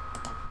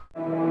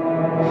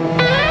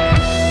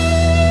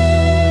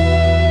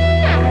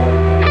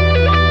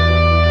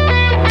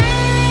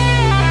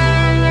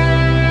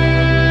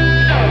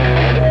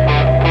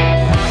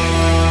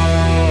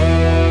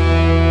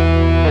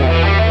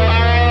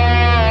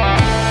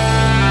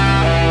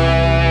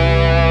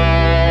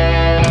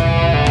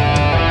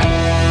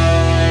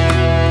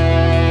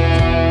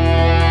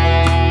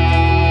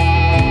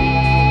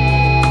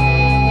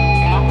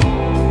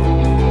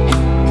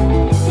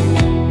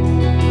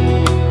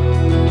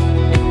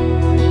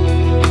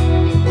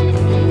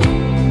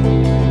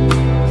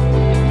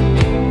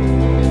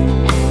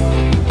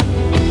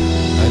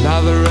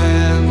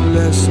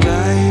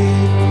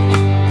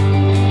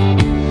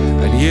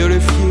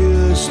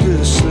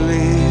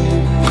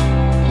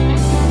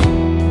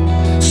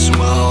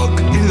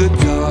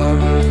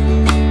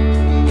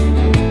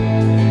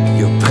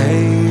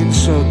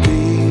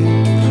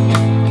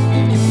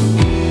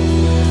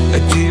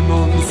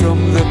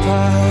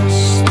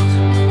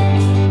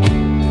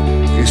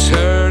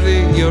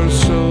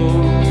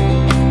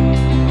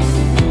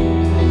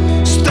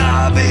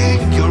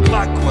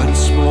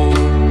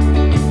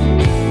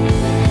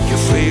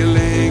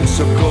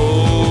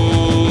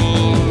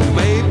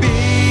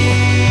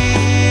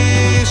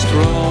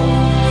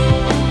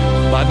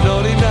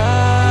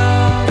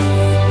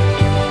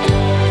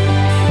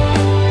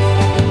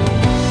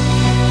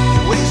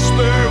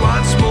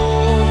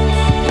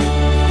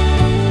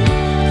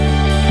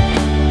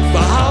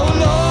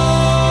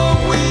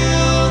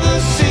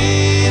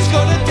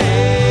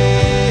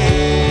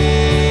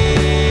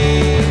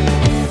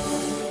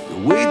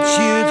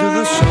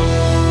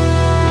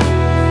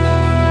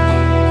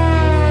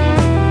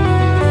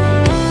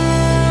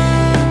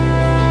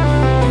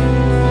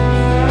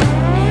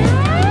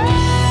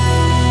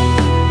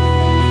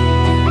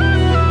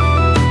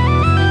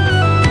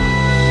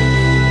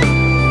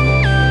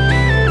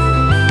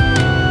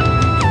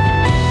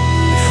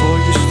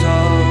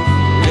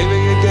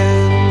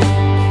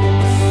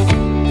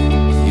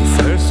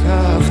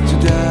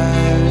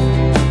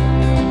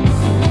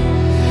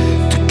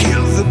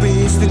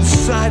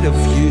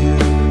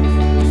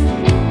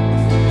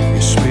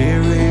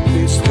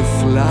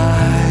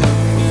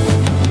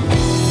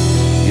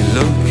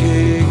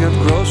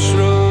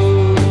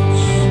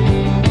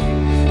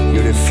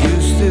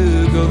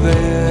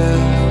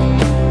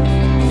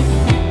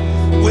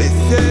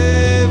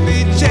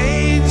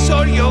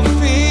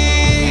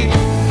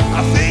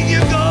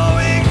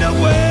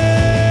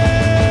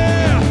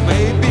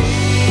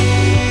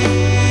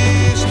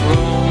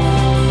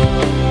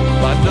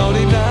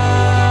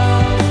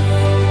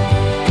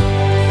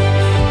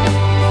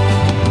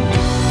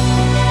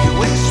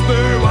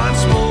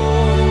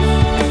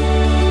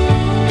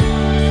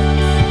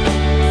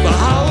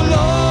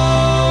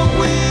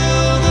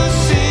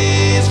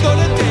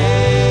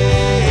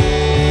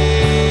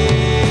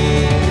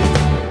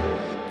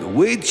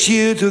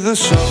 You to the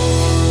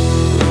soul.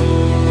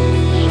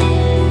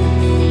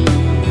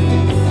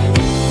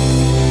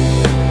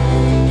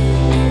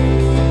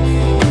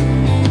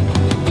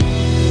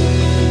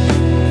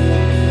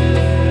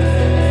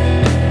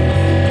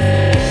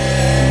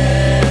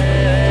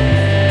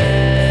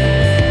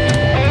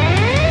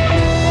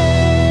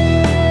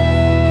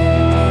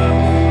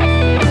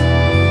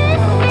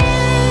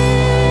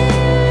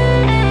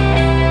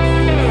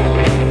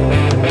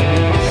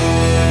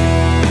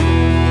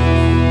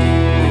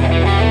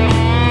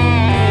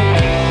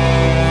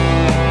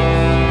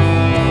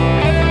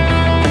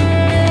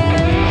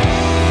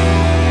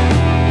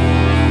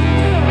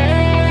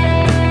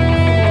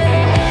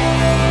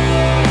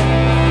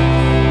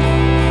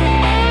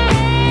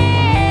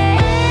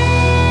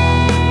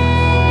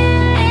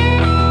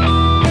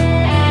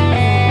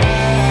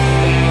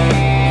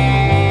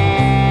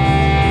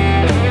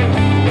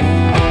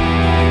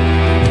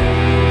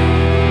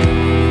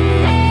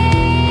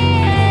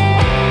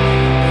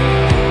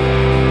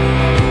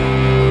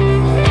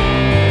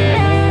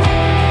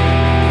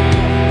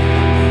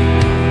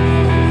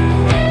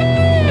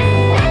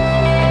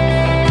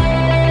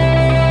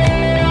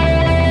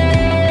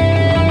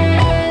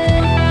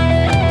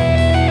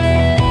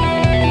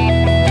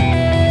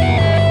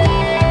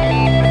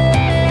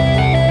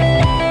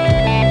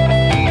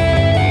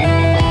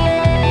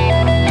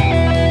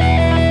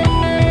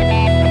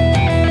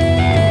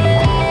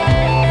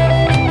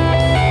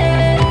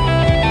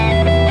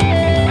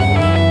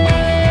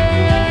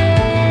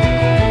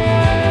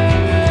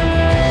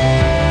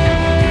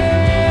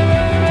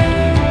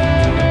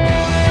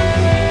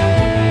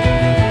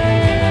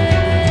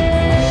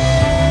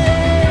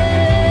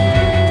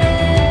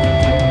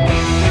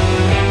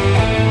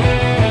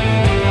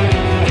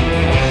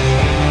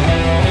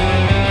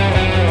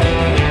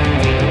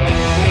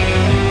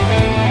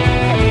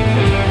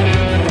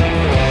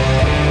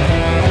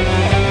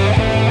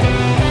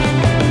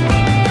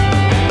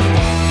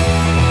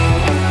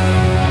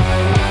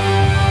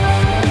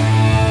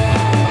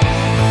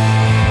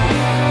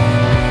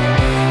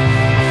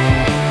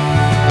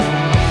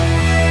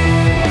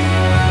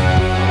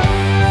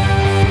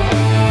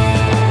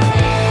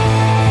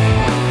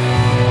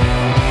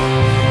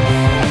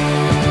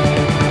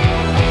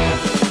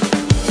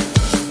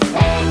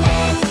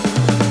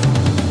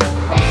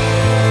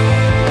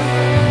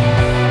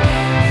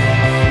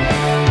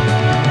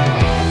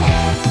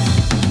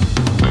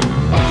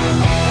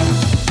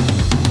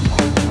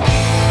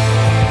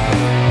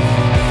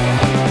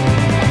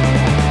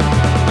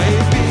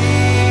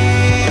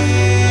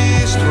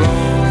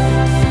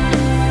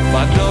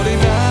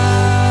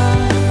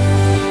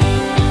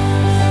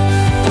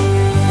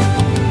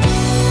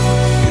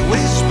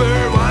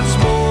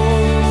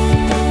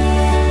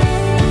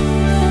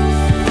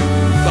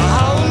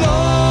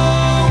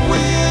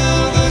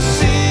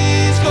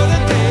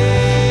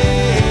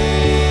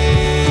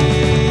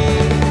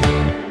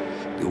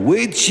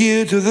 beat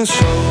you to the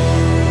soul.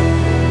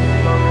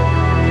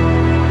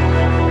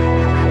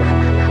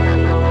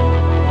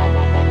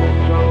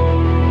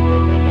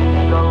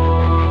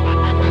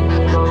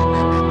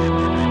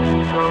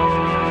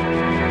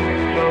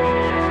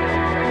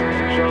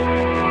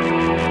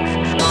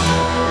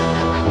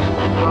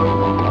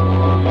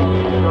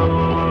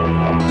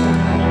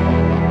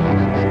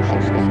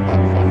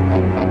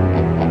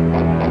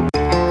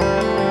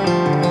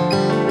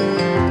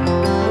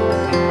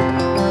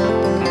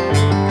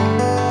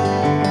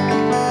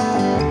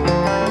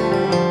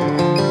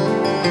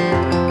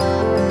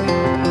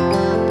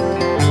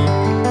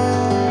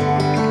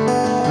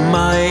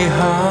 My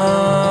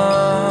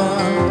heart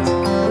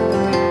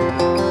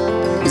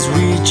is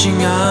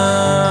reaching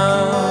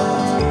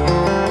out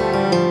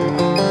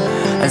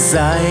as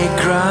I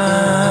cry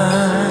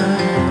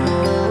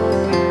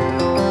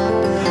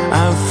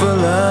out for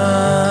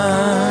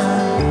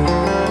love,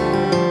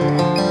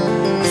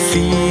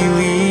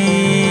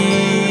 feelings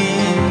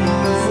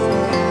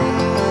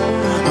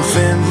of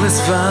endless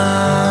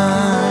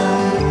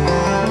fun,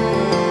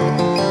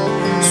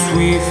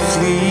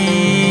 swiftly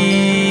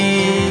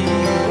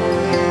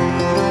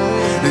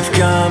they've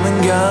come and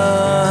gone.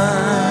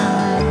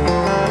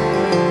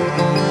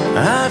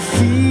 I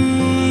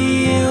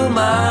feel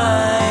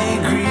my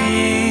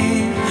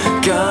grief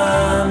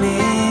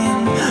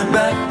coming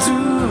back to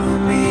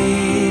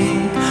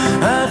me.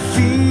 I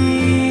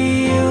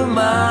feel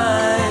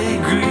my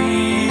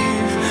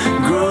grief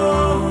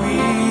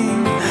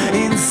growing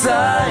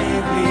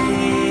inside me.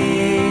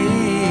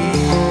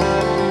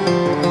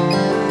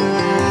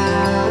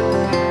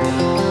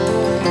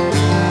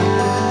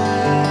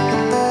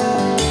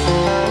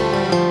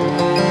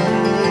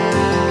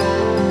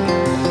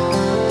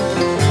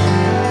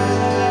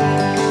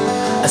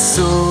 I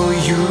saw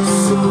you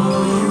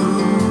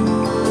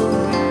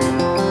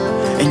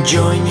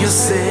enjoying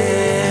yourself.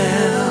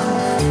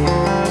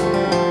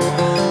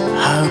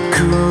 How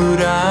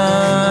could I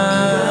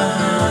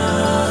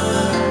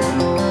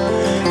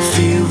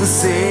feel the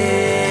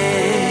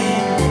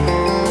same?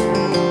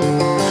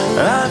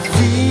 I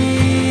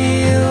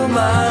feel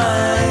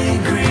my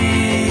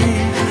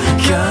grief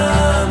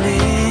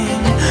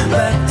coming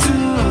back to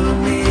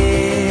me.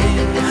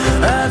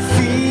 I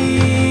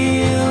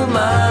feel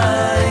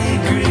my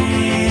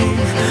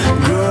grief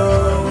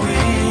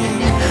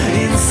growing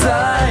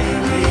inside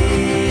me.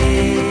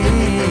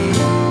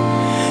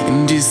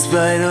 And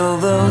despite all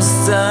those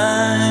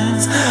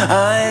times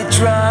I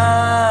tried,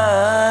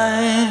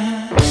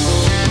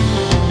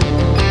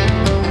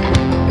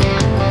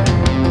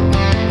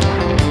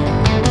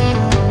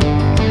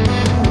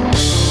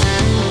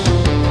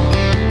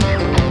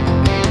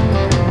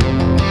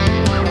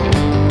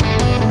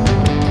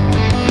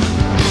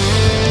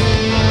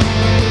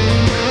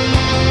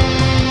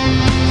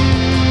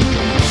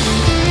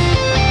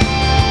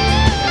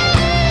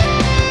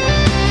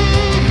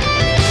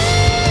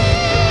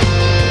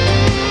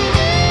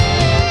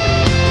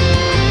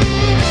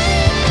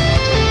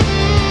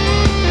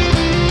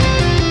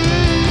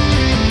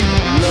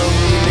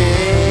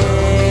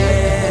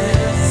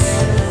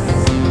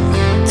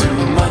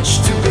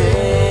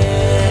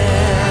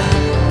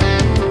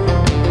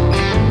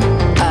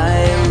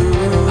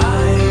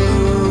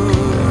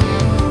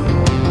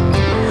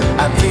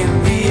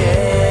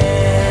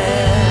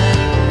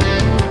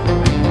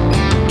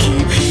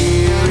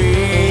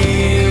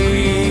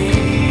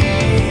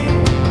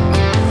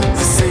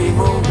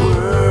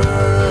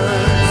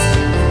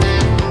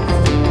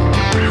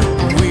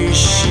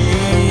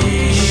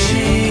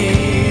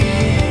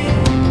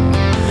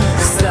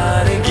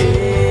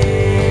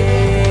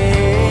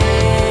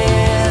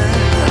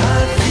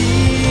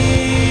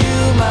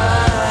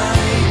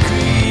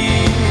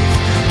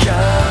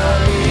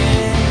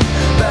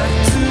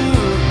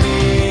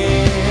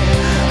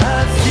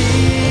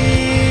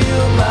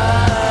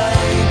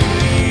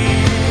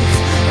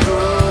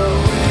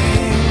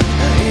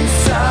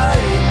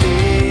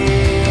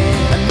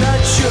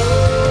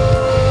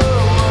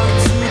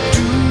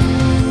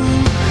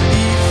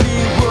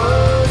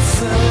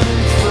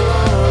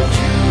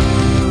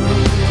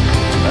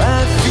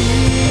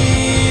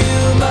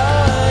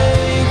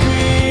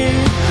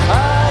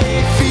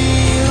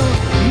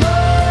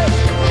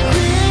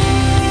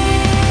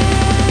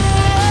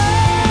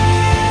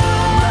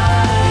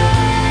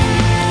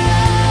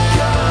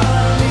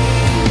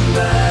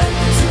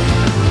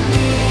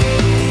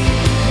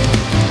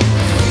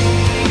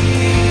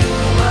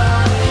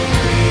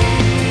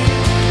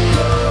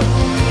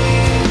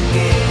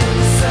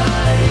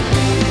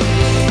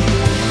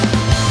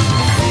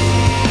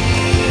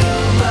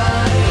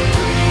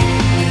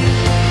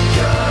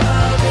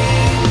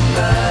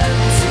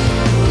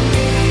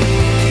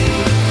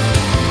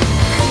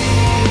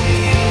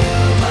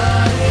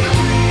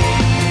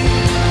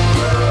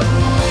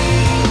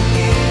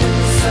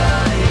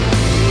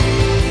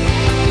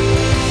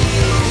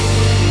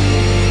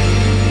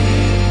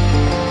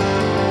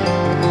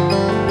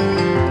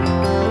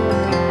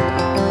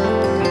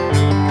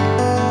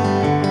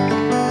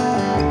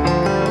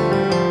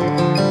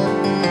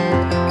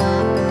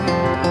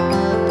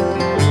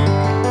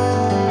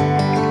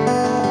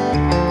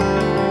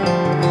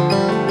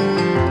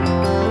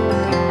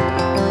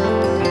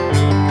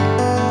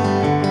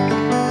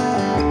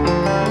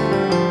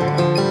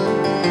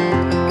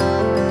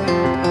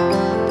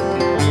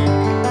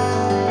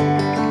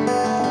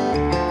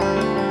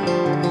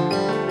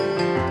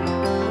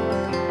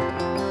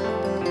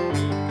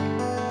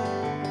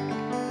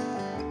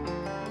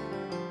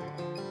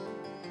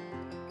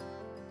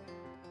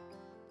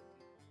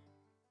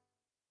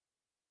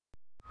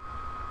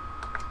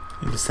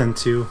 listen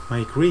to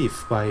My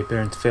Grief by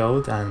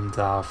Bernfield, and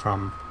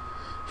from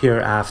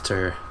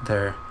Hereafter,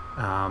 their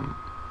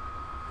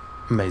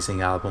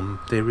amazing album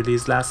they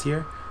released last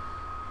year.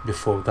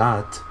 Before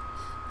that,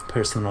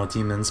 Personal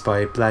Demons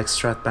by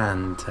Blackstrat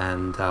Band,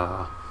 and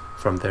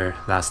from their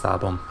last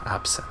album,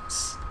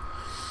 Absence.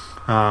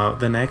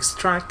 The next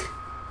track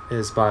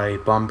is by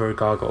Bomber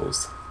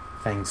Goggles.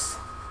 Thanks,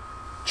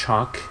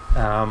 Chuck.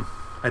 I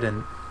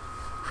didn't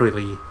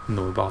really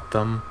know about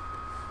them.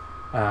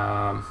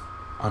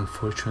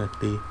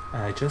 Unfortunately,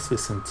 I just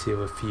listened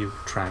to a few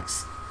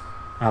tracks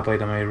by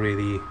them. I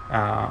really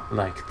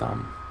like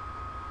them.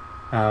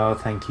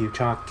 Thank you,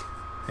 Chuck,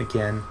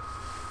 again,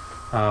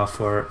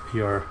 for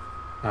your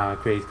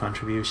great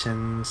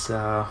contributions.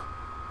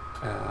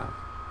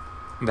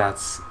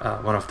 That's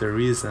one of the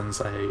reasons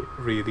I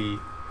really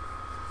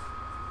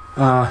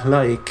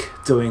like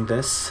doing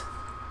this.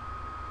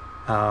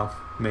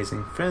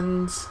 Amazing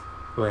friends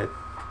with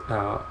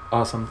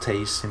awesome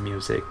taste in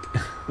music.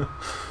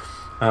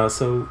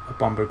 So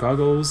Bomber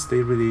Goggles,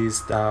 they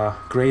released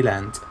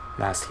Greyland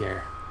last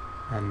year,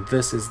 and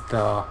this is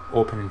the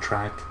opening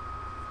track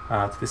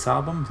to this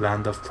album,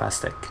 Land of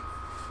Plastic.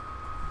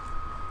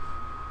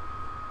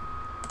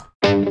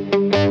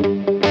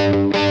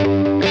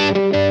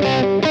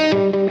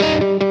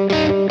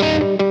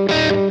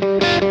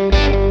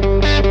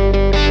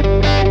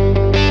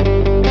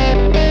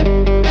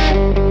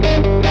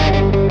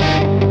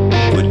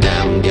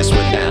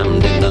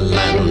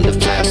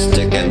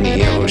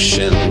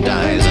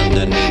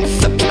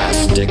 Underneath the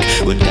plastic,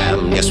 we're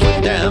damned, yes,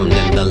 we're damned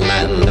in the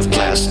land of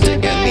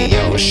plastic, and the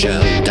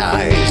ocean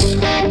dies.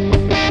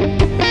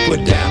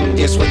 We're damned,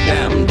 yes, we're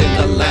damned in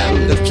the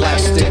land of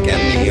plastic,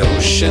 and the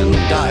ocean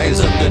dies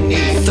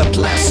underneath the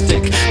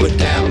plastic. We're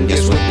damned,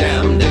 yes, we're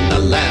damned in the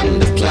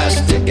land of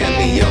plastic, and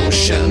the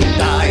ocean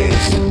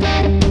dies.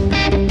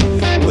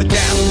 We're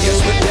damned,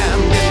 yes, we're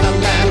damned in the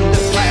land of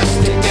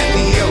plastic, and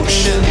the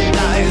ocean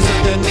dies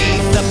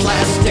underneath the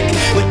plastic.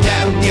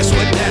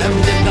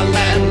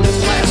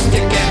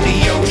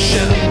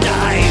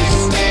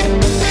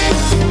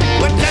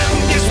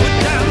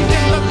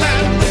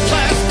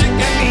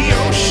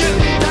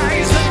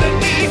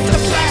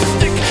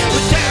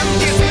 We're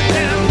damned, yes, we're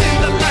damned in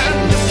the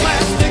land of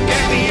plastic,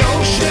 and the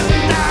ocean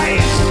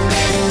dies.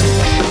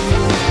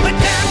 We're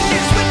damned,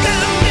 yes, we're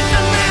damned in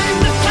the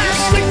land of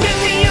plastic, and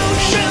the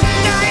ocean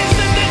dies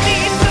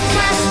underneath the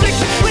plastic.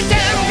 We're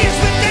damned, yes,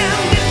 we're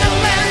damned in the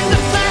land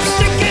of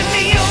plastic, and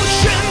the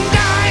ocean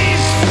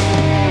dies.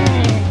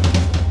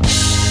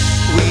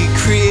 We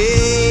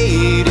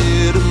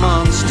created a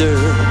monster.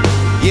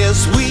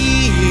 Yes,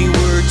 we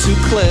were too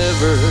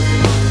clever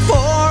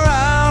for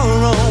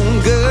our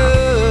own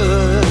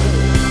good.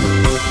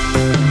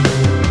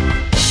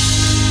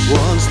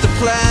 Once the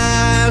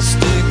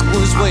plastic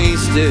was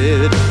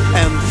wasted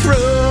and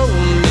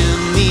thrown in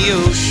the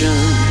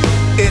ocean,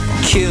 it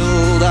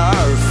killed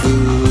our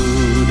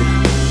food.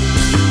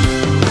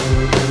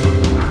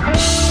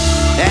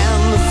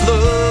 And the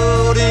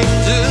floating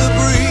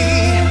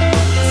debris,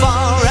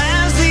 far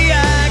as the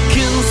eye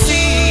can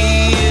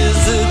see,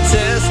 is a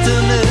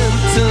testament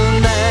to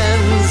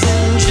man's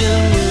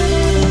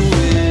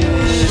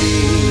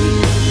ingenuity.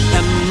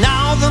 And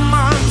now the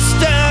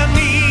monster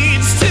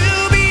needs to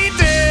be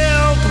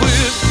dealt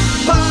with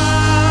positively.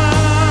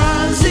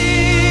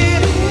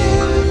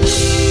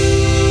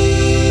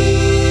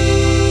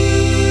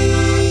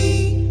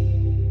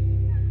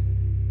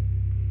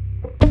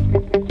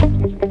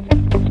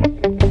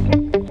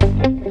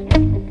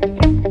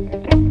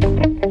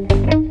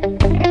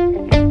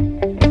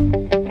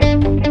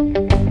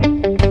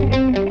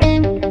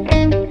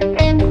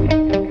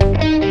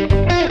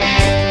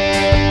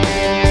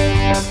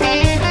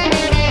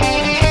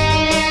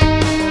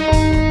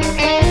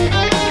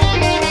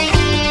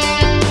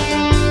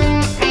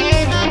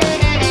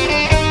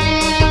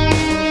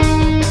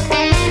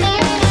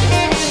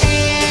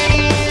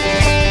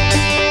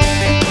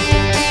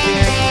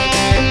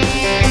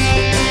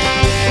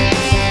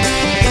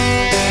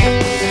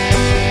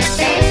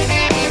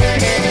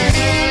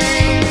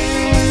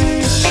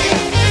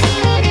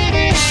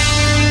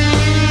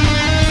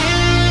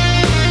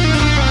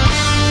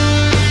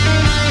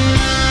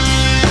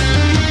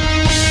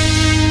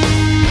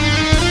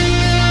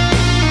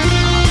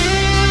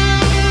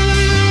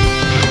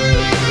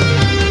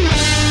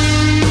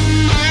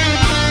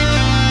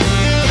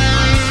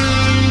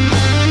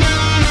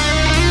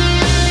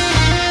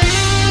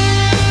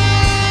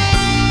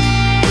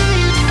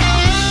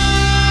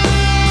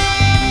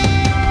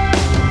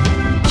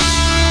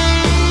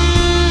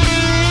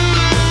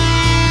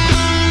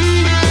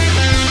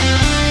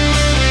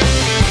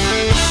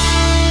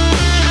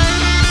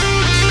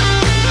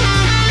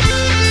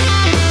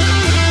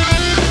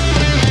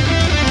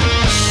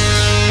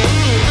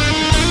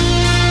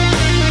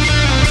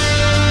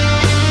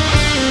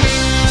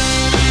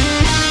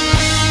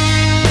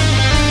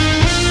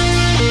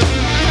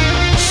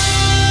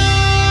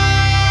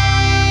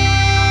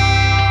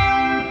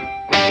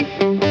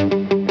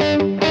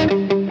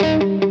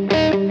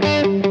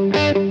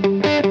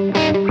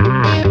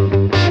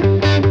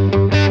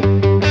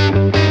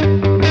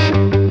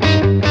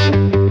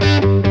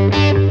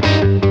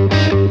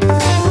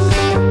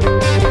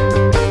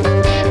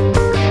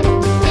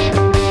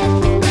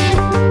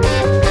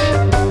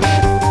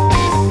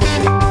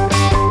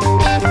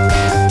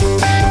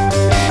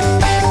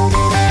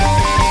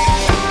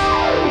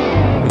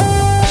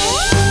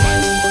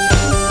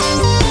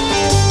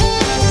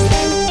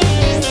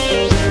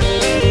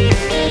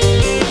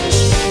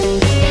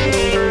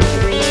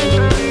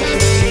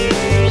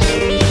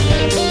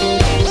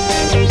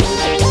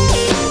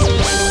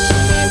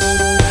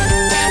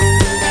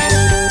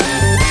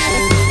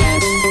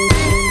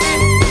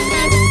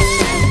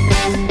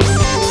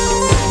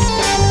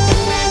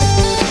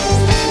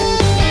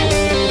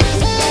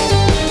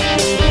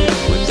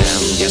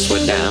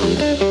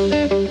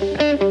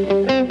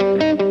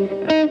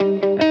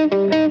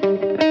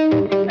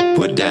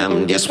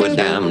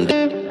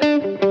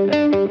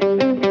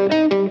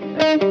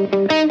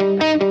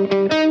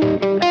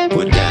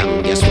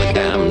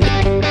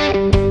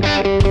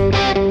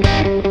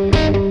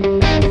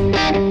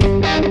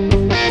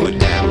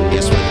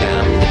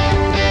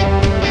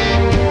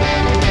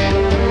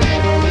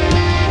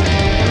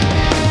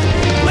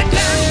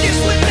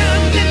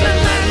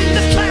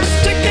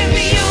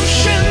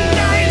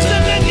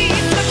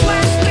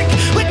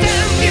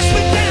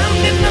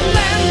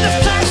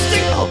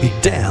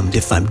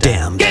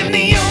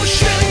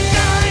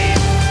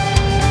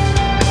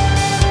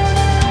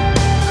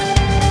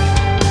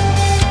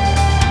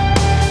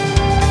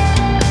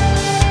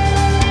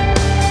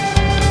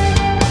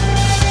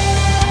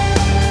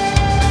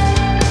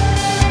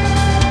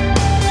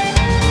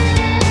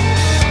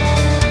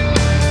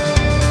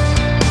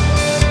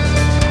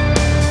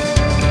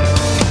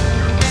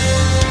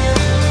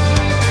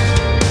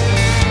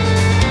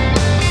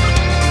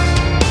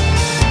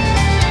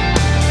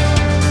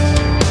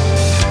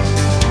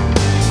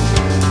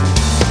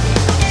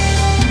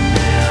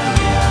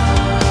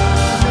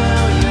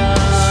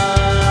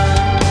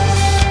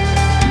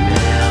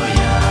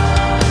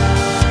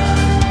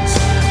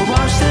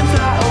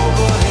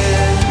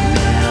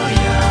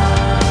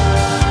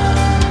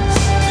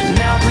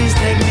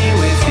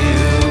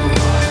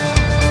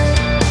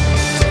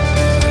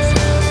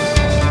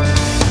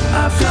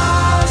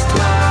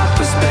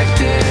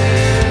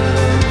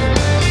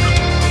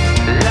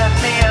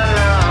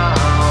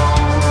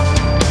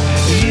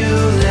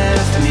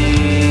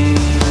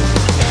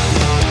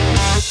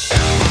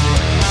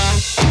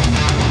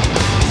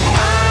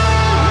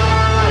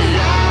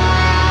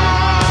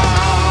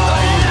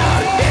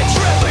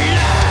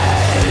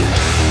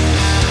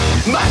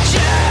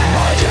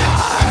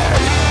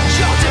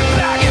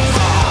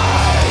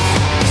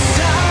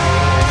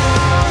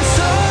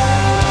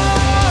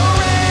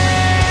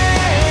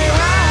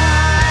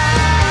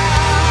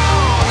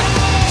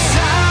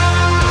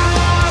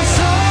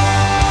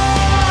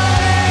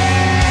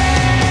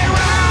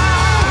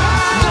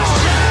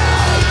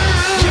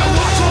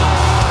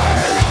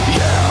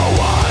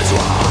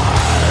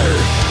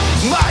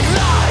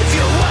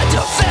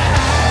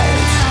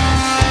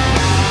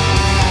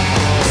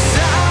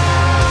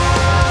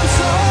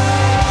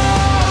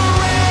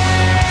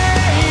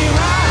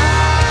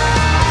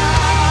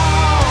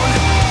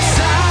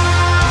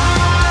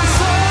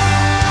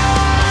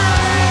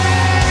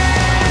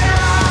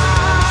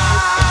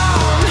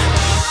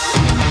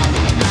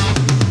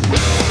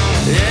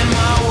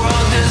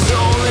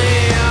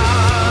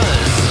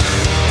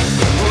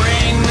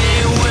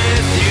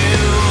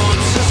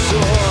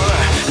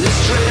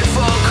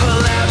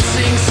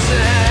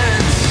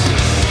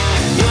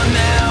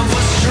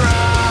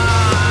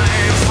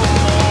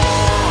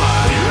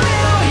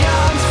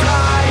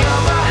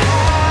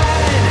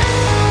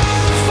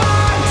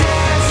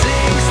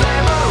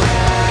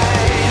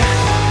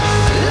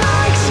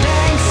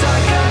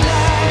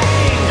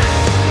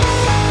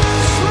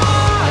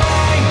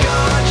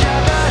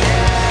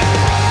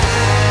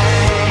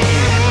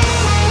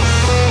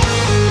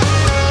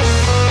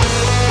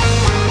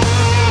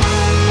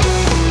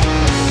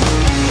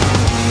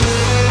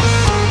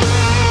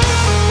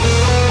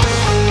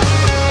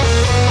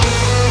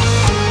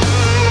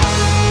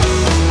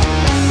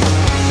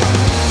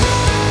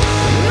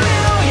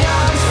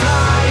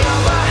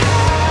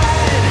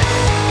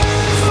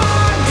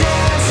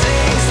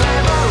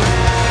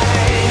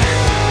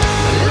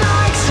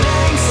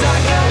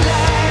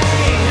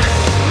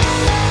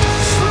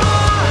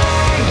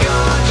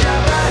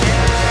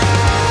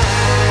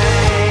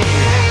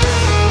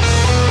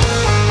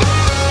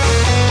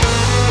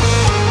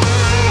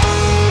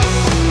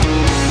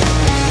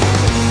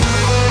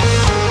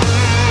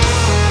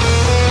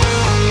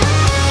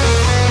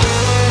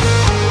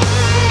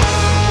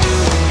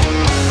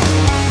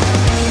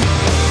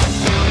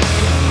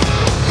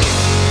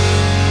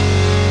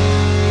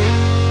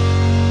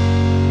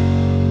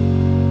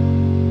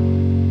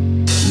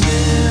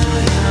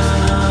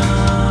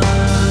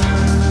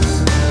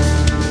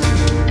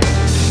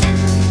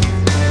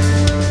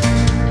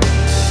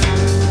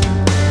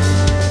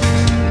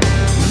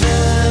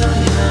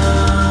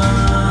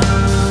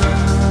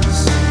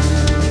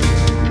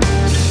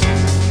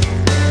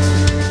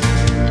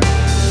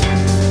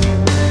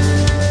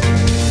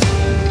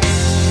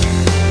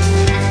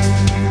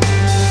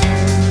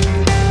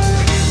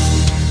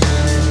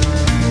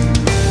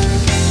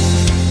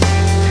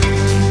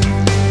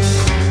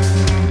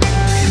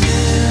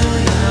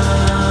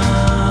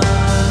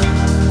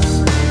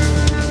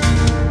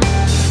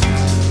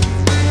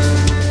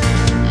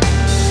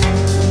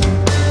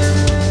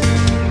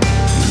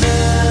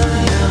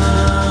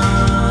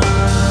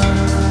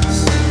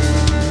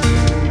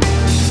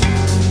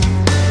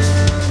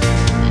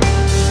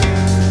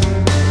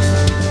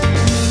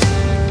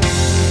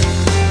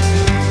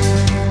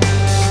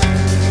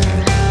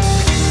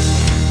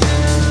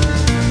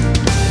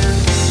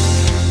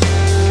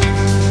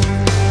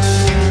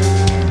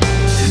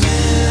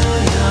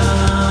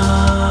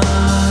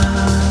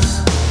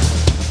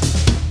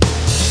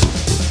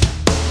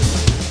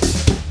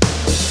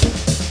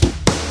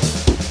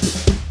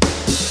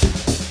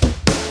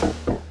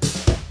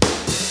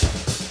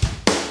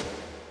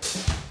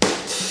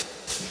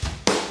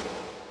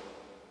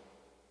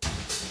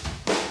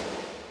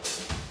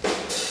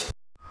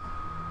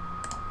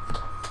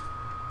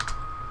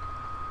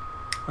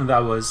 and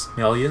that was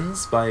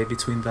Millions by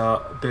Between the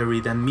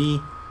Buried and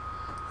Me,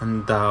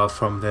 and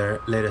from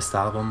their latest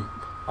album,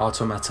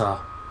 Automata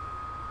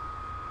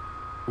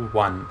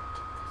 1.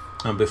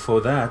 And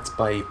before that,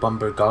 by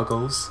Bumper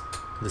Goggles,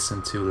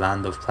 listen to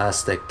Land of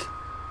Plastic.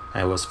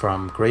 It was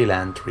from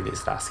Greyland,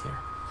 released last year.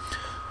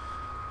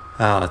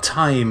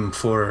 Time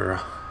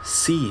for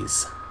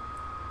Seas.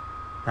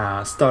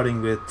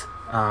 Starting with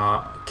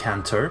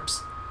Canterb.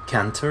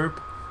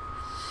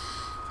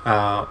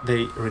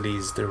 They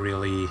released a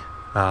really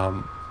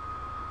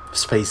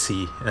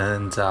spacey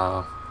and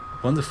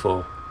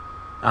wonderful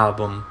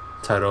album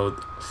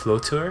titled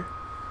Floater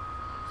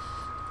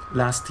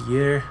last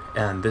year,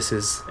 and this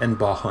is En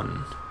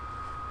Bahon.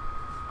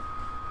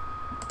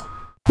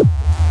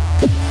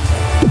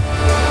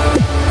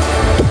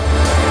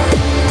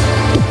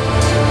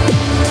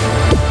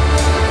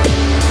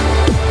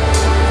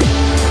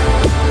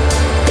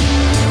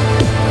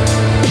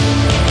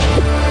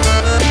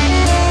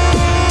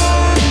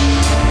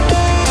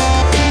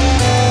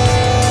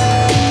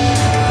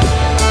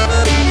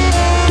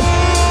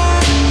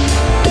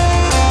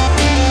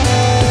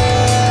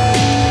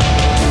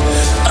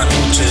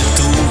 Anoche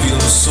tuve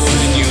un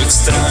sueño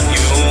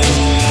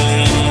extraño.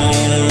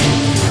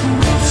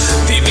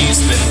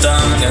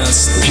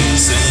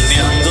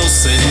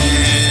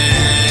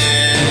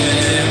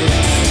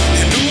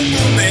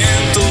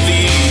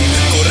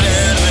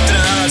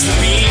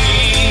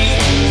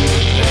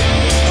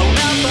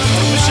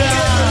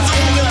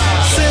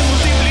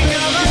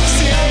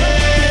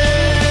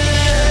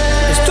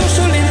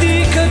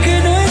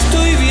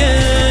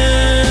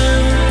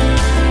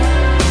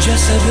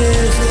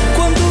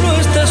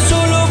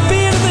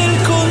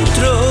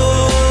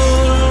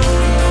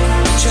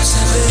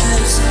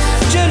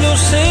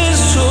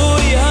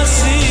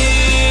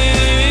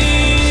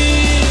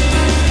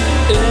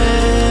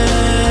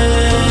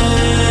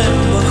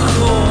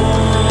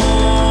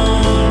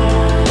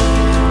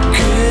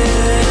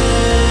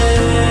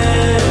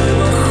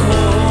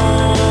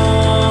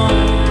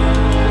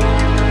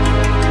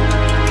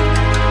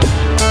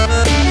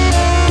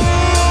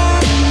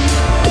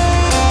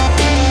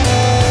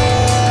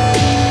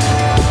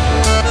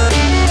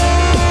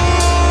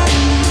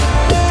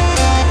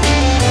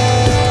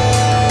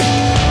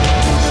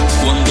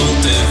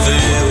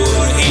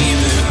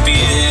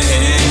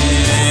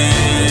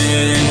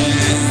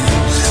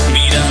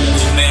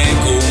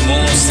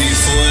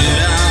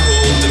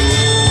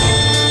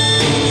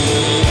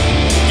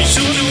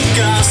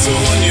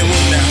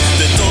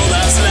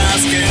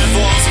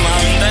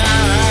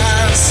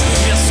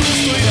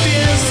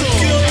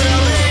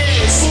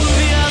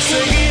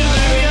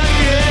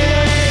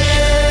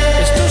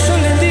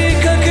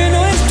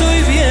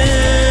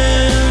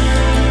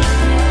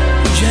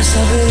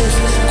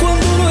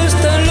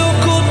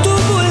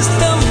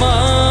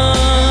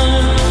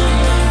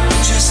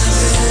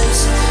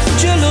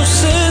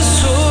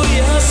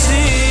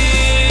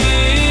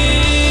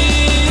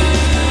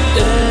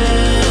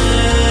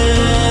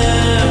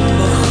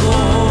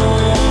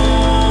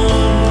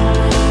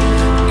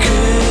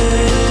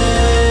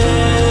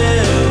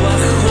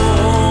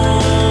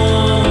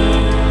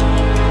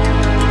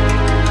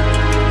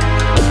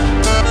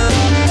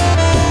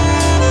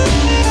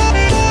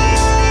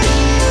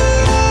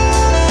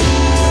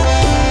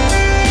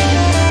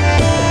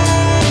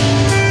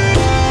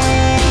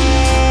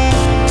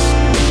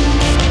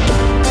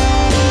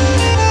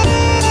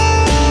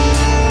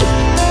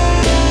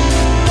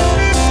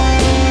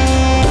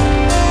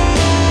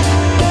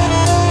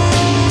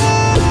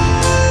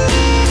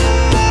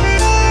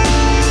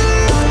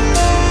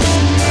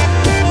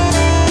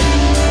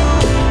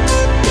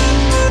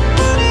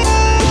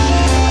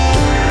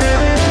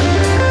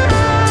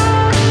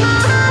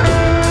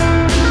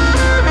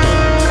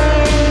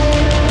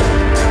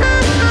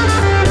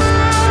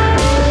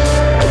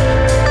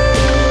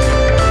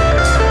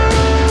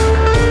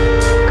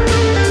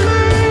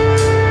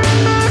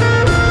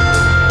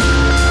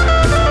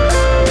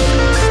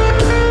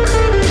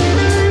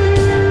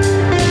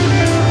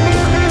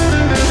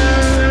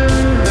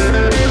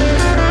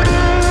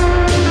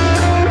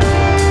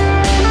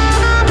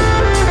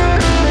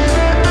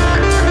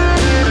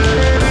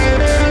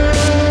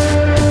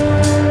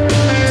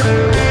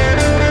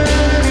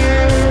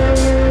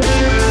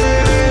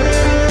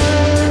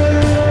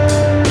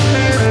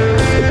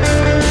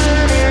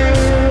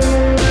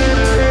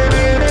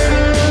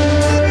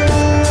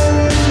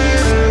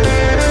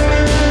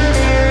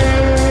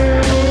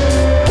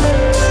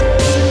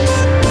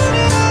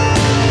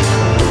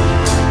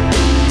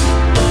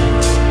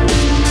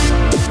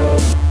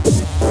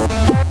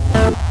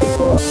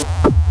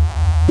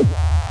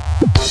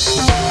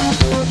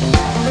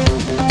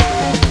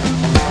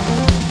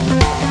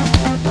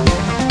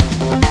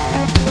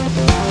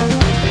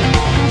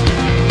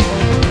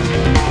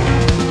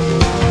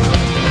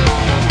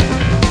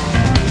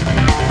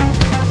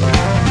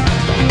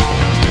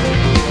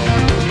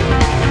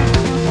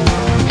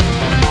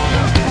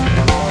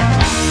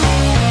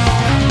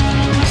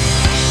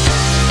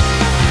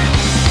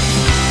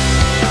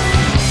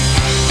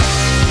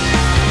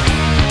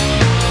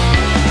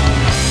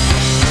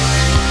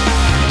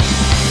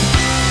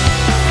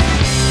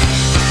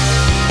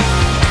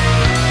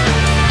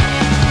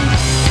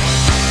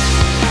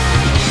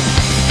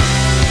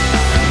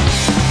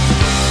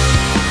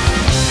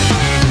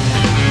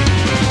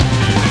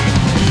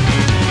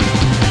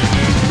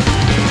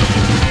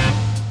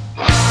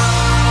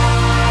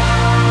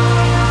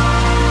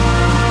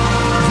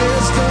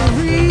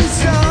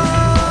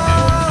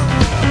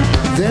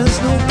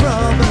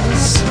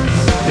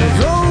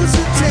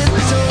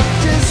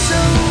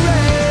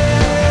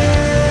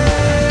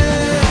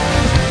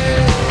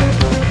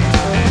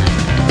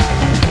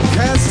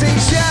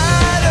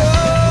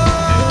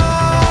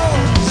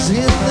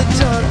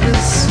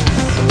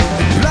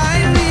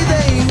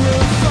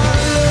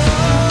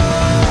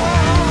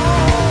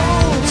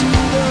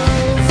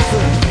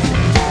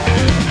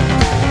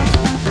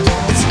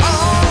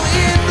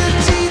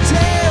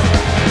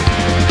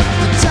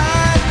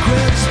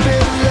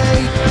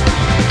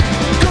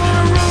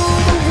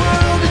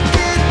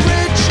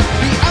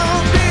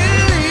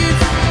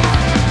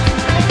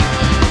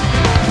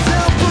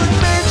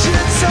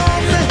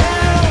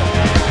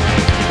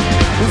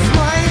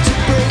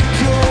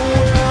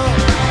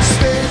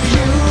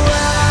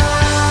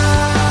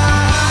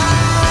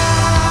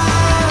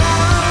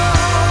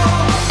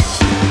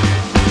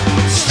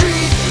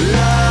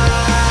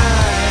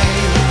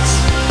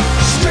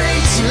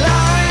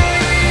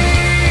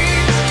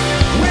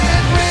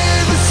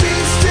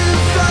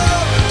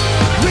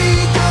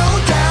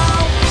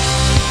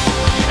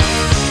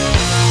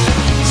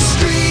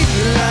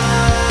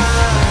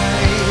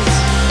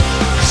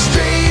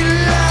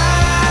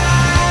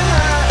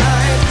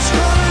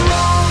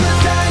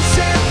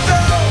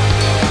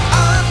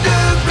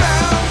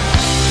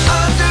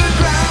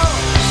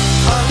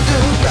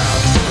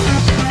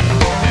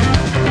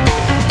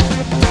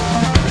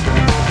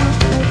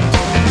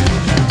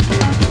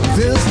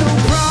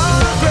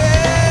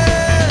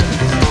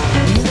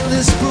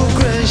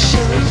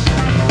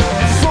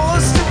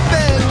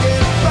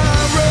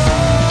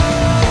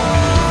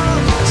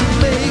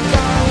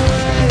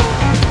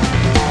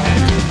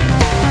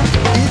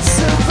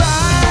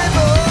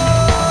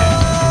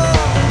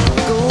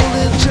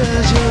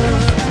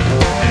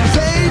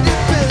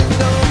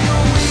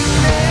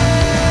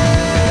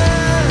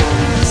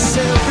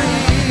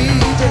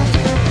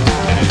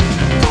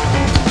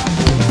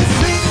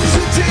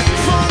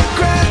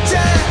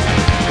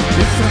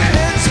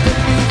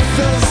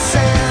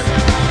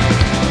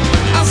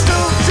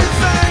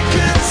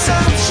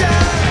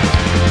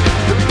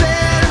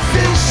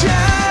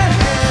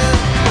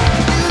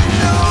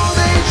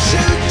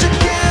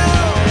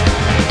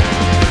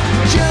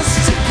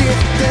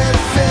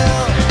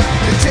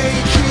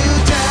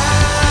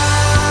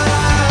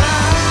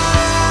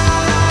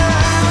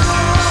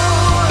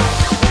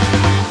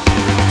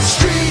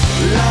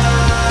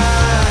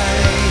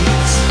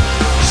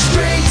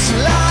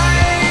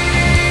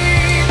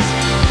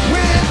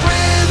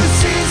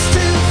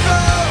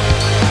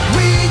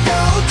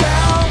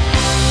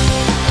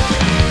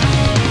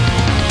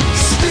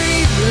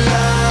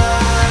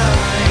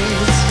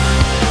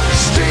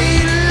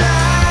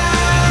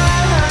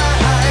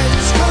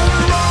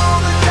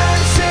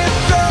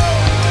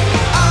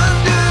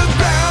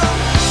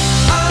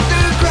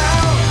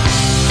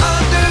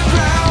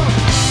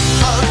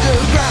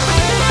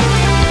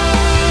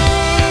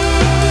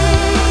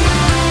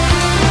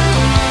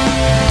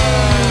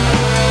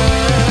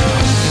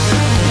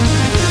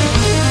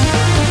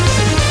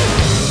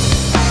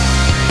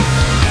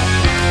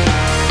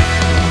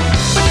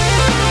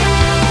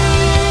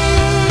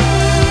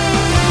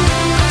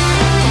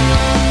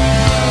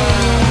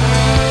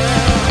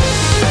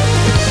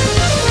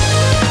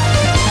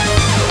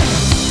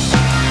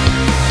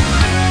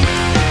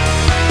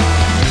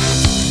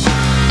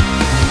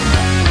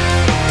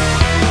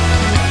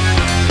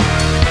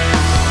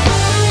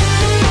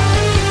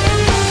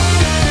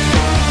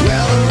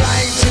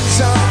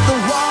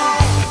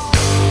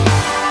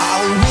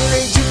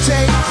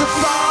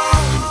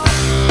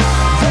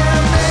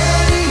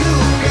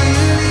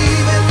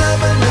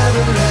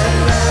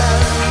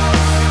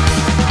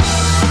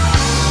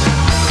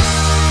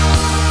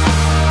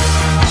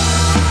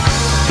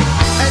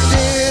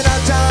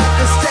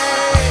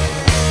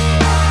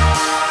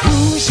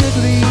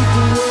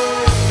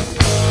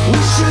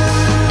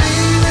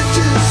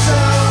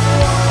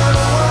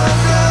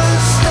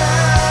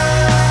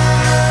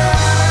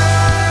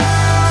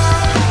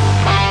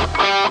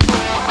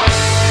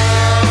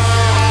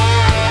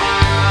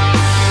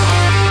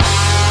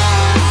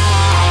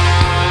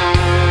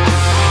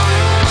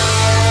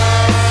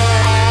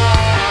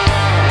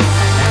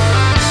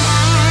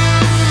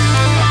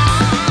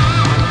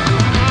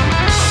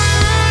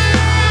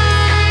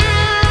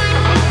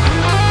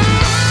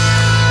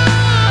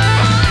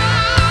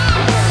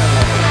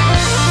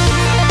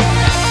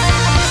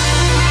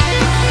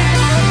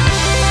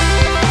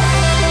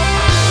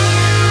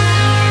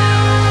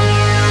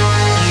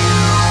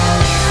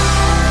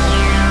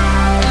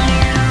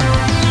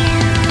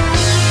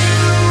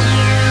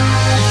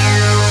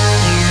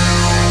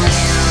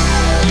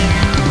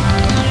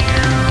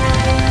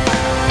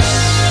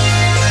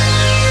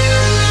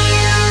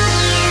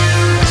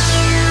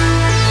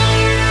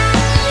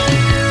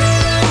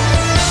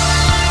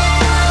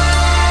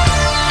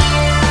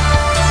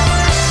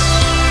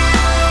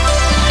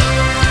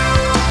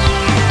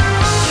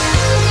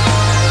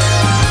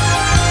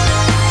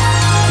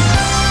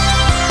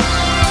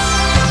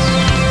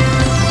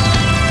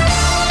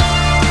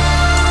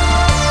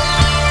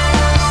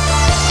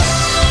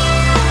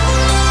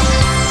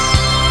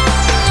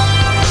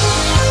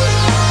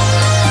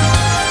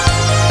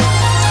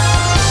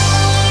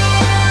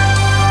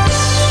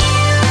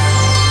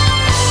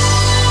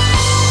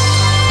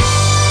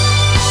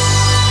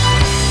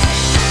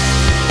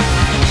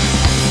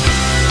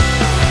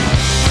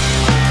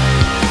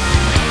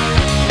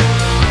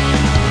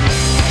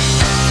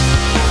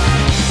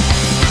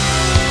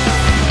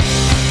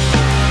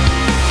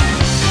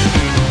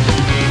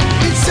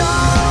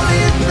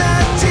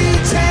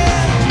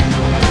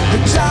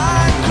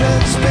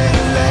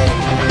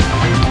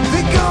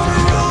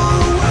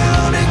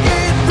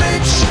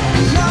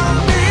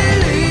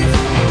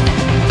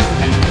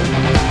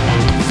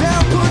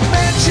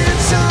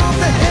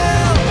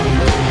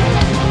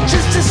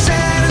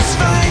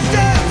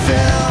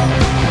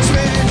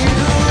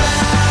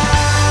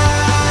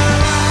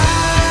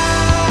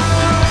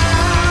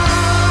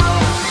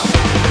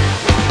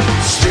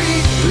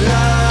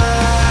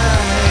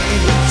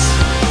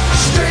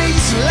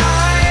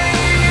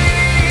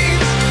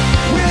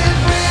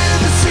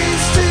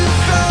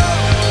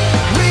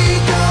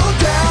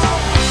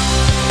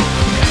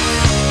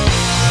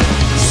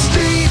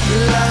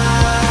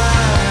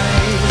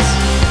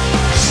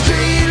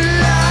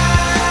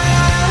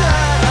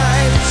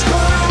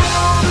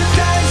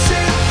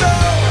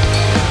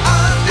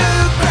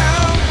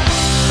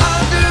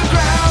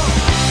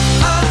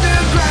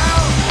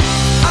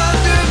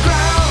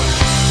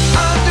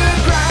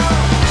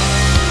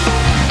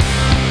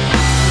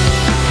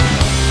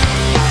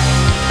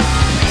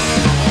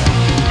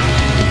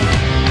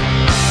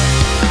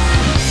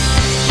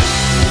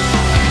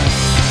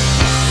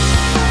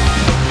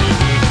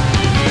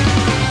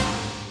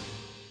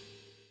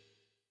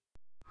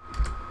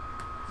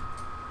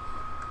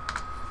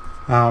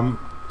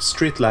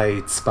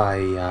 Streetlights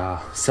by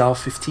Cell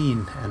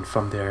 15, and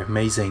from their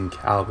amazing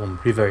album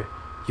River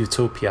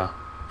Utopia,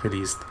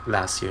 released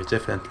last year,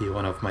 definitely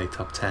one of my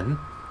top 10.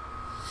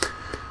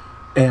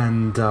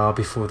 And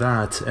before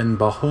that, En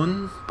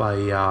Bahun by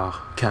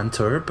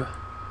Canturb,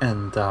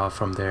 and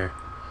from their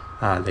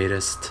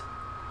latest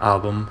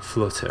album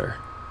Flutter.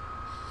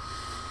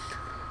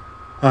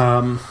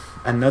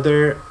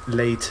 Another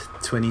late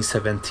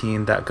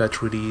 2017 that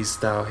got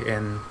released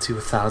in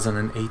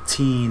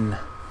 2018,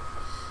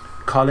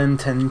 Colin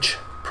Tinch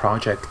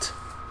Project.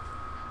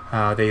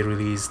 They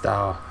released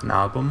an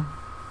album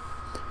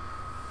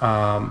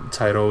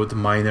titled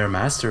Minor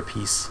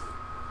Masterpiece,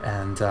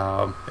 and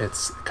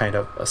it's kind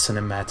of a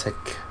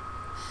cinematic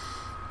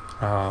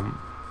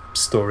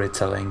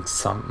storytelling,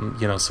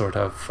 sort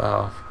of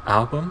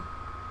album.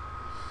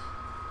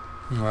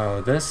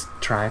 Well, this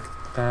track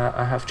that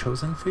I have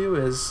chosen for you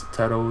is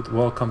titled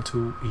Welcome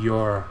to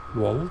Your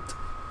World.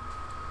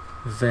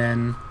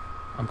 Then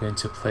I'm going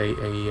to play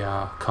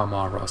a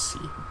Kama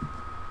Rossi.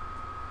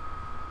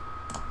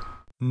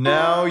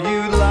 Now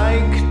you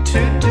like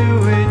to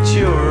do it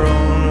your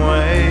own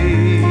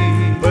way,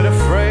 but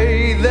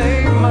afraid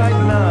they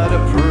might not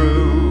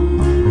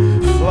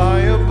approve. Fly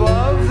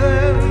above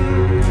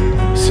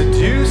them,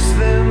 seduce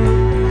them,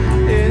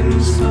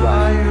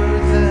 inspire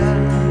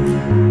them.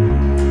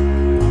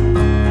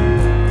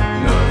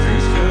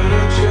 Nothing's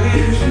gonna change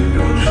if you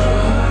don't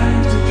try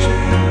to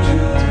change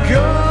it.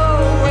 Go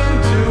and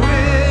do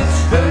it,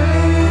 they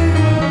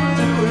will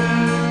do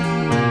it.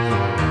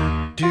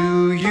 Do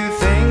you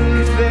think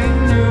they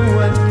knew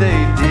what they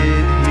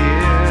did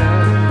here?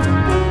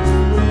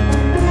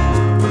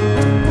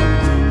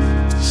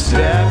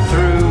 Step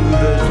through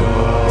the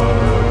door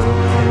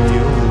and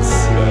you'll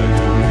see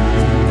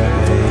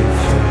they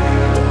fail.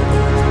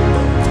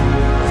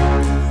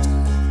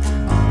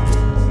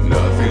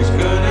 Nothing's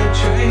gonna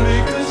change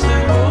because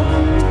they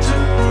want to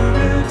move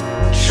it.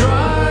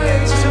 Try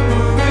to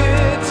move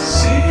it,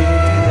 see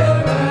their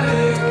back.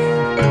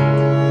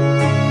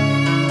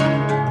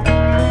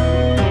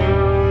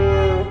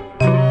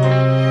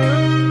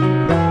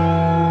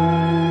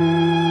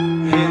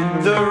 Hit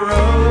the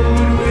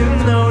road with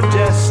no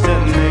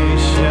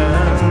destination.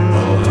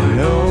 All I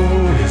know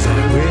is I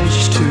wish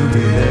to be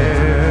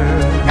there.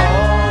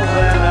 All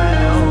that I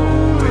know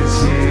is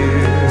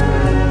here.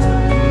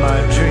 My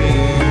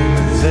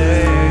dreams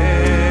there.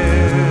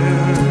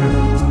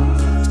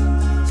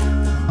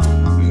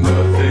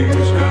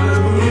 Nothing's gonna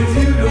move if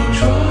you don't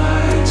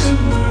try to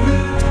move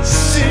it.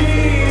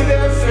 See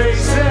their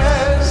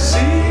faces,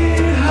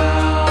 see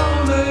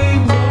how they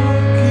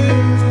mock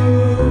you.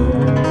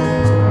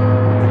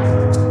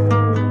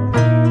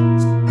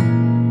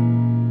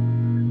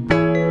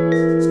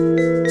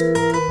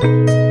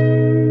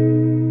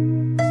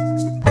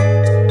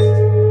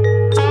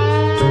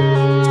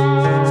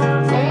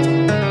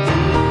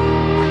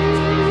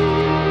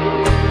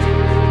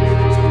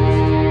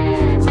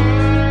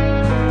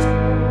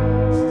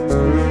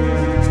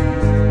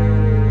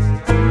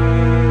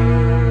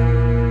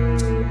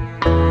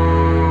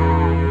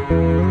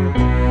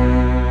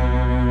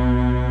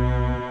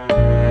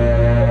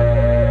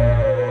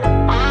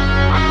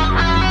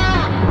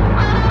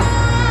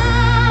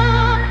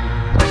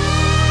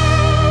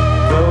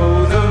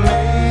 Though the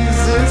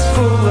maze is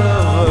full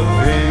of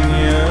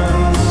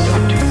opinions,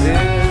 don't do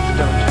this,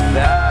 don't do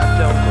that,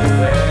 don't go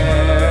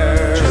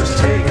there. Just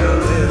take a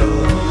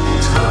little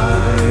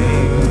time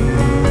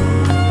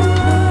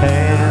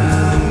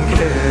and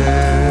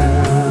care.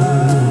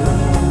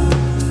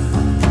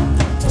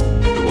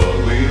 What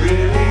we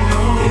really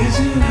know is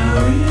in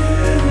our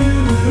rearview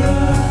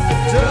mirror.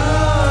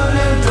 Done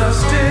and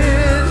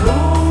dusted,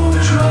 don't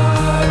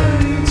try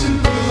to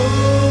go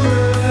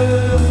there.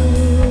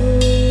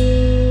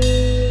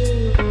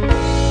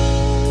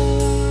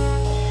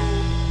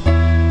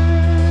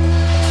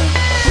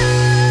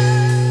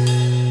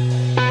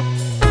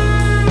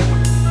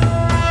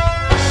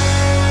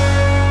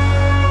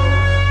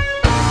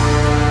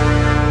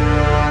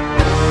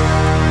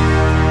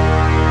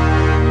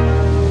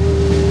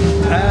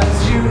 As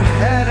you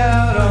head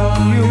out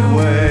on your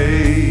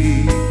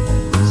way,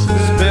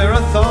 spare a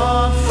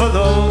thought for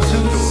those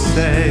who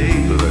stay.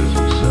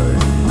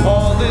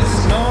 All this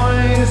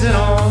noise and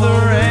all the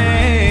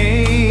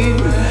rain,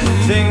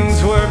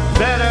 things were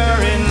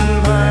better in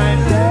my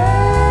day.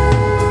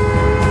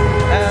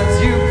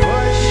 As you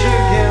push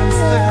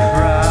against the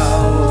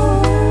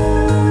crowd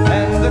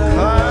and the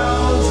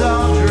clouds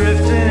are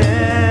drifting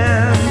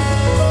in,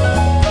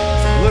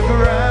 look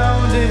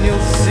around and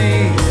you'll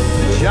see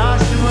the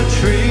Joshua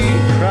tree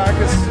crack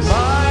a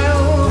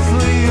smile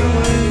for you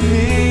and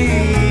me.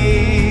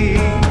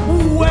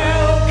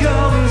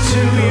 Welcome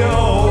to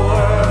your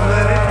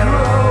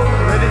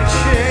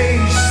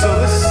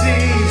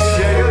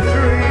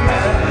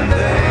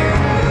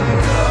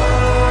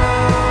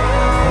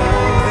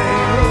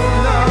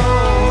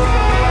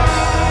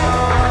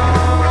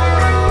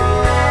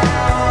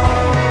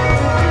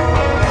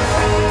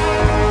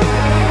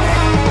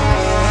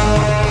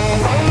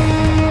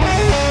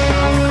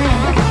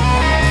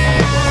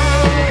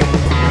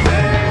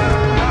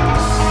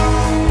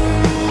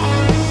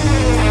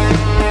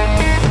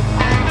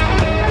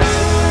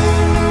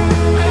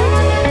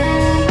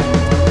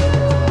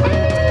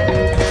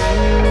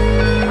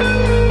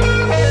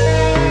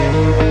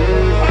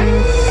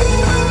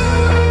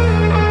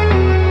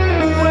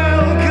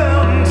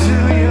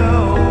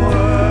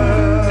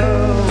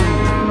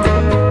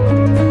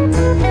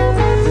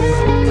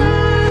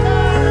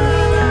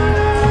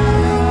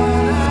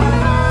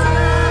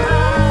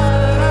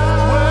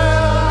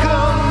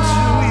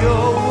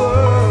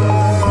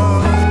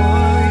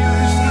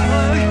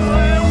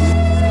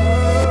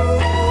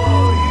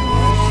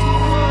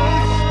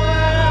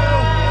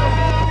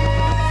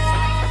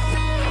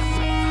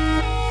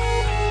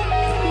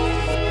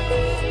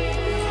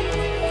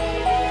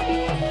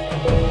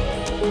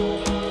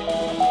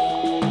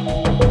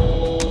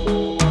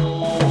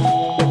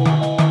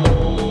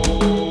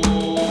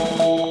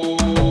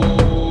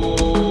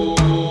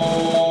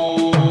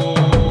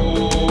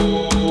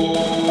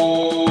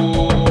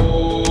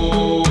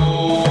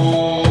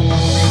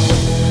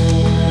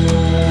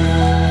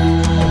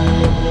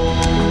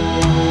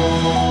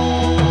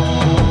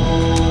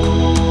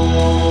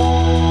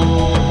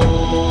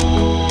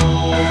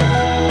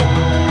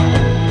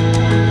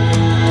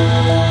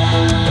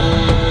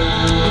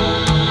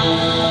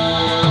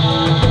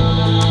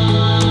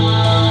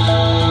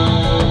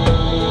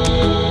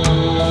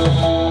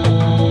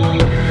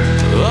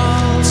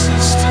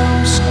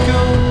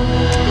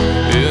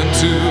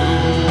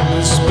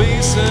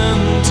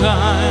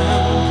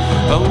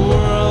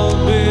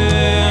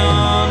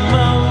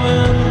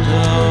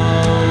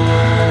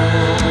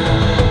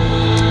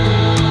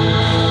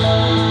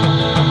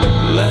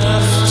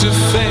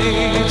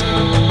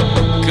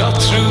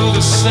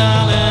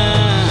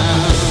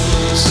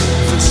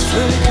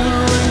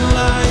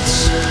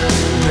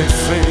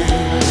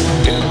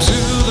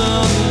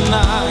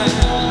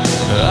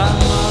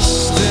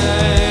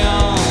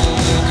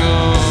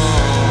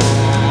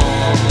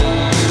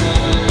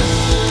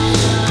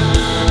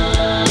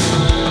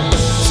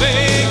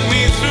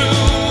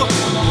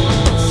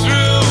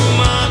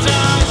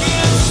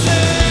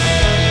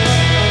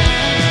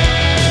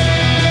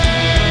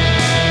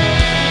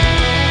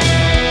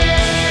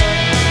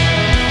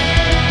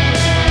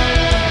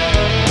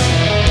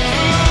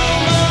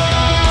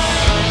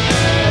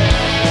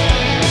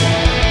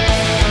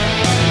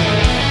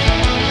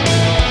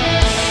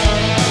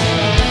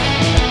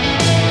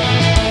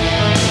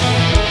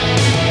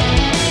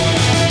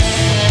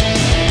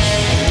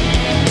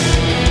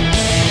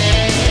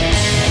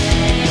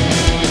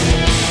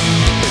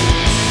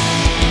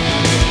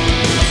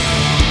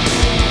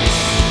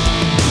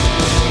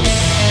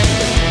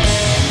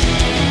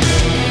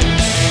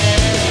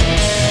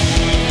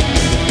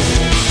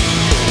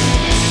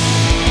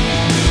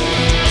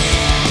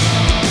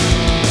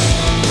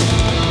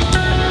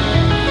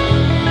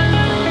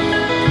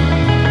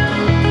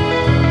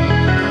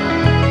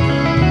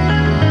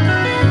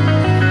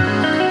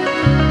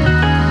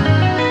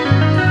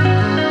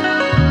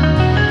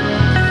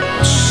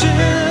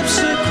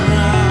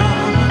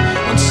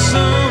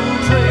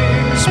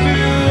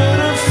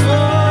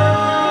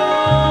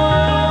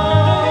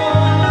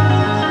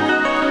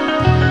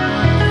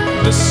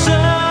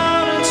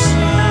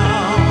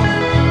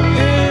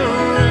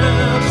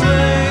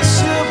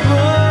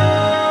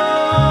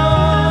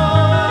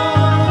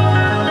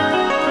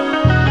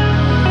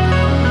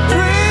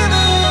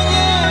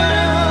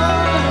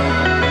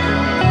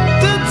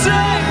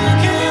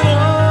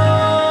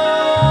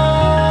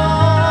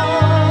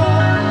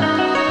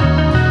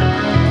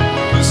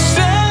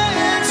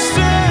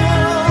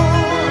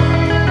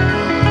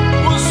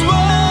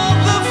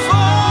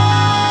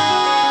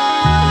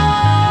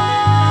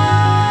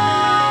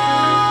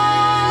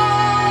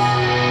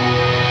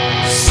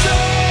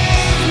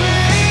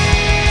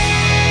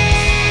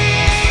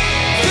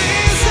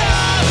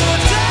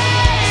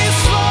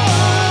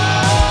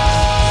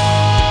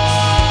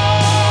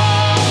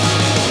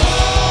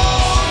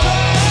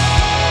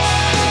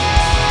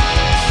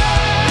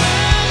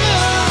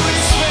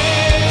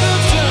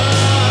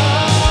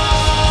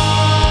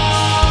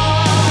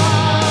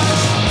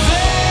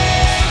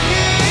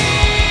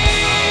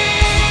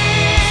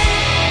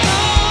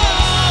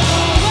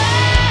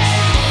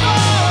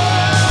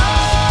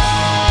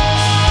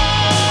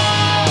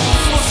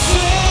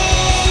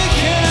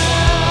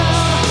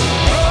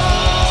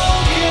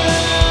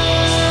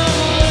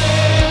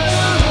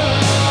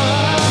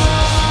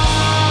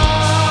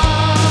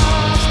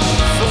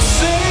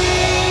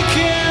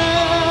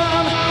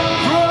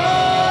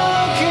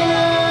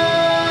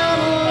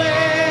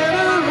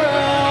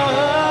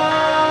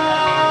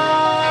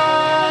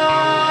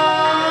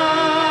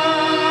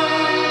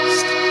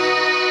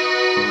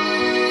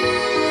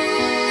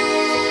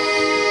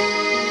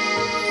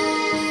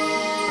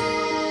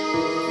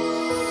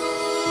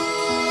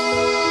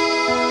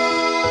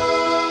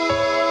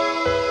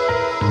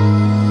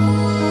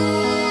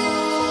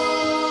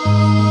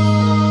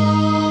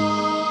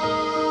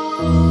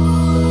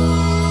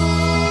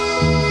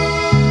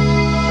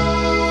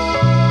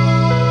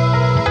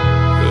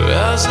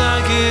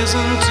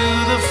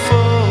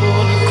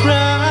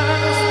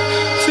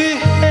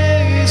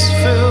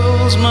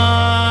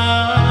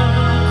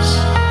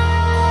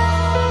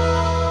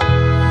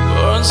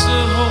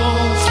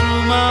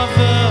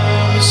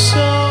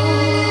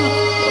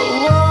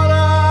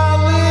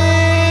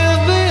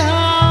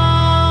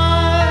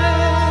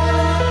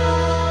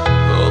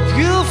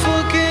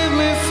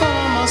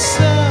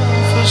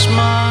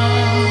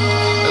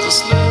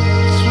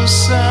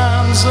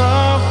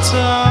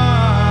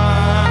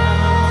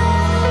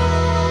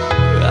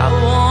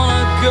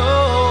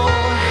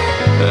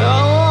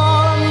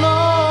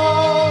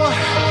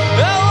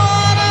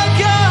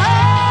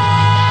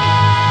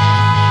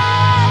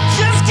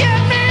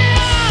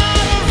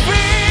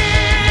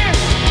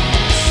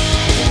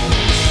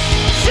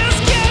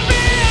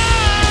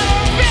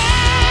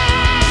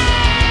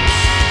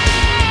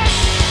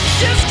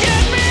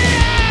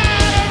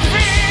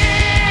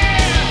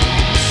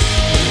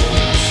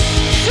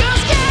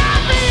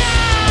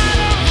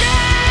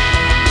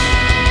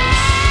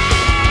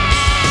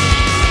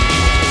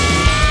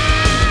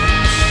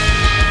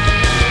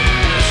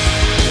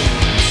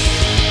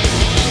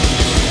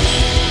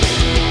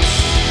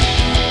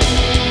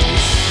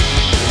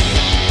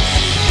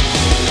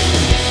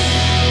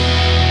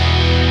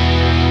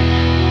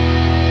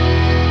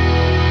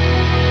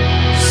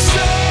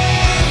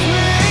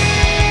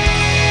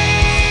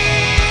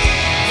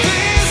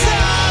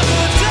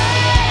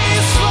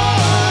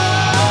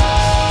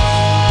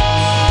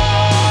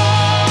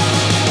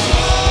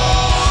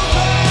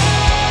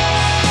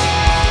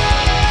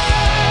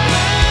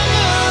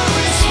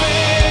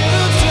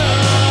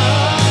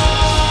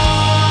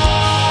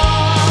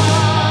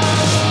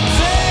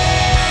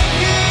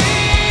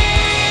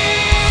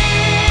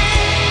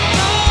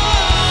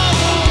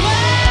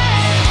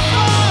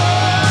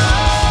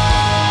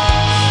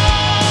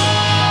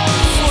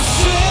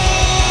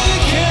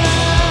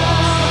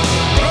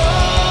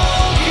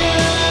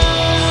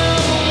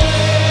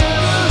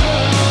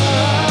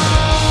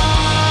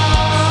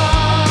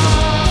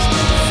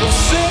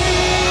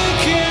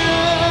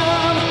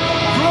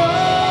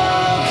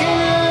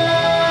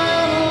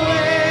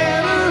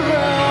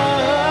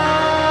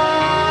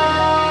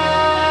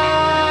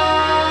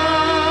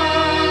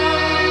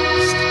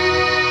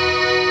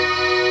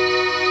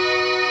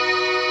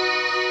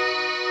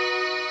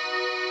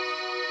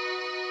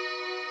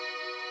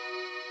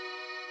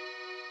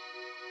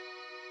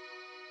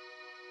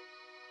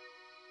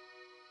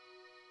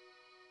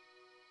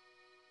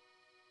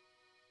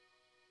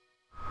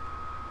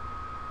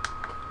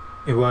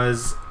It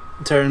was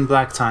Turn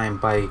Black Time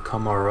by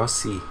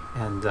Commorossi,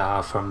 and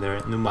from their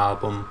new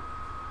album,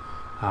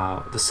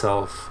 the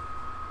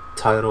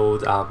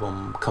self-titled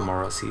album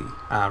Commorossi,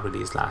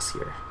 released last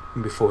year.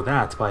 And before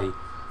that, by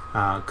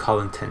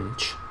Colin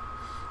Tinch,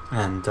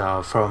 and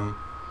from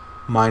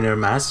Minor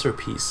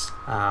Masterpiece,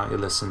 you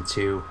listen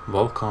to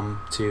Welcome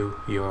to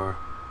Your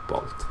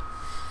Vault.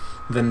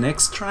 The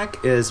next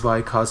track is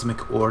by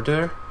Cosmic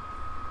Order,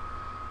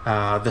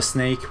 The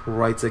Snake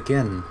Rides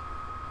Again,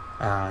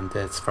 and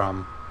it's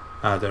from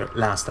their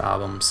last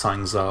album,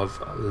 Signs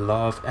of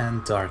Love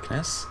and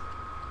Darkness,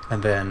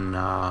 and then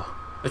a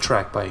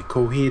track by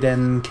Coheed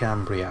and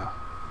Cambria.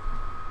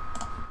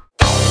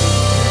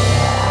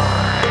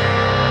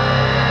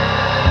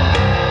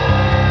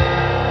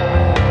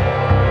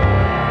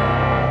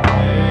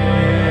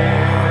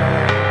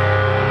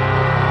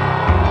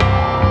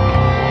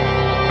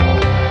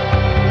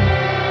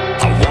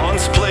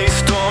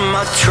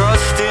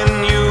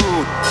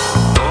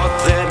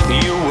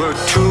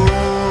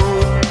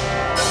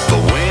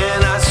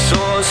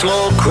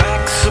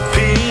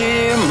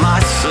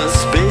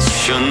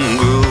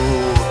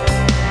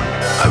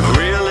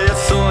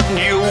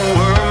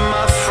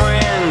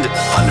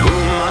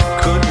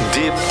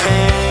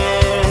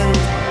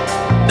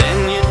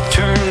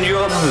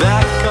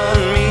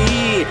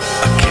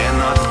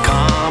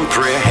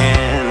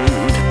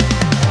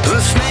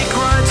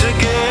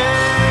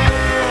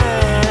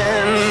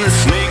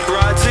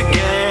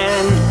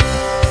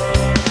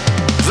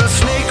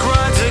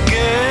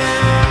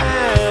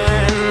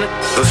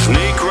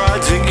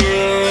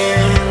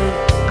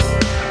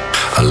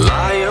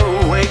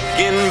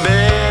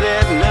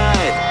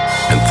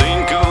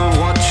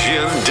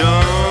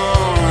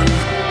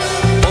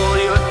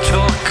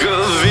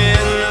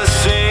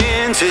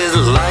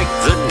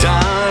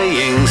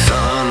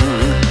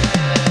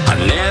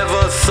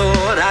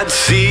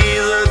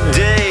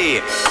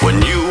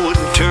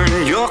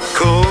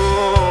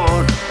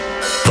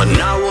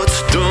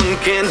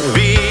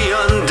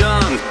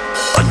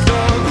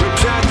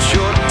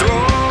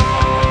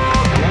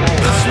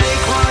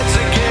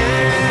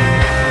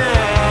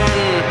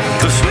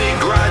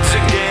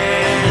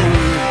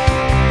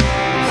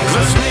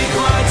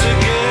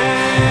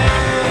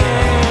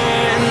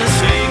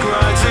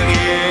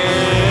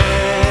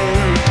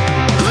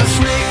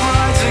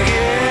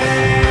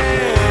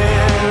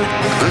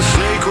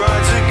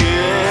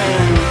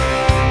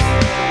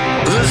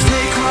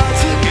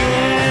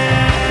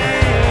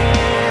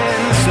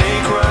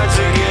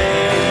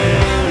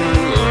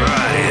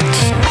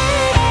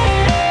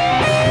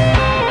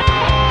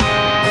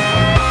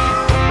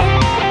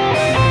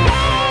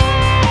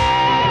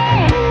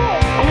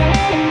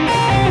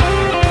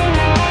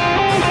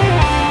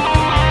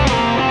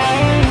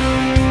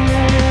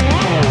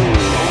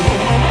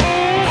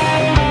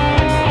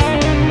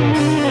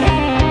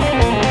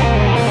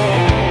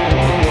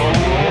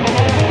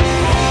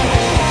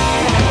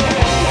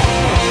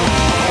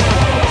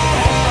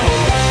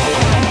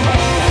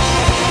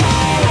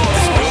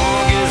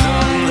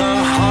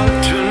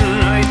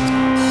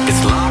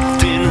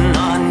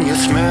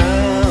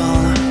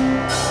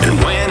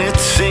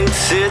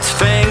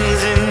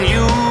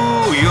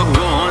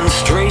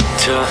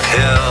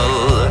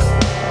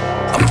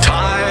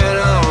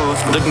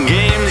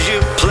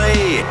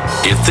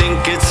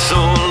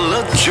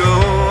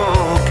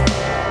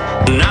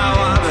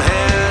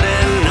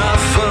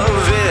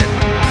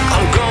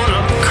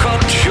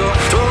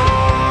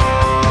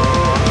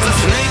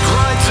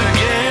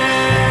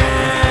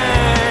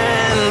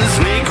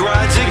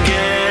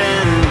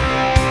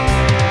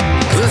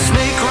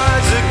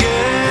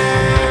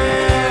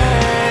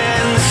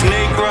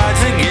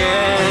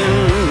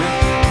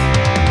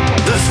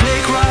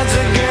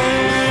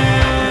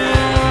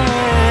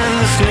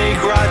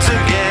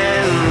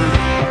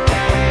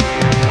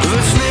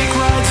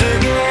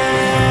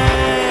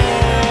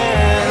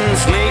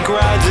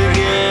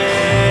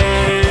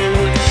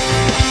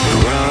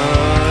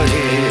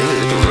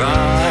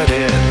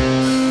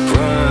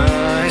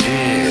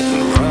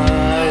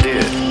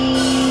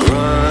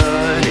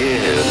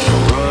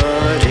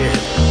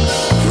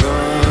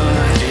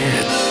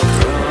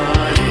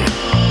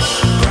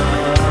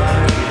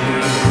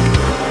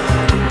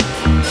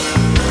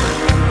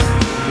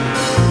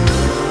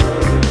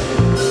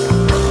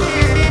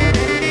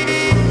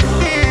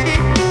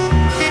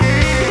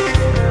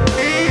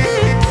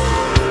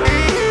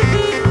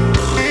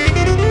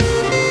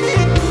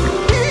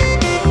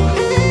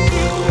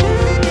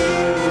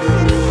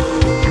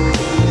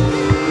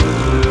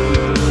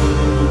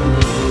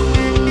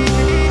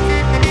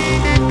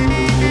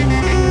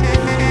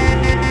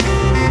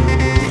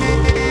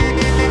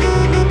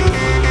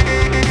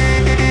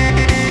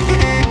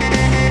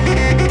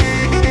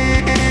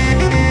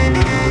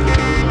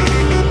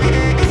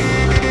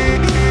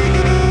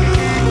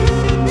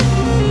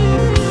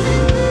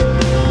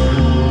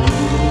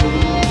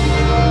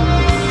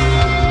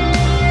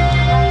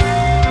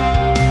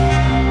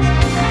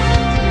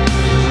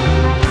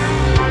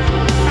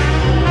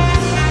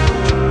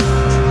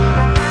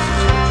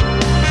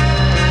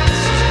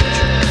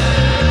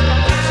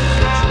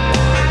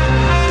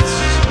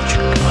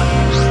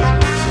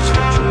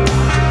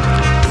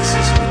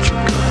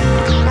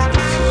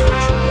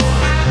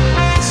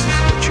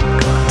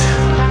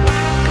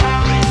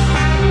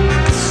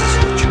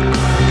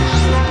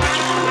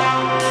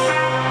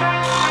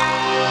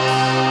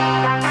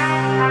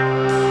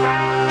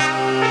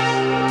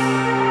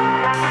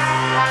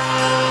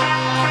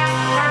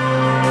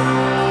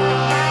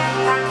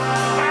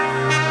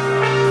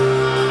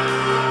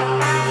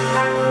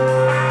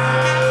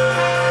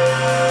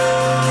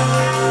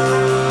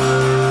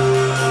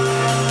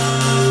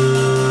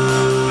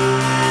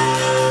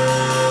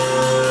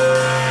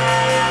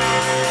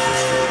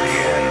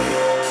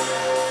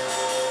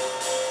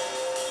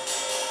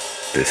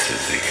 This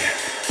is the end.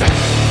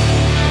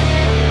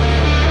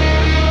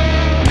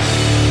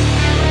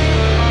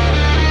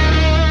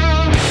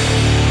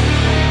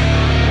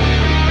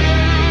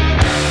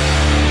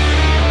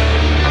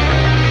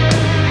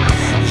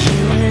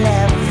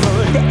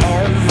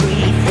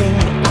 Everything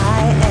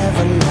I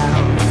ever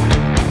loved.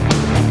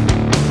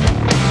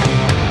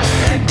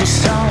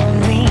 Disown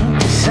me,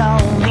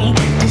 disown me,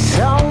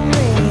 disown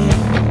me.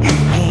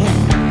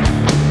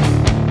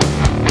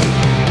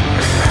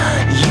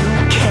 You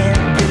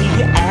can't be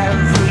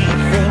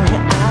everything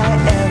I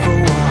ever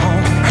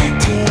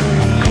wanted.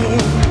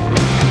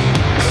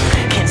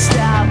 Can't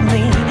stop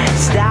me,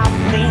 stop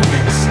me,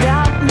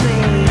 stop me.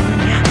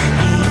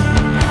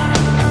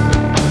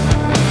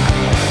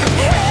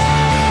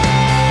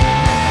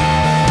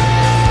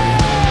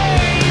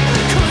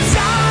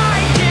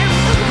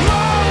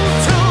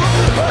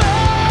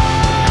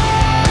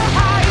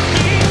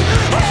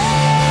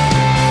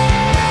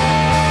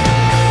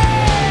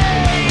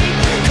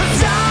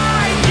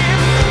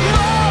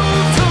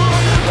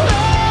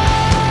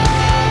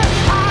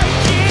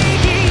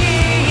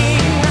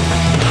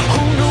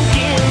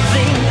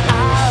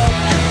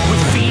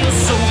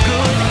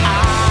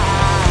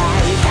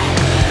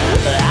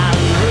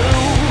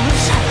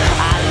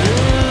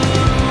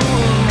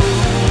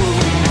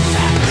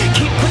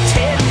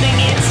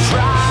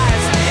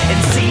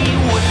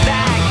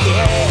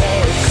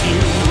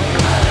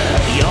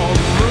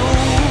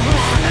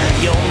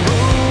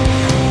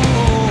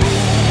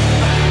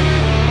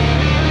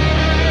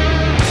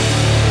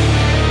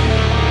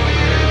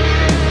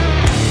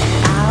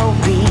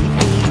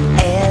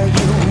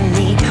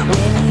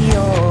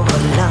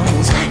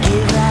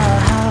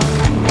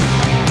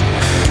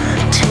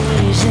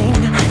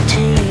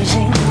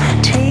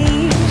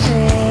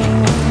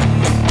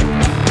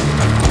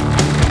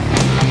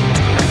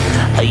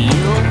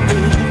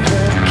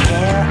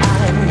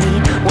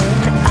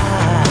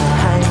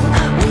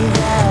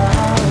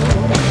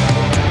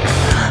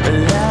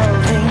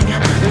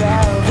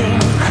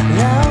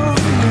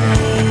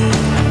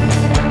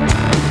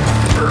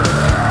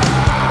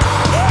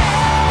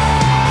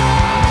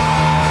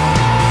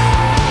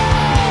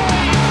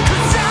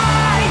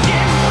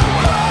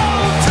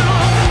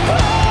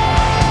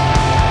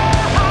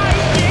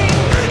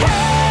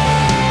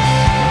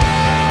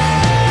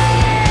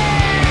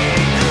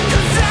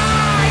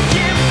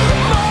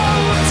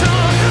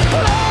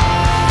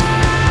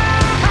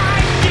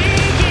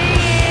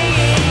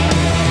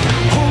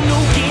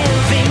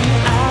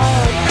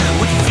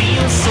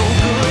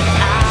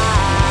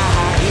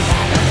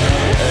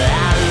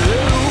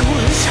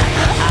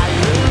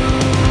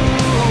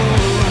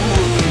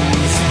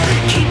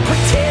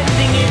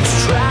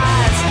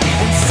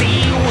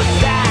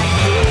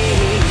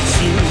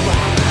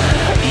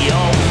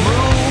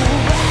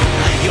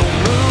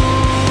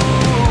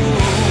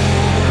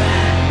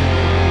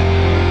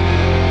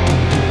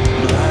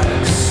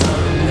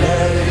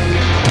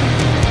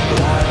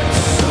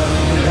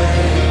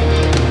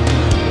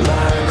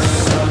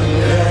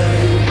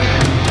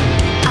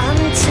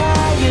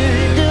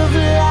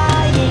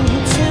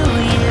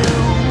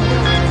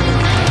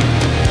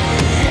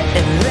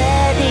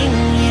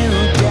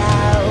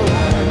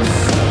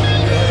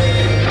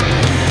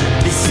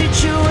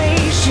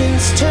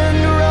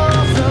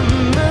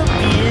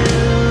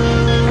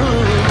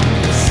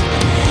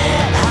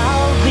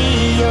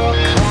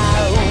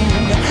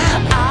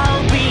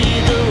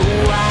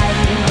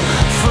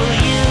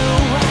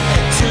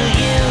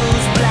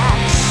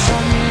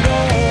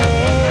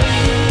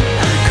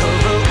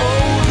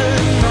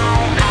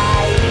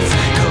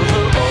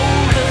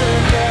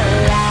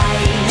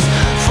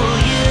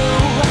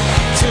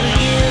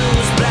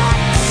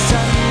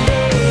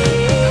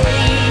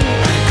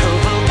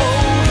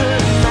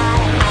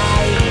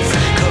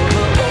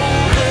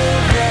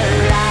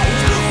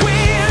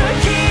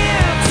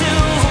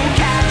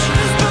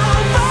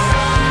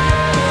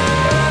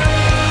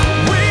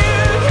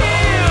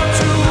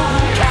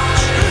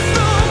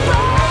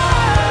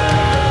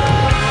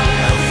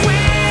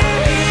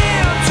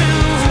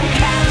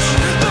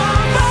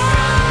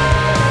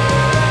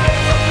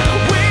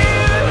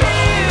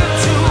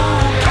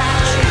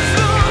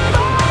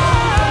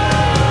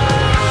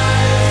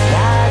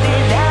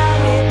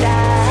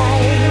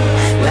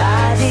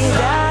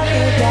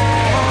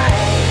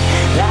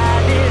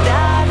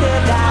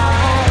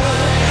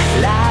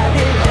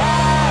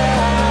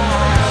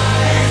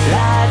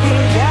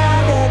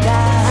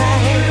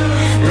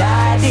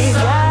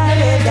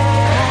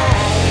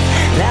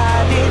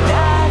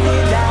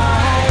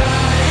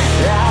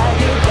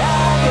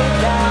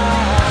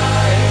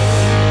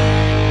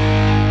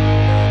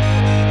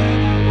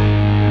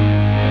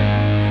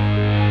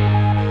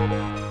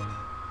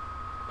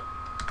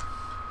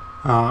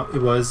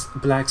 It was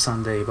Black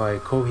Sunday by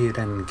Coheed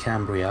and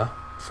Cambria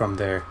from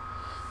their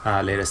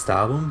latest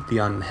album, The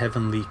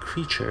Unheavenly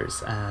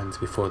Creatures, and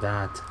before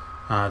that,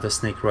 The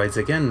Snake Rides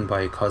Again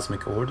by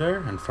Cosmic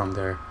Order, and from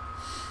their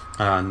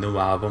new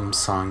album,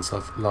 Songs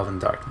of Love and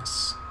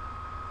Darkness.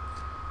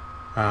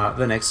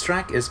 The next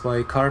track is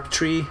by Carp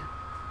Tree,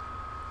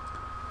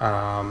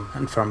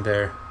 and from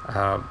their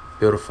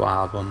beautiful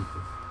album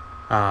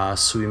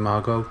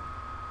Suimago.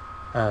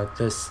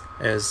 This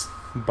is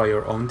By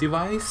Your Own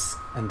Device,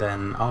 and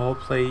then I'll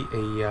play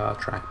a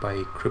track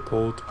by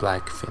Crippled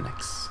Black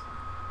Phoenix.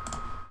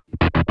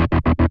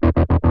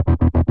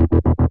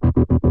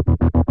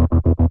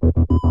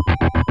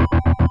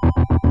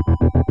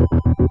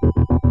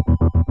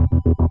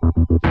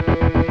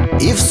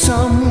 If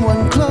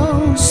someone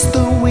closed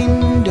the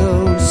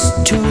windows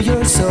to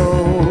your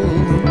soul,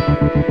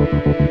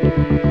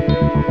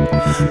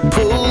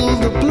 pull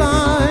the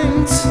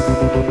blinds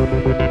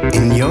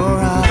in your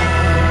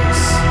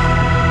eyes.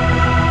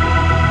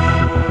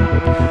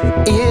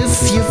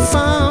 If you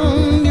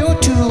found your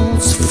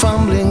tools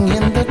fumbling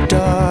in the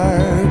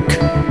dark,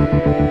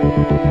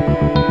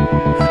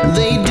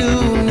 they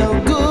do no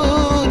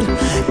good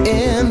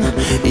in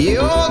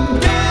your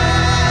day.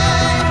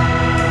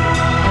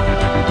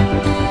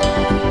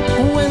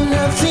 When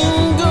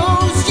nothing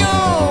goes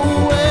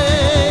your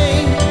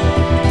way,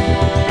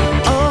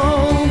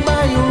 all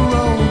by your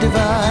own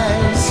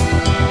device,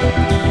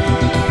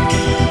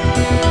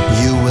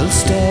 you will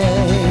stay.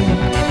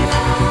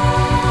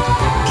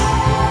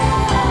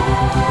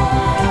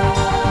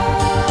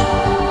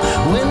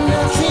 When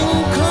nothing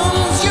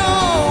comes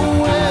your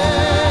way,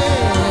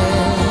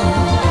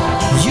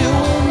 you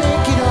will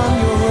make it on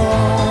your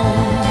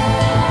own.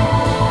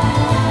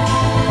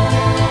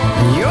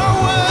 Your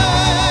way.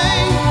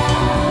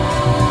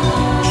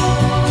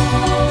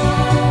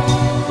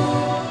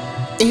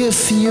 If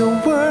you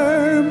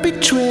were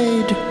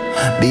betrayed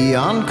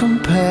beyond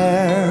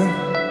compare,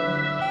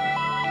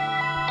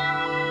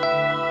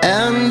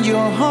 and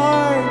your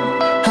heart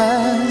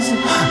has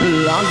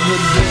locked the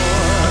door,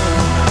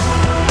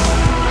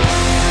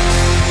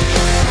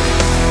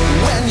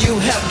 when you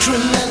have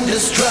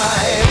tremendous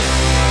drive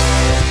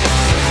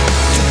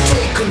to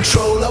take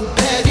control of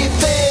petty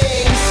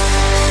things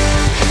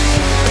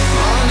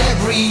on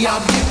every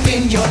object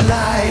in your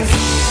life,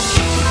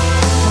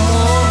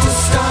 oh, to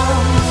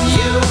stop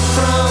you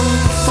from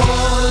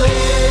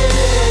falling.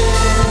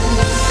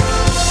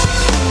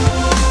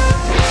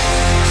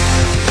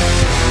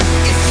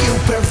 If you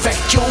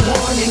perfect your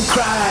warning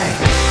cry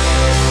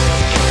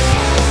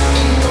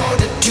in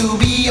order to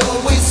be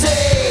always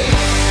safe,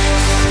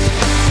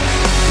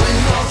 when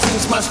all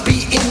things must be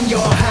in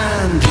your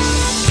hand,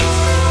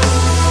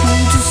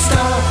 to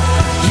stop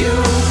you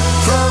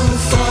from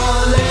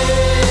falling.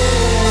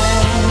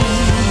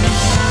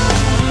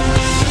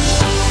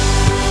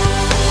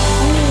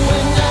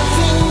 When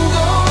nothing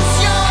goes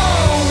your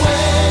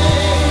way,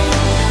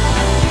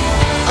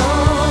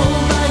 all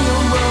by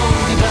your own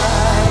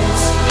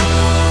device,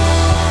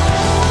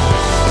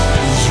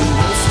 you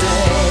will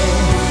stay.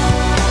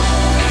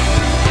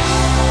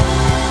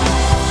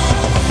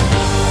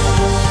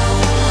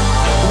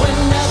 When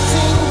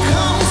nothing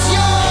comes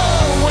your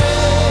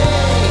way,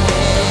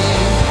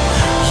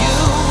 you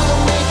will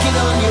make it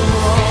on your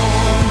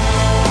own.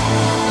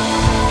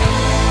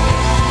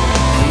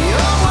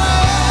 Your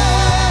way.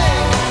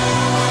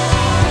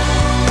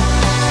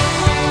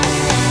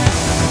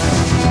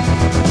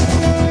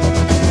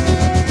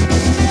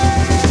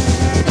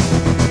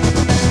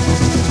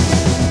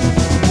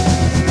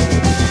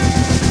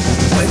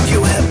 When you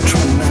have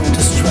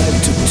tremendous drive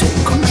to take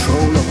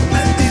control of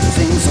petty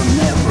things on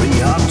every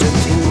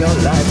object in your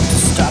life to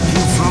stop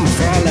you from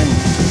falling.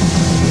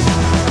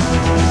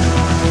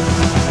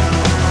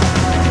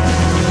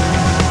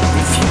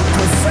 If you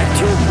perfect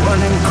your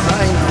running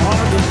cry in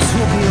order to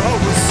be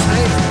always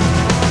safe,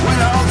 when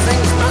all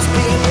things must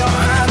be in your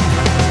hand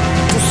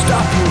to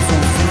stop you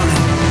from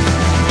falling,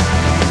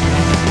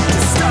 to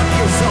stop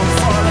you from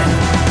falling.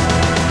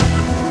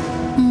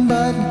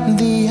 But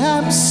the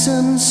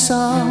absence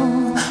of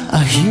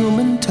a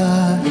human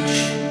touch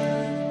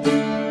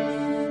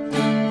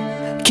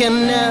can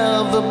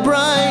never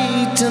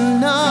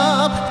brighten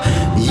up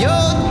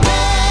your day.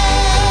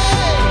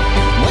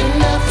 When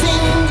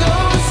nothing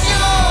goes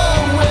your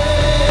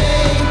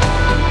way,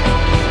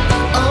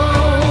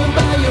 all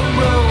by your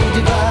own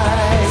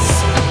device,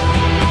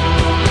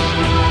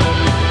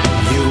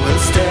 you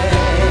will stay.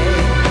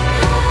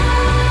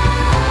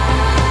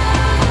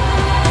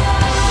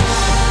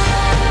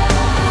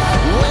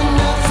 When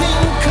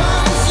nothing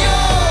comes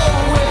your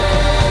way,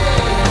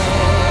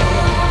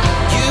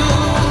 you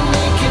will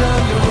make it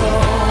on your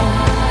own.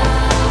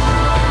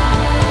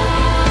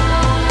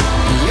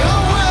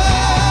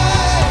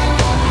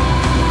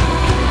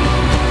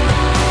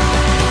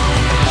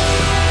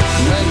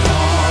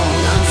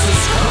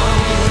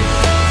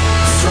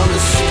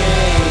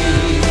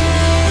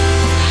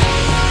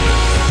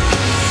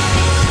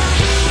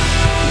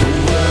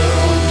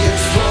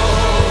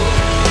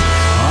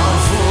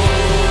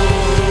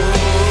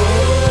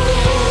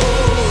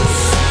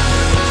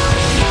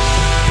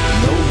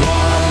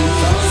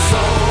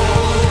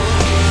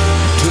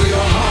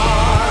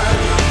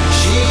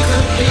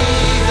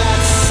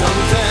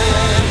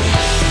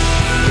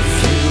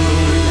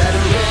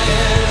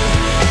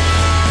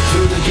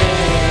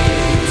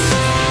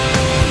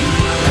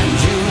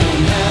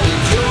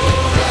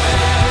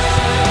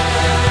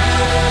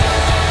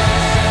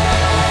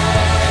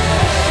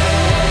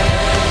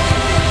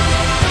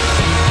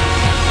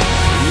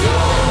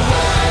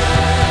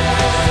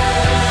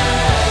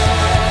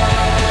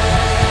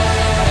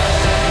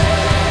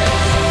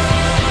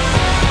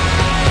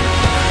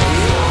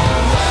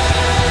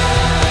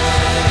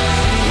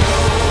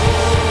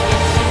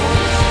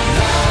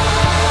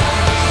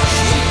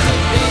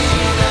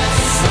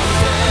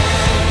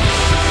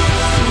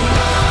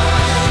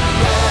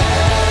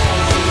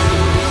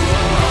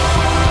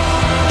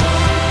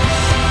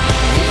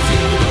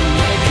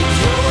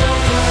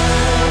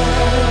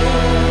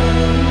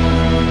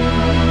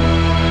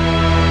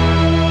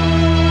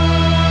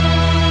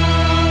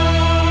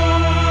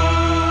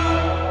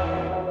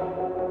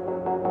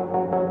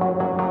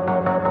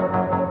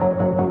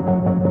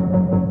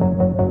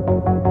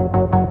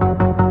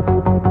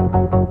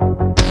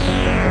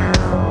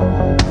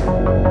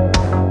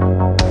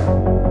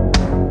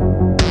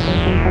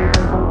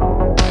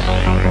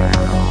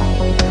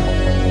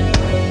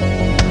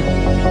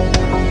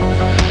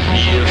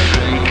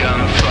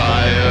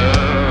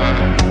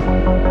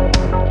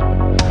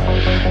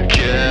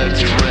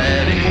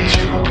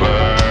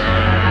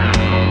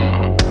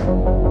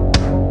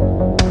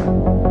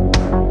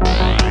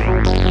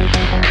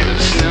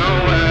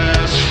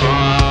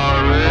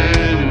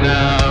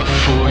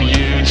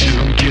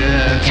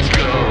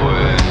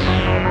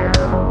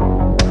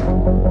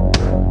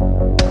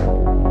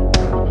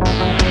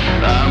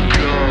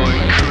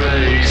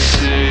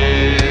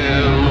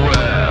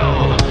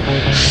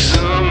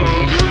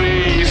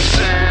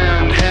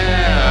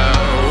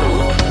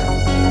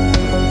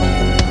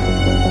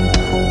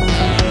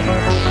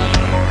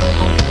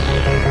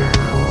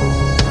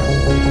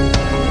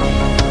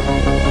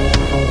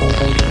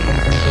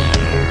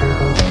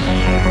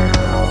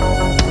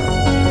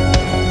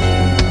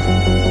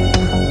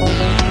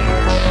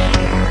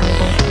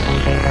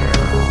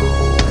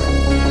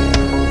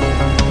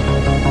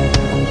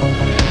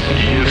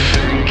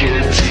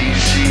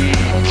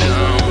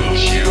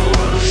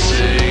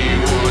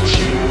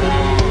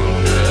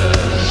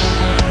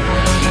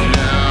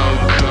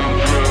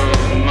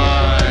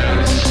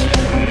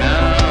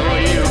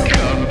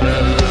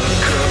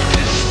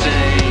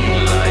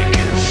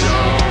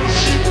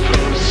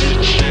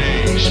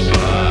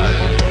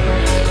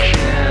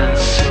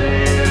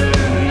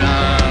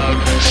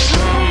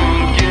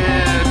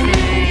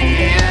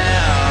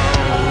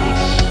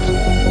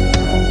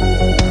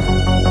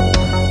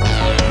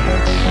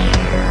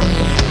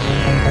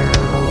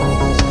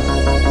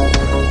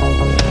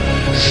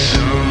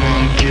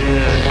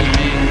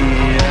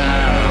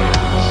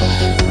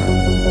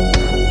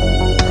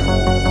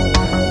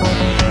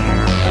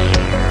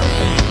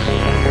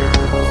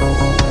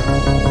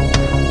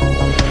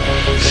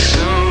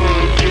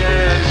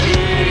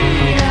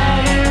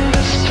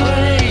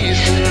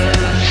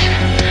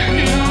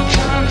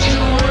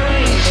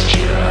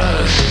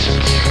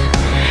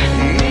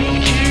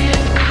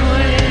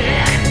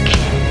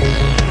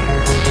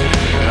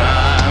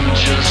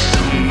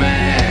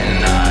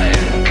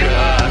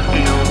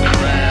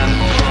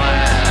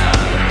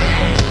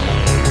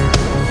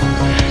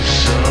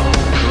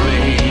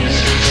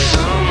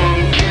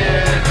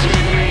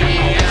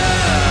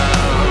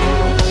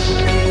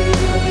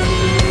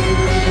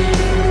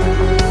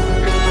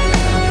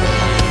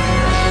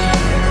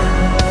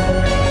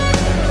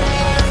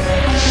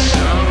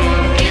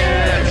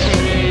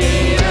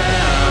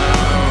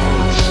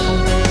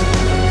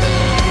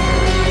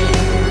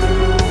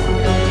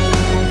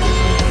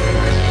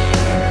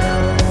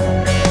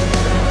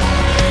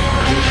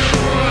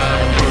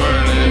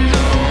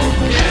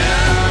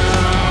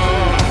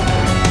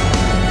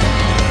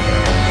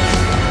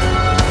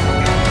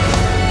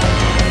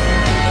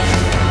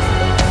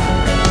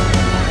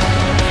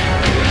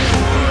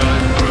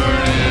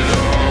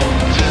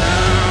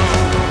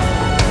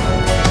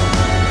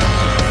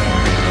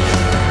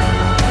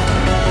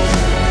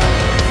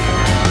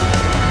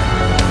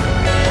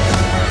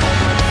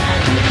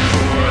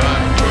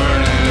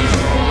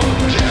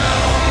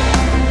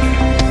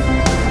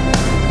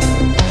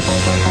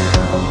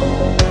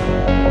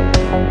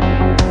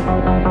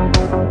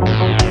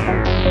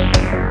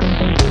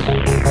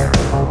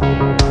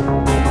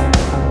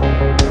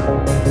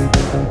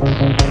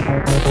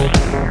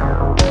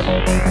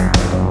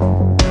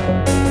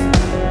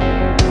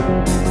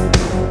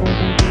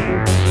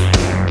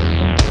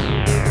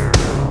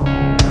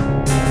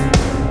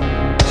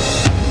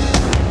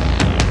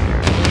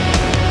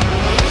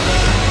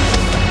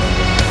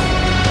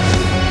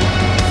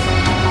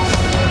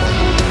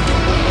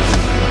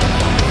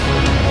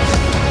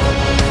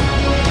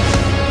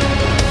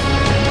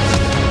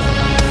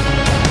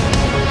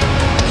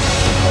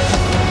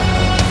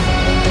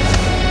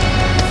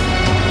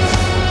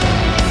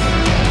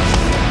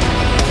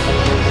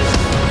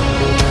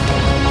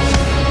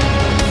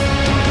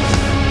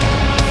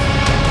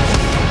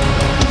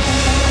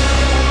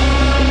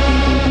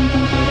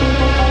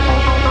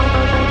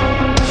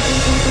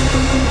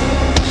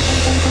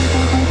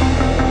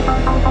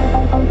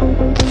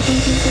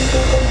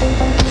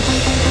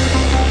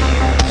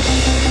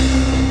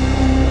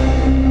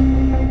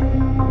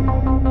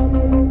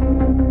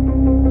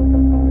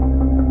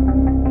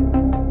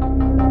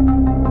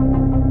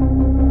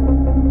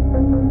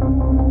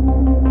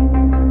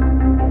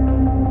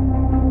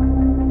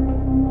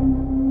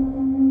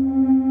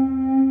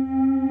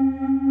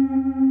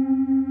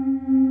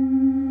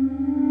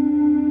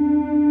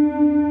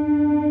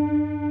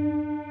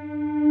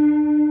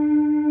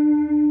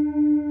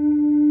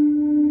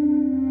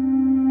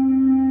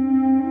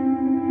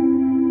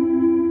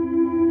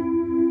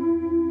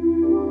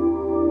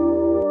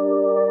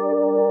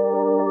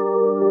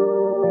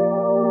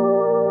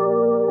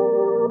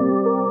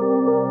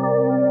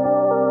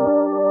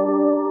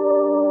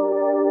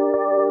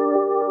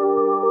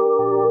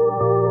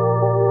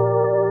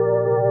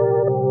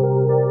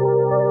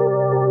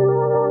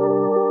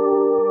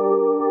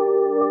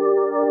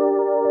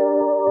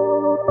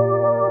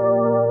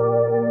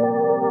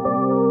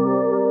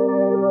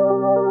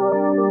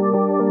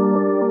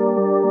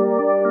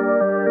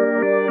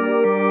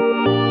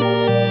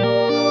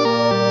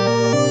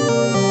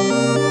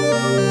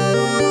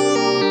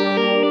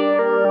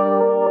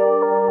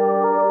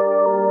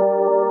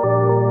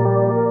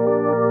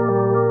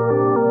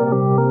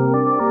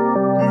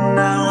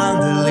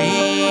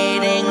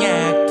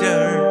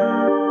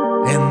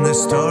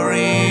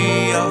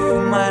 story of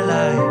my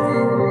life.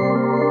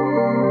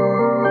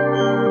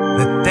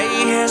 The day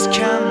has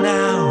come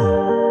now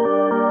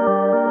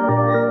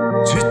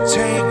to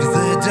take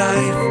the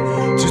dive,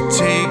 to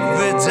take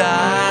the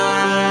dive.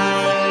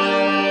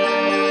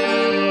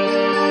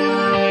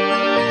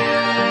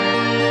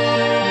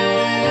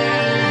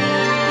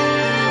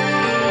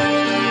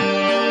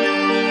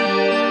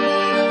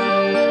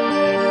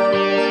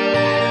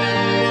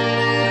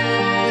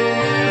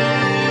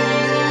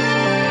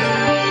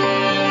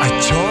 I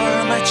tore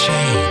my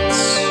chains,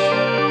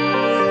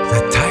 the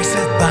ties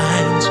that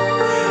bind.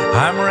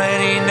 I'm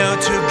ready now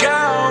to go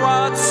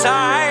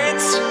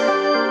outside,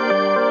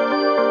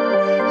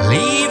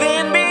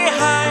 leaving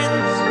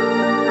behind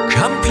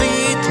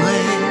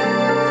completely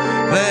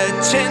the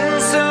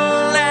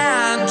tinsel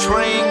and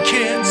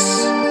trinkets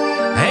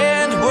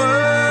and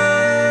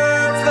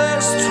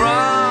worthless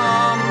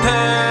trumpery.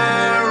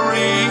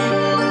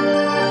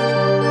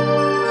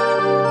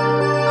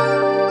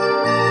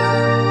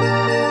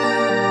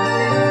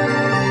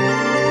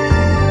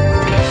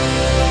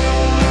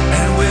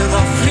 And with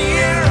a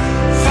fear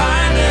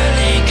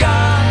finally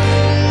gone,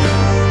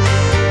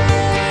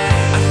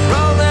 I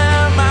throw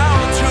them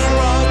out to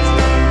rot.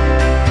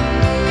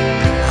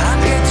 I'm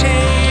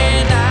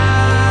getting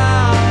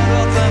out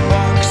of the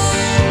box.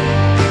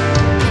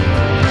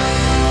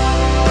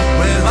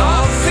 With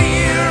all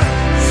fear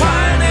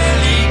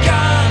finally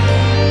gone,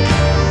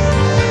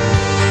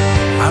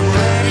 I'm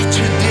ready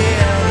to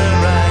deal the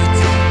right.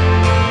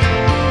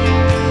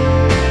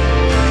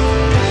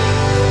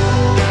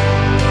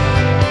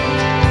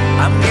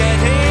 I'm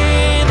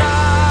getting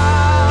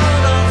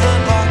out of the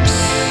box.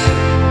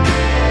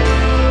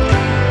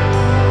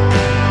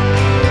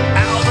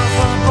 Out of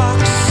the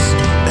box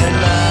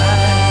alive.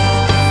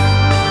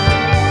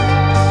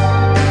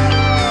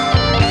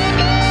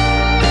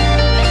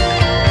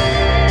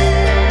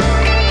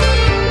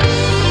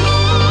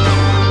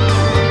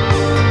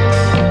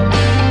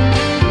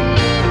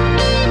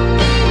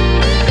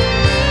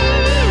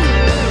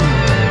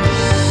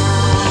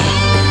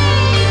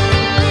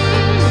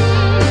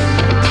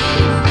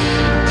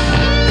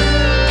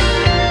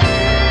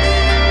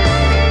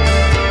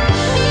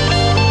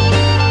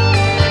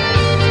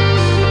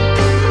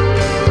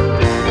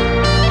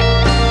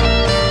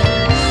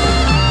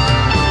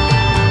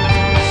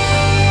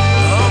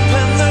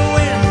 Open the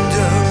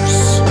windows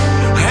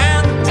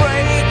and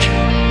break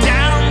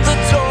down the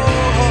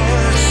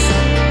doors.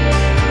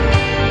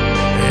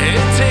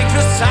 It takes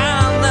the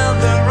sun and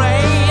the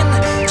rain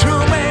to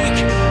make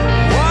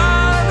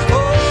one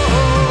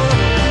whole.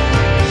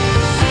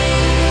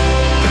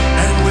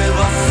 And with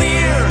a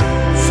fear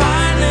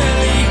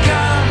finally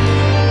gone,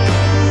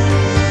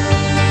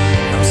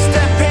 I'm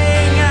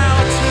stepping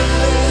out to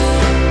live.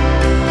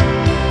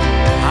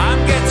 I'm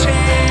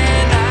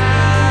getting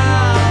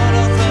out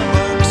of the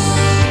box.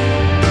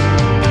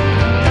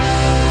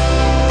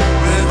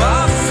 With a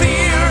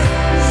fear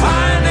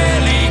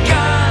finally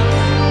gone,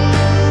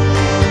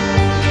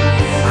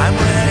 I'm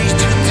ready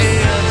to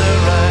deal the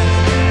right.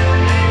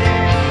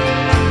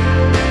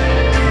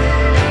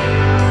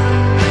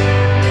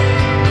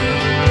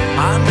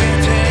 I'm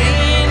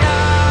getting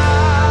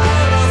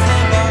out of the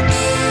box.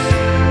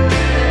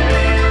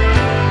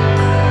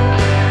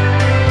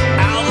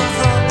 Out of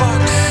the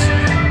box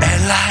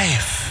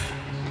alive.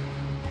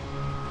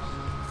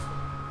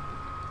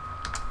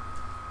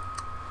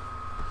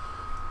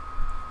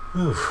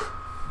 Oof.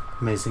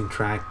 Amazing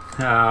track.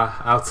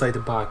 Outside the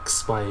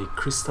Box by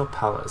Crystal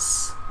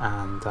Palace,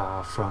 and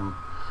from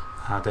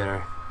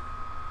their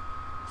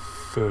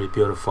very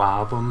beautiful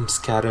album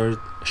Scattered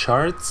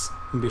Shards.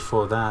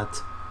 Before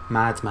that,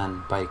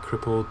 Madman by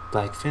Crippled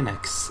Black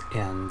Phoenix,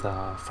 and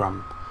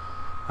from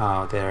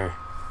their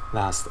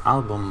last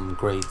album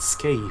Great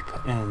Escape,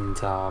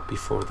 and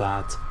before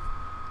that,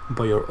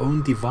 By Your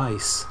Own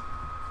Device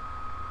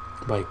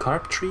by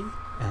Carp Tree,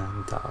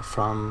 and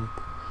from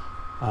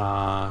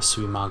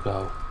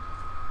Suimago.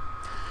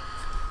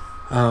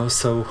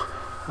 So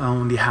I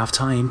only have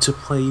time to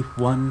play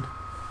one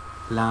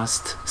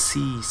last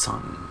sea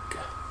song,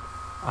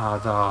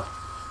 the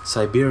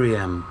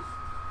Siberian.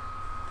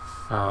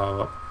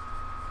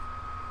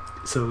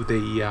 So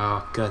they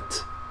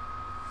got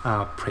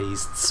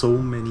praised so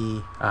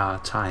many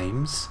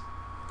times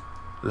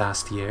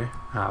last year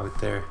with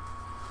their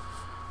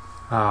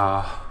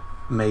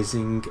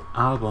amazing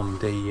album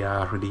they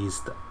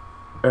released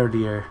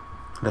earlier,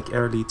 like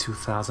early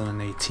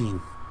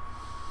 2018.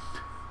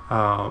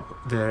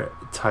 Their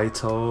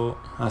title,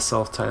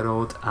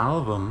 self-titled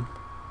album,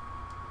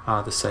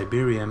 The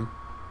Siberian,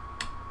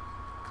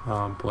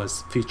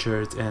 was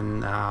featured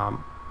in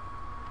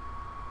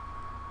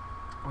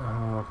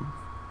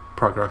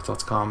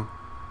progrock.com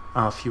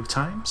a few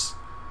times,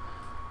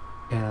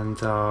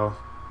 and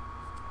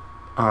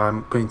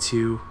I'm going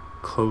to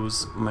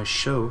close my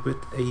show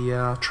with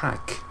a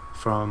track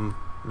from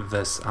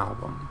this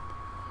album,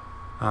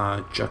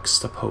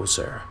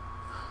 Juxtaposer.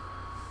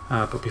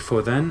 But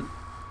before then,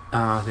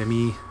 let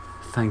me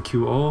thank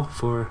you all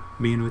for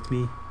being with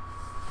me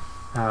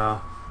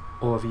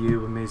all of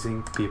you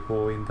amazing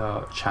people in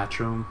the chat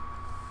room.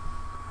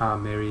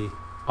 Mary,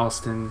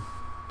 Austin,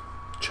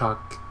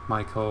 Chuck,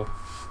 Michael,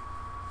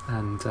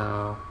 and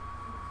a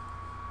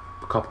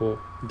couple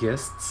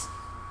guests.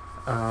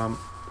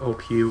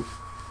 Hope you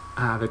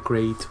have a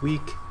great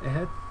week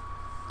ahead.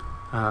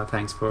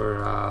 Thanks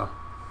for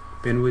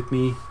being with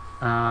me.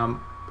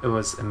 It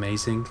was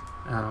amazing.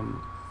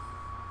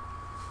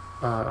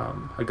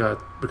 I got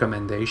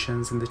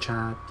recommendations in the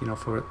chat,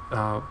 for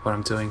what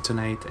I'm doing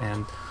tonight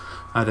and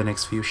the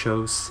next few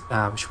shows,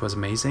 which was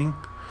amazing.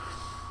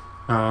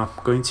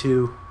 Going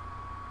to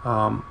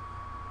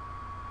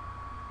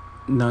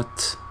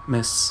not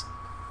miss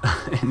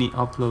any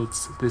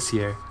uploads this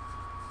year.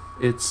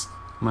 It's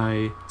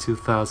my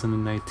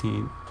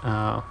 2019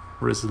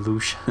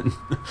 resolution.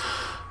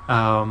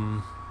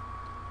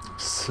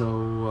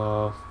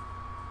 So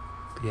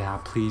yeah,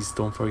 please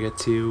don't forget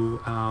to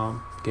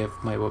give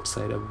my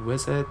website a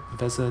visit.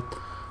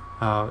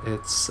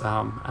 It's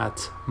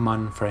at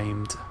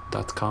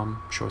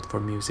munframed.com, short for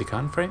Music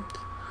Unframed.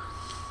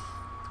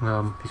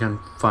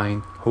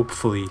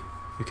 Hopefully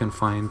you can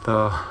find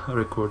the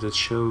recorded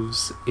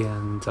shows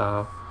and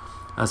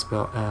as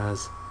well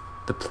as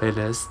the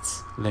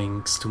playlists,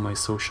 links to my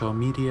social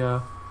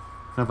media.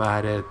 I've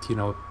added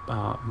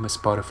my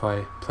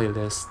Spotify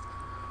playlist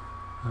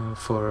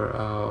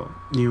for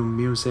new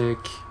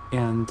music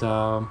and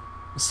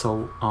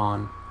so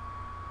on.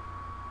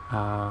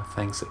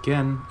 Thanks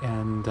again,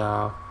 and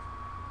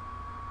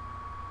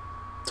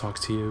talk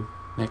to you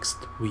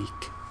next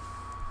week.